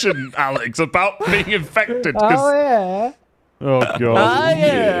conversation, Alex, about being infected. 'cause- Oh yeah. Oh god.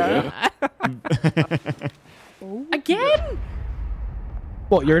 yeah. Again?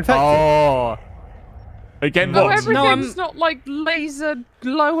 What? You're infected? Oh. Again, Oh, what? everything's No, I'm- not like laser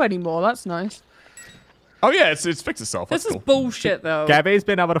glow anymore. That's nice. Oh yeah, it's fixed itself. This That's is cool. bullshit, though. Gabby's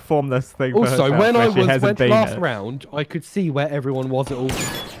been able to form this thing. For Also, herself when I she hasn't went been last here. round, I could see where everyone was at all.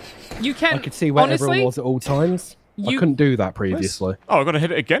 You can. I could see where honestly, everyone was at all times. I couldn't do that previously. Oh, I gotta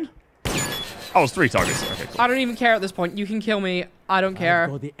hit it again. Oh, it's 3 targets. Okay, cool. I don't even care at this point. You can kill me. I don't care.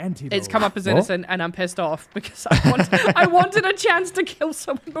 It's come up as innocent, and I'm pissed off because I wanted a chance to kill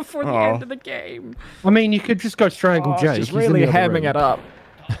someone before the end of the game. I mean, you could just go strangle Jake. She's He's in really the other hamming room. it up.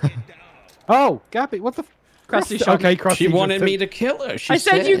 Oh, Gabby, what the? Crusty shot. Okay, Crusty. She wanted just me to kill her. She I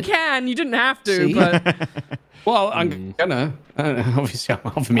said you can. You didn't have to, See? but Well, I'm gonna. Obviously, I'm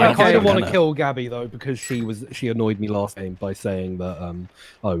off me. I kind of want to kill Gabby though because she annoyed me last game by saying that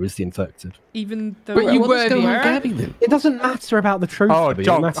I was the infected. even though But you What were was going on the with Gabby then? It doesn't matter about the truth. Oh, Gabby. It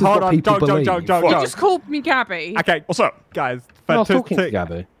Jog, matters hold what on, people believe. You just called me Gabby. Okay, What's up? guys. I'm not to- talking to- to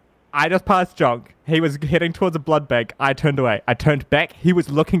Gabby. I just passed Jog. He was heading towards a blood bag. I turned away. I turned back. He was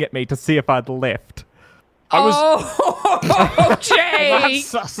looking at me to see if I'd left. Oh, Jake!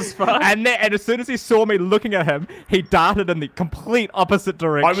 Sus as fuck. And as soon as he saw me looking at him, he darted in the complete opposite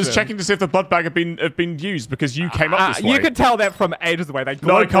direction. I was checking to see if the blood bag had been used because you came up this way. You can tell that from ages away. They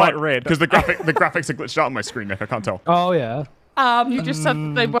No, I glow bright can't red. because the graphics are glitched out on my screen, Nick. I can't tell. Oh yeah. You just said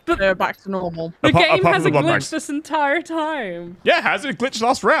that they were back to normal. The Apart game from has the a blood glitch bags. this entire time. Yeah, it has. It glitched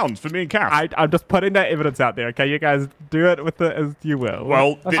last round for me and Kath. I'm just putting that evidence out there, okay? You guys do it with it as you will.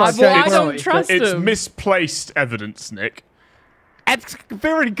 Well, That's it's, what I Jake don't wrote. trust it's him. misplaced evidence, Nick. it's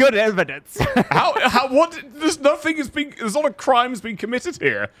very good evidence. There's not a crime's been committed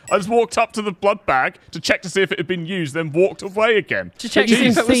here. I just walked up to the blood bag to check to see if it had been used, then walked away again. To check to see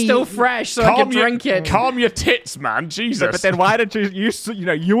if it was see- still fresh so I could drink it. Calm your tits, man. Jesus. But then why did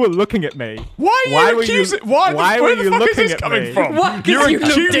you were looking at me. Why are you were accusing? Why were the you fuck is looking this at coming me? from? Why? 'Cause You're you look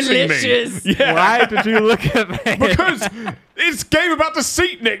accusing delicious. me. Yeah. Why did you look at me? Because it's a game about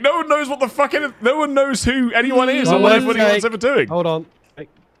deceit, Nick. No one knows what the fuck. No one knows who anyone is or Hold what on, anyone's Jake. ever doing. Hold on.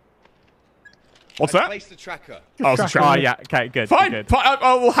 What's that? Place the tracker. Oh, it's a Oh tracker. yeah, okay, good. Fine. Good.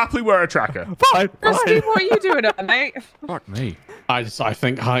 I will happily wear a tracker. Fine. Rusty, what are you doing at mate? Fuck me. I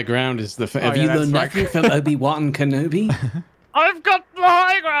think high ground is the. Have yeah, you that's learned right. nothing from Obi-Wan Kenobi? I've got the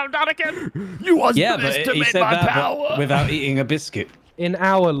high ground, Anakin. You Yeah, but he said that but without eating a biscuit. In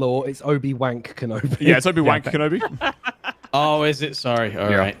our law, it's Obi-Wank Kenobi. Yeah, it's Obi-Wan Kenobi. Oh, is it? Sorry. All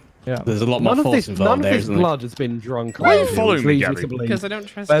right. Yeah. There's a lot more force involved there, none of this isn't there? blood has been drunk. Why are you on, following which me, leads Gabby? to believe Because I don't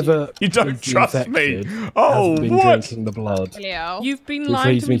trust you. whoever You don't is trust me. infected Oh, has been what? drinking the blood. Leo. You've been Which lying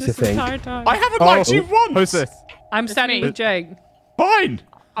leads to me me to this think- entire time. I haven't liked you once. Who's this? I'm standing me. with Jake. Fine.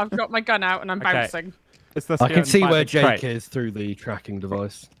 I've got my gun out and I'm Okay. bouncing. It's this I here can and see find where the Jake trait. is through the tracking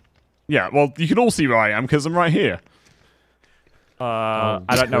device. Yeah, well, you can all see where I am because I'm right here. I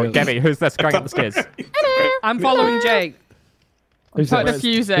don't know. really? Gabby, who's this going up the stairs? I'm following Jake. Who's Put that? the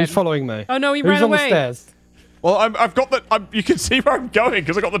fuse in. Who's following me? Oh no, he Who's ran on the away. stairs? Well, I've got the. You can see where I'm going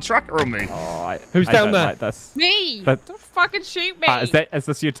because I got the tracker on me. Oh, Who's I down don't there? Like this. Me! But- Don't fucking shoot me! Is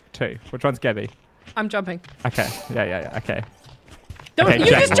this you too? Which one's Gabby? I'm jumping. Okay. Yeah. Okay. Don't Okay, you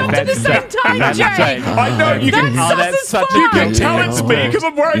Jake. just jumped at the That's same time, That's Jake? Jake. I know you can. That's that's sus as such a fuck. You can good tell it's me because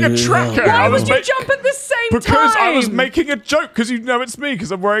I'm wearing a tracker. Why I was would you ma- jump at the same time? Because I was making a joke because you know it's me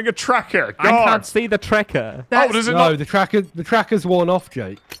because I'm wearing a tracker. I God. can't see the tracker. Oh, does it No, not? the tracker's worn off,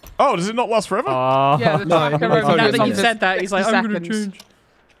 Jake. Oh, does it not last forever? Oh. Yeah, the No, tracker no, only it's Now only goes that on you've for said that, he's like, I'm going to 50 change.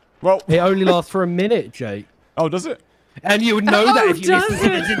 Well, It only lasts for a minute, Jake. oh, does it? And you would know that if you does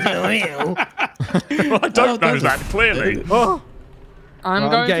listened to it? the tutorial. Well, I don't know that clearly. Oh. I'm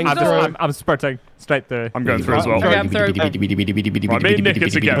I'm going getting to I'm, the just, door. I'm sprinting straight through. I'm going through as well. Okay, I'm through. Right, me and Nick are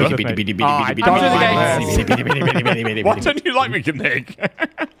together. Oh, I don't I'm like Why don't you like me, Nick?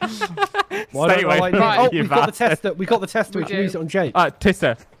 Why Stay don't I away like from that? me, Oh, you we've got the bastard. tester. We got the tester. We We can do. use it on Jake.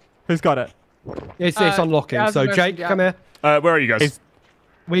 Tissa. Who's got it? It's yeah, unlocking. I was So about Jake, to- come here. Where are you guys? He's-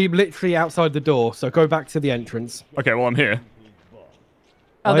 We literally outside the door. So go back to the entrance. Okay, well I'm here.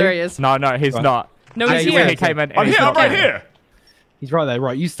 Oh, there he is. No, he's Right. not. No, he's Yeah, here. He came in. and I'm he's here. I'm not right there. here. He's right there.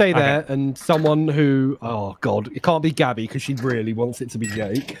 Right, you stay there, and someone who, oh god, it can't be Gabby because she really wants it to be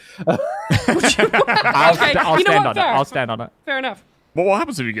Jake. I'll Okay, stand you know on what? it. Fair. I'll stand on it. Fair enough. Well, what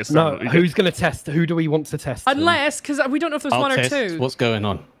happens if you get No, stunned? who's gonna test? Who do we want to test? them? Unless, because we don't know if there's I'll one or test. two. What's going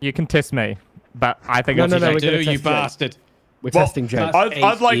on? You can test me, but I think No, it's no, no, Jake. we're gonna Do test you Jake. bastard? We're Well, testing Jake.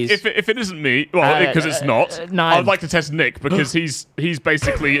 I'd like is- if it isn't me, well, because it's not. no. I'd like to test Nick because he's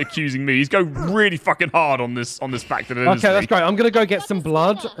basically accusing me. He's going really fucking hard on this fact that it is Okay, me. that's great. I'm gonna go get some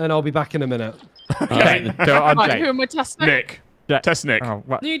blood, and I'll be back in a minute. Okay, do it on Right, Jake. who am I testing? Nick, Yeah. test Nick. Oh,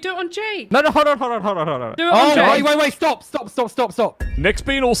 what? No, you do it on Jake. No, hold on. Do it Oh, on Jake. wait! Stop! Nick's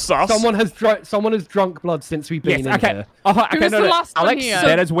been all sus. Someone has drunk blood since we've been Yes, in okay. here. Okay, was the last one Alex, here?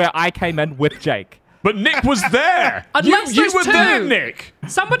 that is where I came in with Jake. But Nick was there. Unless you there's were two. there, Nick.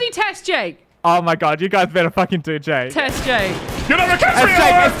 Somebody test Jake. Oh my god, you guys better fucking do Jake. Test Jake. You never catch me Jake,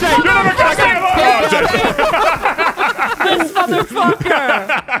 alive. it's Jake. You never catch me alive. This motherfucker.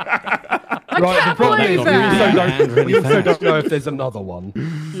 Right, the can't problem believe is that. we also don't know if there's another one.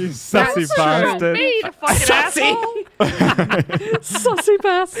 You sussy bastard. Me, the fucking asshole. Sussy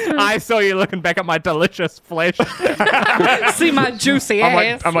bastard. I saw you looking back at my delicious flesh. See my juicy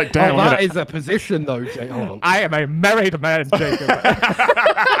ass. I'm like, Oh, damn. that is a position though, Jake. Hold on. I am a married man, Jacob.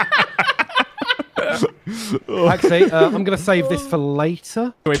 Actually, I'm going to save this for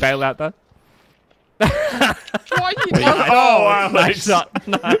later. Do we bail out though? Why are you Oh, Alex. Shot.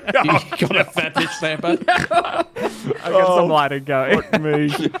 No. You got a fetish there, bud. I got some lighting going. Fuck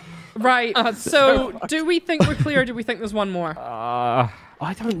me. Right. So, do we think we're clear? Or do we think there's one more? I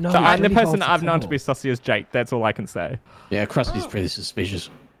don't know. So It's I'm the really person hard I've known to tell. be sussy as Jake. That's all I can say. Yeah, Krusty's pretty suspicious.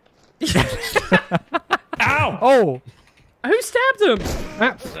 Ow. Oh. Who stabbed him?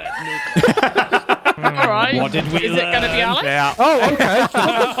 all right? What did we Is it going to be Alex? Yeah. Oh,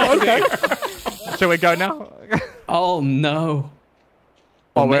 okay. Okay. Shall we go now? Oh, no.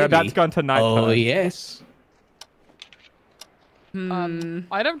 Oh, we're maybe. about to go into night. Oh, yes.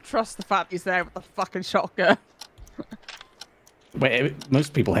 I don't trust the fact he's there with the fucking shotgun. Wait,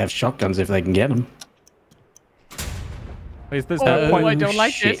 most people have shotguns if they can get them. There's no Oh, point. I don't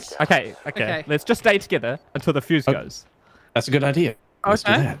like shit. it. Okay. Okay. Let's just stay together until the fuse goes. That's a good idea. Let's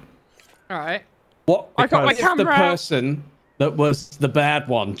do Okay. that. All right. What I got my if the camera. person that was the bad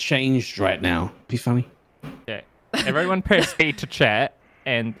one changed right now? Be funny. Yeah. Everyone press E to chat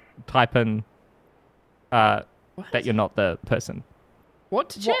and type in that you're not the person. What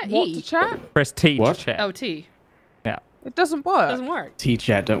to chat? What E. to chat? Press T What? to chat. Oh, T. Yeah. It doesn't work. Doesn't work.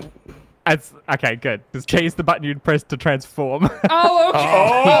 T-chat, don't... It's, okay, good. Just T is the button you'd press to transform. Oh, okay.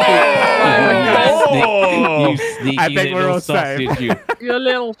 Oh. You sneaky I think we're little all safe. sausage, you. You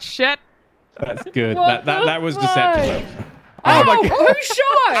little shit. That's good. What That was the deceptive. Oh my Who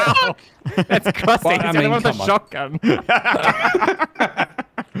shot? That's Krusty. Well, He's I the only mean, one with a come on. shotgun.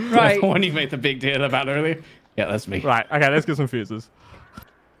 Right. The one you made the big deal about earlier? Yeah, that's me. Right, okay, let's get some fuses.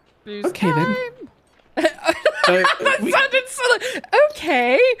 Okay, then. That sounded so.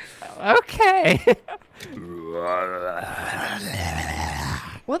 Okay. Okay.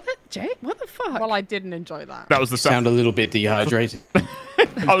 What the Jake? What the fuck? Well, I didn't enjoy that. That was the Sound sound. a little bit dehydrated.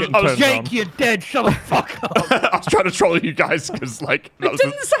 I was Jake, you're dead. Shut the fuck up. I was trying to troll you guys because, like, that It was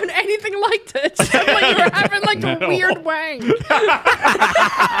didn't sound anything like that. It sounded like you were having like a weird wank.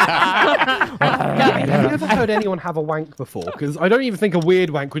 Have you ever heard anyone have a wank before? Because I don't even think a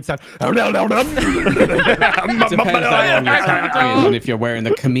weird wank would sound. Depends how long your tongue is and if you're wearing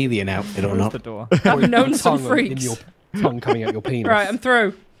the chameleon outfit or Where's not. the door? I've known some tongue in freaks. your tongue coming out your penis. Right, I'm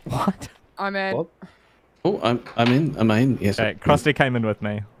through. What? I'm in. What? Oh, I'm in. Am I in? Yes. Okay, Krusty came in with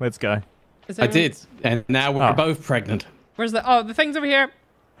me. Let's go. Is I everyone- did. And now we're Oh. both pregnant. Where's the? Oh, the thing's over here.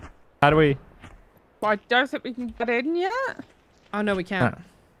 How do we... Well, I don't think we can get in yet. Oh no, we can't.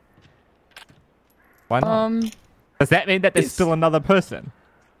 Why not? Does that mean that there's It's- still another person?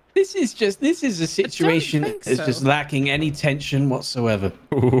 This is a situation think that's so. just lacking any tension whatsoever.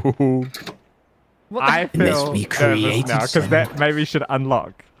 What I Unless feel we nervous created now because some- that maybe should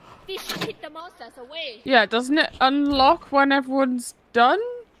unlock. This should keep the monsters away. Yeah, doesn't it unlock when everyone's done?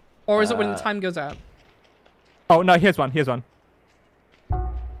 Or is it when the time goes out? Oh no, here's one. Here's one.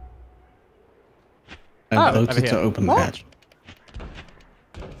 And Oh, voted over to here. open the What? hatch.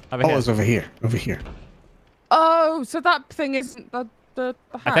 Over Oh, here. it's over here. Over here. Oh, so that thing isn't the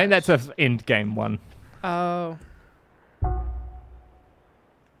hatch. I think that's a end game one. Oh.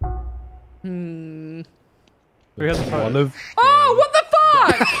 Who has a phone? One of. Oh, what the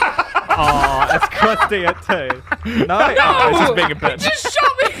fuck? Oh, it's Krusty it too. No, oh, it's just being a bitch. Just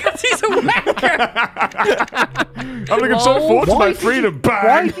shot me because he's a wanker. I'm looking so forward to my did freedom you,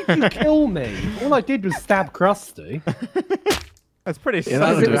 why back. did you kill me? All I did was stab Krusty. That's pretty Yeah,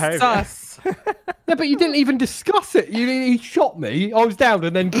 that'll sus do it. behavior. Sus. Yeah, but you didn't even discuss it. He shot me. I was down,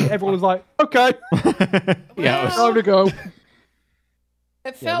 and then everyone was like, "Okay, Yeah, it was- time to go."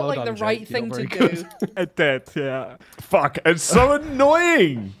 It Yeah, felt well like done, the right Jake. thing You're to very do. It did, yeah. Fuck, it's so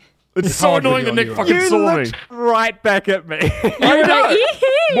annoying. It's so hard when annoying that you're Nick on fucking You saw me. looked right back at me. I know.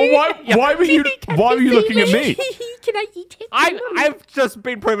 Well, why were you looking at me? Can I eat it? I've just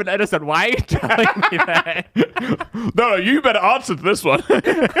been proven innocent. Why are you telling me that? No, you better answer to this one.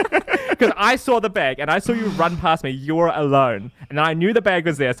 Because I saw the bag and I saw you run past me. You were alone. And I knew the bag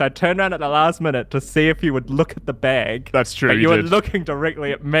was there. So I turned around at the last minute to see if you would look at the bag. That's true. But you were looking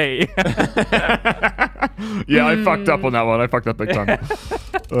directly at me. Yeah, I fucked up on that one. I fucked up big time.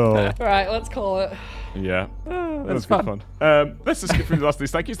 Oh. Right, let's call it. Yeah. That was fun. good fun. Let's just get through the last of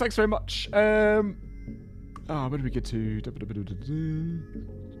these. Thank you. Thanks very much. Where did we get to?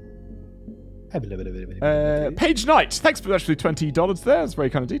 Page Knight. Thanks for actually $20 there. That's very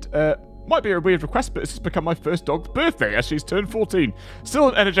kind indeed. Might be a weird request, but it's just become my first dog's birthday as she's turned 14. Still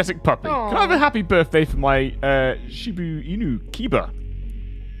an energetic puppy. Aww. Can I have a happy birthday for my Shibu Inu Kiba?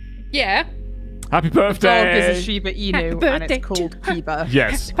 Yeah. Happy Dog birthday! is a Shiba Inu, and birthday it's called Kiba.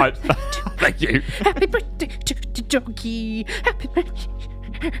 Yes. Thank you. Happy birthday to the doggy. Happy birthday.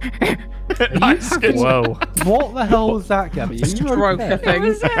 Nice. Whoa. What the hell was that, Gabby? You Stroke, I It think.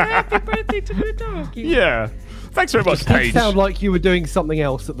 was a happy birthday to the doggy. Yeah. Thanks very much, It Paige. sound like you were doing something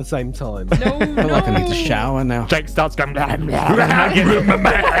else at the same time. No, I feel like I need to shower now. Jake starts going.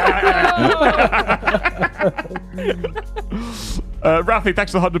 Ralphie,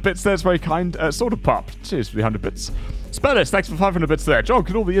 thanks for the 100 bits there. It's very kind. Sort of Pup, cheers for the 100 bits. Spellis, thanks for 500 bits there. John,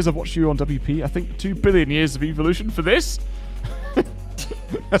 can all the years I've watched you on WP, I think 2 billion years of evolution for this?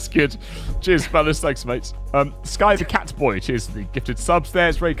 That's good. Cheers, Spellis. Thanks, mate. Sky the Cat Boy, cheers for the gifted subs there.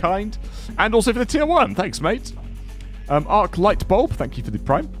 It's very kind. And also for the tier 1. Thanks, mate. Arc Light Bulb, thank you for the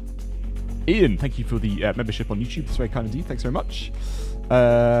Prime. Ian, thank you for the membership on YouTube. It's very kind indeed. Thanks very much.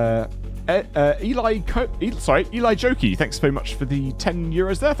 Eli Jokey, thanks very much for the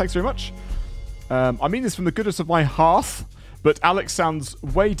 €10 there. Thanks very much. I mean this from the goodness of my heart, but Alex sounds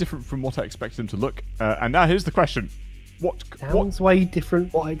way different from what I expected him to look. And now here's the question. Sounds way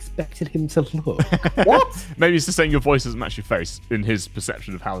different what I expected him to look. What? Maybe he's just saying your voice doesn't match your face in his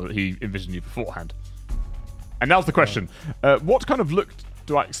perception of how he envisioned you beforehand. And now's the question. What kind of look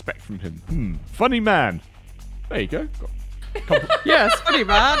do I expect from him? Funny man. There you go. Yes, funny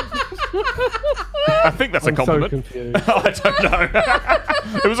man. I think that's a compliment. So confused. I don't know.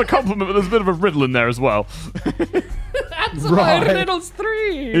 It was a compliment, but there's a bit of a riddle in there as well. That's Right. Riddles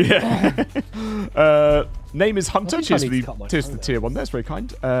 3. Yeah. Name is Hunter. I think Cheers I for need to cut my the tongue tier 1 there. It's very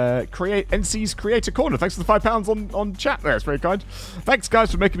kind. NC's Creator Corner. Thanks for the £5 on chat there. It's very kind. Thanks,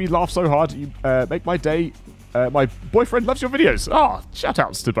 guys, for making me laugh so hard. You make my day. My boyfriend loves your videos. Shout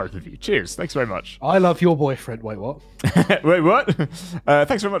outs to both of you. Cheers. Thanks very much. I love your boyfriend. Wait, what? Wait, what?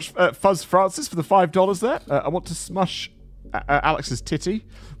 Thanks very much, Fuzz Francis, for the $5 there. I want to smush Alex's titty.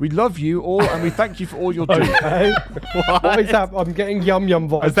 We love you all, and we thank you for all you're doing. Okay. What is that? I'm getting yum yum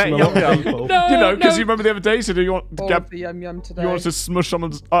vibes Is that from a lot yum of yum? people. No, You know, because no. you remember the other day, so do you want All Gab, of the yum yum today. you want to smush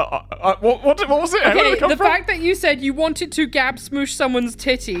someone's what was it? Where did Okay, it come the from? fact that you said you wanted to Gab smoosh someone's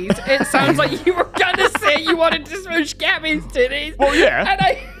titties, it sounds like you were gonna say you wanted to smoosh Gabby's titties. Well, yeah. And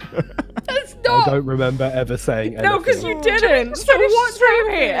that's I not. don't remember ever saying anything. No, because you didn't. So what's through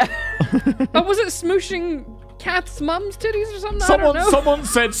here? Or was it smooshing Kath's mum's titties or something? I don't know. Someone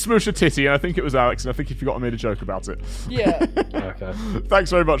said smoosh a titty, and I think it was Alex, and I think he forgot I made a joke about it. Yeah. Okay. Thanks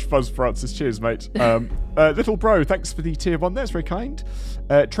very much, Fuzz Francis. Cheers, mate. Little Bro, thanks for the tier 1 there. It's very kind.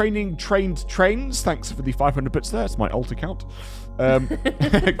 Training Trained Trains, thanks for the 500 bits there. It's my alt account.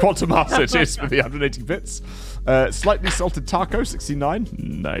 Quantum Master, cheers for the 180 bits. Slightly Salted Taco, 69.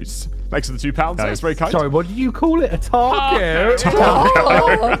 Nice. Thanks for the £2. That's very kind. Sorry, what did you call it? A taco?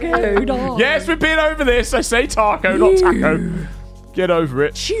 Yes, we've been over this. I say taco, not taco. Get over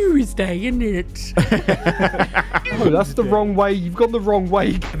it. Tuesday, isn't it? Oh, that's the wrong way. You've gone the wrong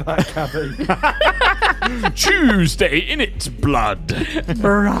way, that Gabby. Tuesday in it, blood.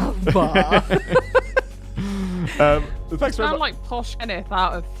 Brava. Thanks very Sound much. like posh Kenneth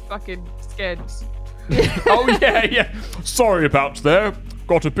out of fucking Skids. Oh, yeah. Sorry about there.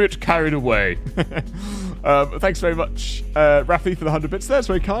 Got a bit carried away. Thanks very much, Rafi, for the 100 bits there. It's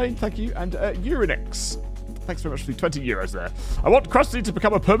very kind. Thank you. And Urinex. Thanks very much for the €20 there. I want Krusty to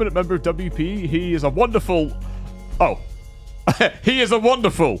become a permanent member of WP. He is a wonderful... Oh. He is a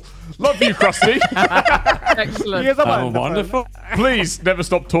wonderful. Love you, Krusty. Excellent. He is a Oh, wonderful. wonderful. Please never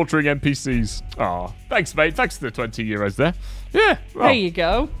stop torturing NPCs. Thanks, mate. Thanks for the €20 there. Yeah. Well, There you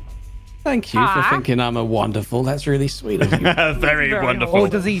go. Thank you for thinking I'm a wonderful. That's really sweet of you. very wonderful. Or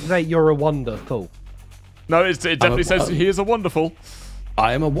does he say you're a wonderful? No, it definitely says he is a wonderful.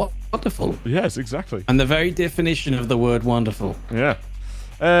 I am a wonderful. Yes, exactly. And the very definition of the word wonderful. Yeah.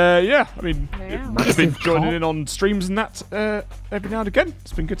 Yeah. I mean, Yeah. you've been joining in on streams and that every now and again.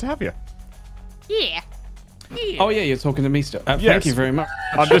 It's been good to have you. Yeah. Oh yeah, you're talking to me still. Yes. Thank you very much.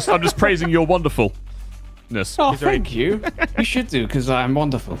 I'm just praising your wonderful. wonderfulness. Oh, thank you. You should do, because I'm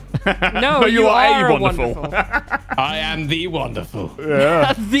wonderful. No, you are wonderful. I am the wonderful.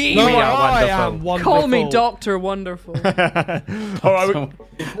 Yeah. The No, I wonderful. am wonderful. Call me Dr. Wonderful. All right,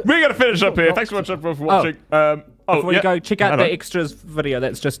 we're going to finish up here. Thanks so much, everyone, for watching. Before you go, check out Hello. the extras video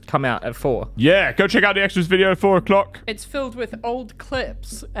that's just come out at 4. Yeah, go check out the extras video at 4 o'clock. It's filled with old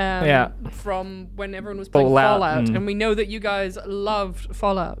clips from when everyone was playing Fallout. Fallout. And we know that you guys loved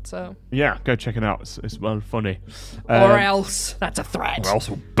Fallout, so... Yeah, go check it out. It's well funny. Or else. That's a threat. Or else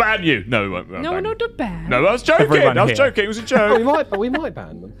we'll ban you. No, we won't. We won't No, ban no, you. don't ban. No, I was joking. Everyone I was here. joking. It was a joke. We might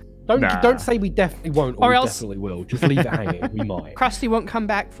ban them. Nah. Don't say we definitely won't or Or we else- definitely will. Just leave it hanging. We might. Krusty won't come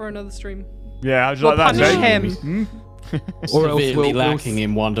back for another stream. Yeah, how'd you We'll like that, punish Jake? him. Or else Severely we'll lacking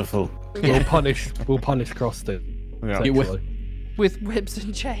in wonderful. punish Krusty. Yeah. You will- essentially. With whips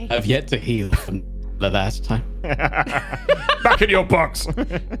and chains. I've yet to heal from the last time. Back in your box.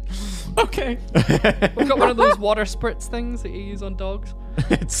 Okay. We've got one of those water spritz things that you use on dogs.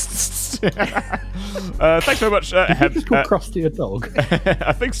 Thanks very much, Heb. Just call Krusty a dog.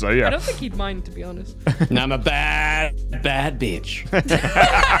 I think so, I yeah. don't think he'd mind, to be honest. Now I'm a bad bitch.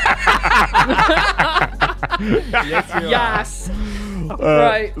 Yes.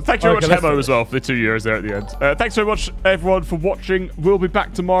 Right. Thank you very much, let's Hemo, do as well, for the 2 years there at the end. Thanks very much, everyone, for watching. We'll be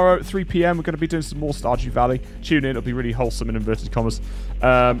back tomorrow at 3 p.m. We're going to be doing some more Stardew Valley. Tune in. It'll be really wholesome in inverted commas.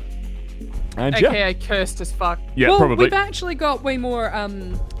 And yeah. AKA cursed as fuck. Yeah, well, probably. we've actually got way more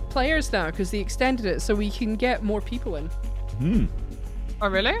players now because they extended it so we can get more people in. Oh,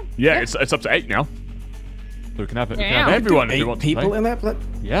 really? Yeah, it's up to 8 now. So we can have, Yeah. everyone if you 8 want to people play. in that?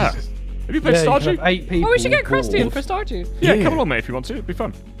 Yeah. Have you played Yeah, you can Stardew? have 8 people. Oh, we should get Krusty in bored. for Stardew. Yeah, Yeah. come along, mate, if you want to. It'd be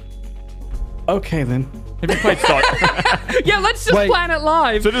fun. Okay, then. Have you played Stardew? Yeah, let's just Wait. plan it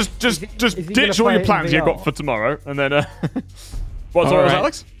live. So just is he ditch gonna all your play it in plans you've VR? got for tomorrow, and then what? Sorry, was right.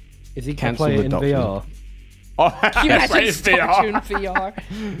 Alex? Is he going to Cancel play the it in document. VR? Oh, You yes, imagine it's Stardew in VR.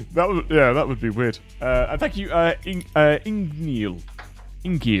 VR. That would be weird. And thank you, Ingiel.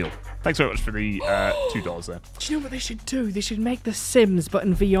 Thanks very much for the $2 there. Do you know what they should do? They should make The Sims, but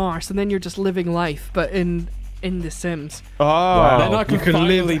in VR, so then you're just living life, but in The Sims. Oh, Then I can you can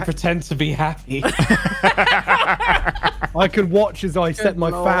finally live- pretend to be happy. I can watch as I set my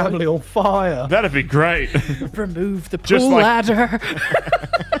Lord. family on fire. that'd be great. Remove the Just pool like- ladder.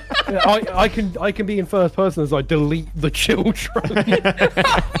 I can be in first person as I delete the children.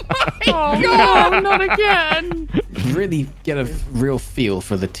 Oh, no, not again. Really get a real feel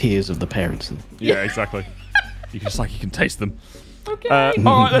for the tears of the parents. Yeah, exactly. You can taste them. Okay. All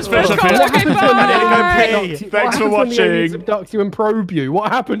right, let's finish up here. Okay, bye. Thanks for What happens when the aliens watching. abduct you and probe you?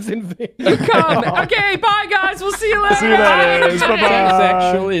 What happens in VR? Come. Okay, bye, guys. We'll see you later. See you later. Bye bye.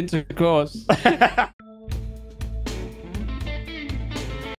 Sexual intercourse.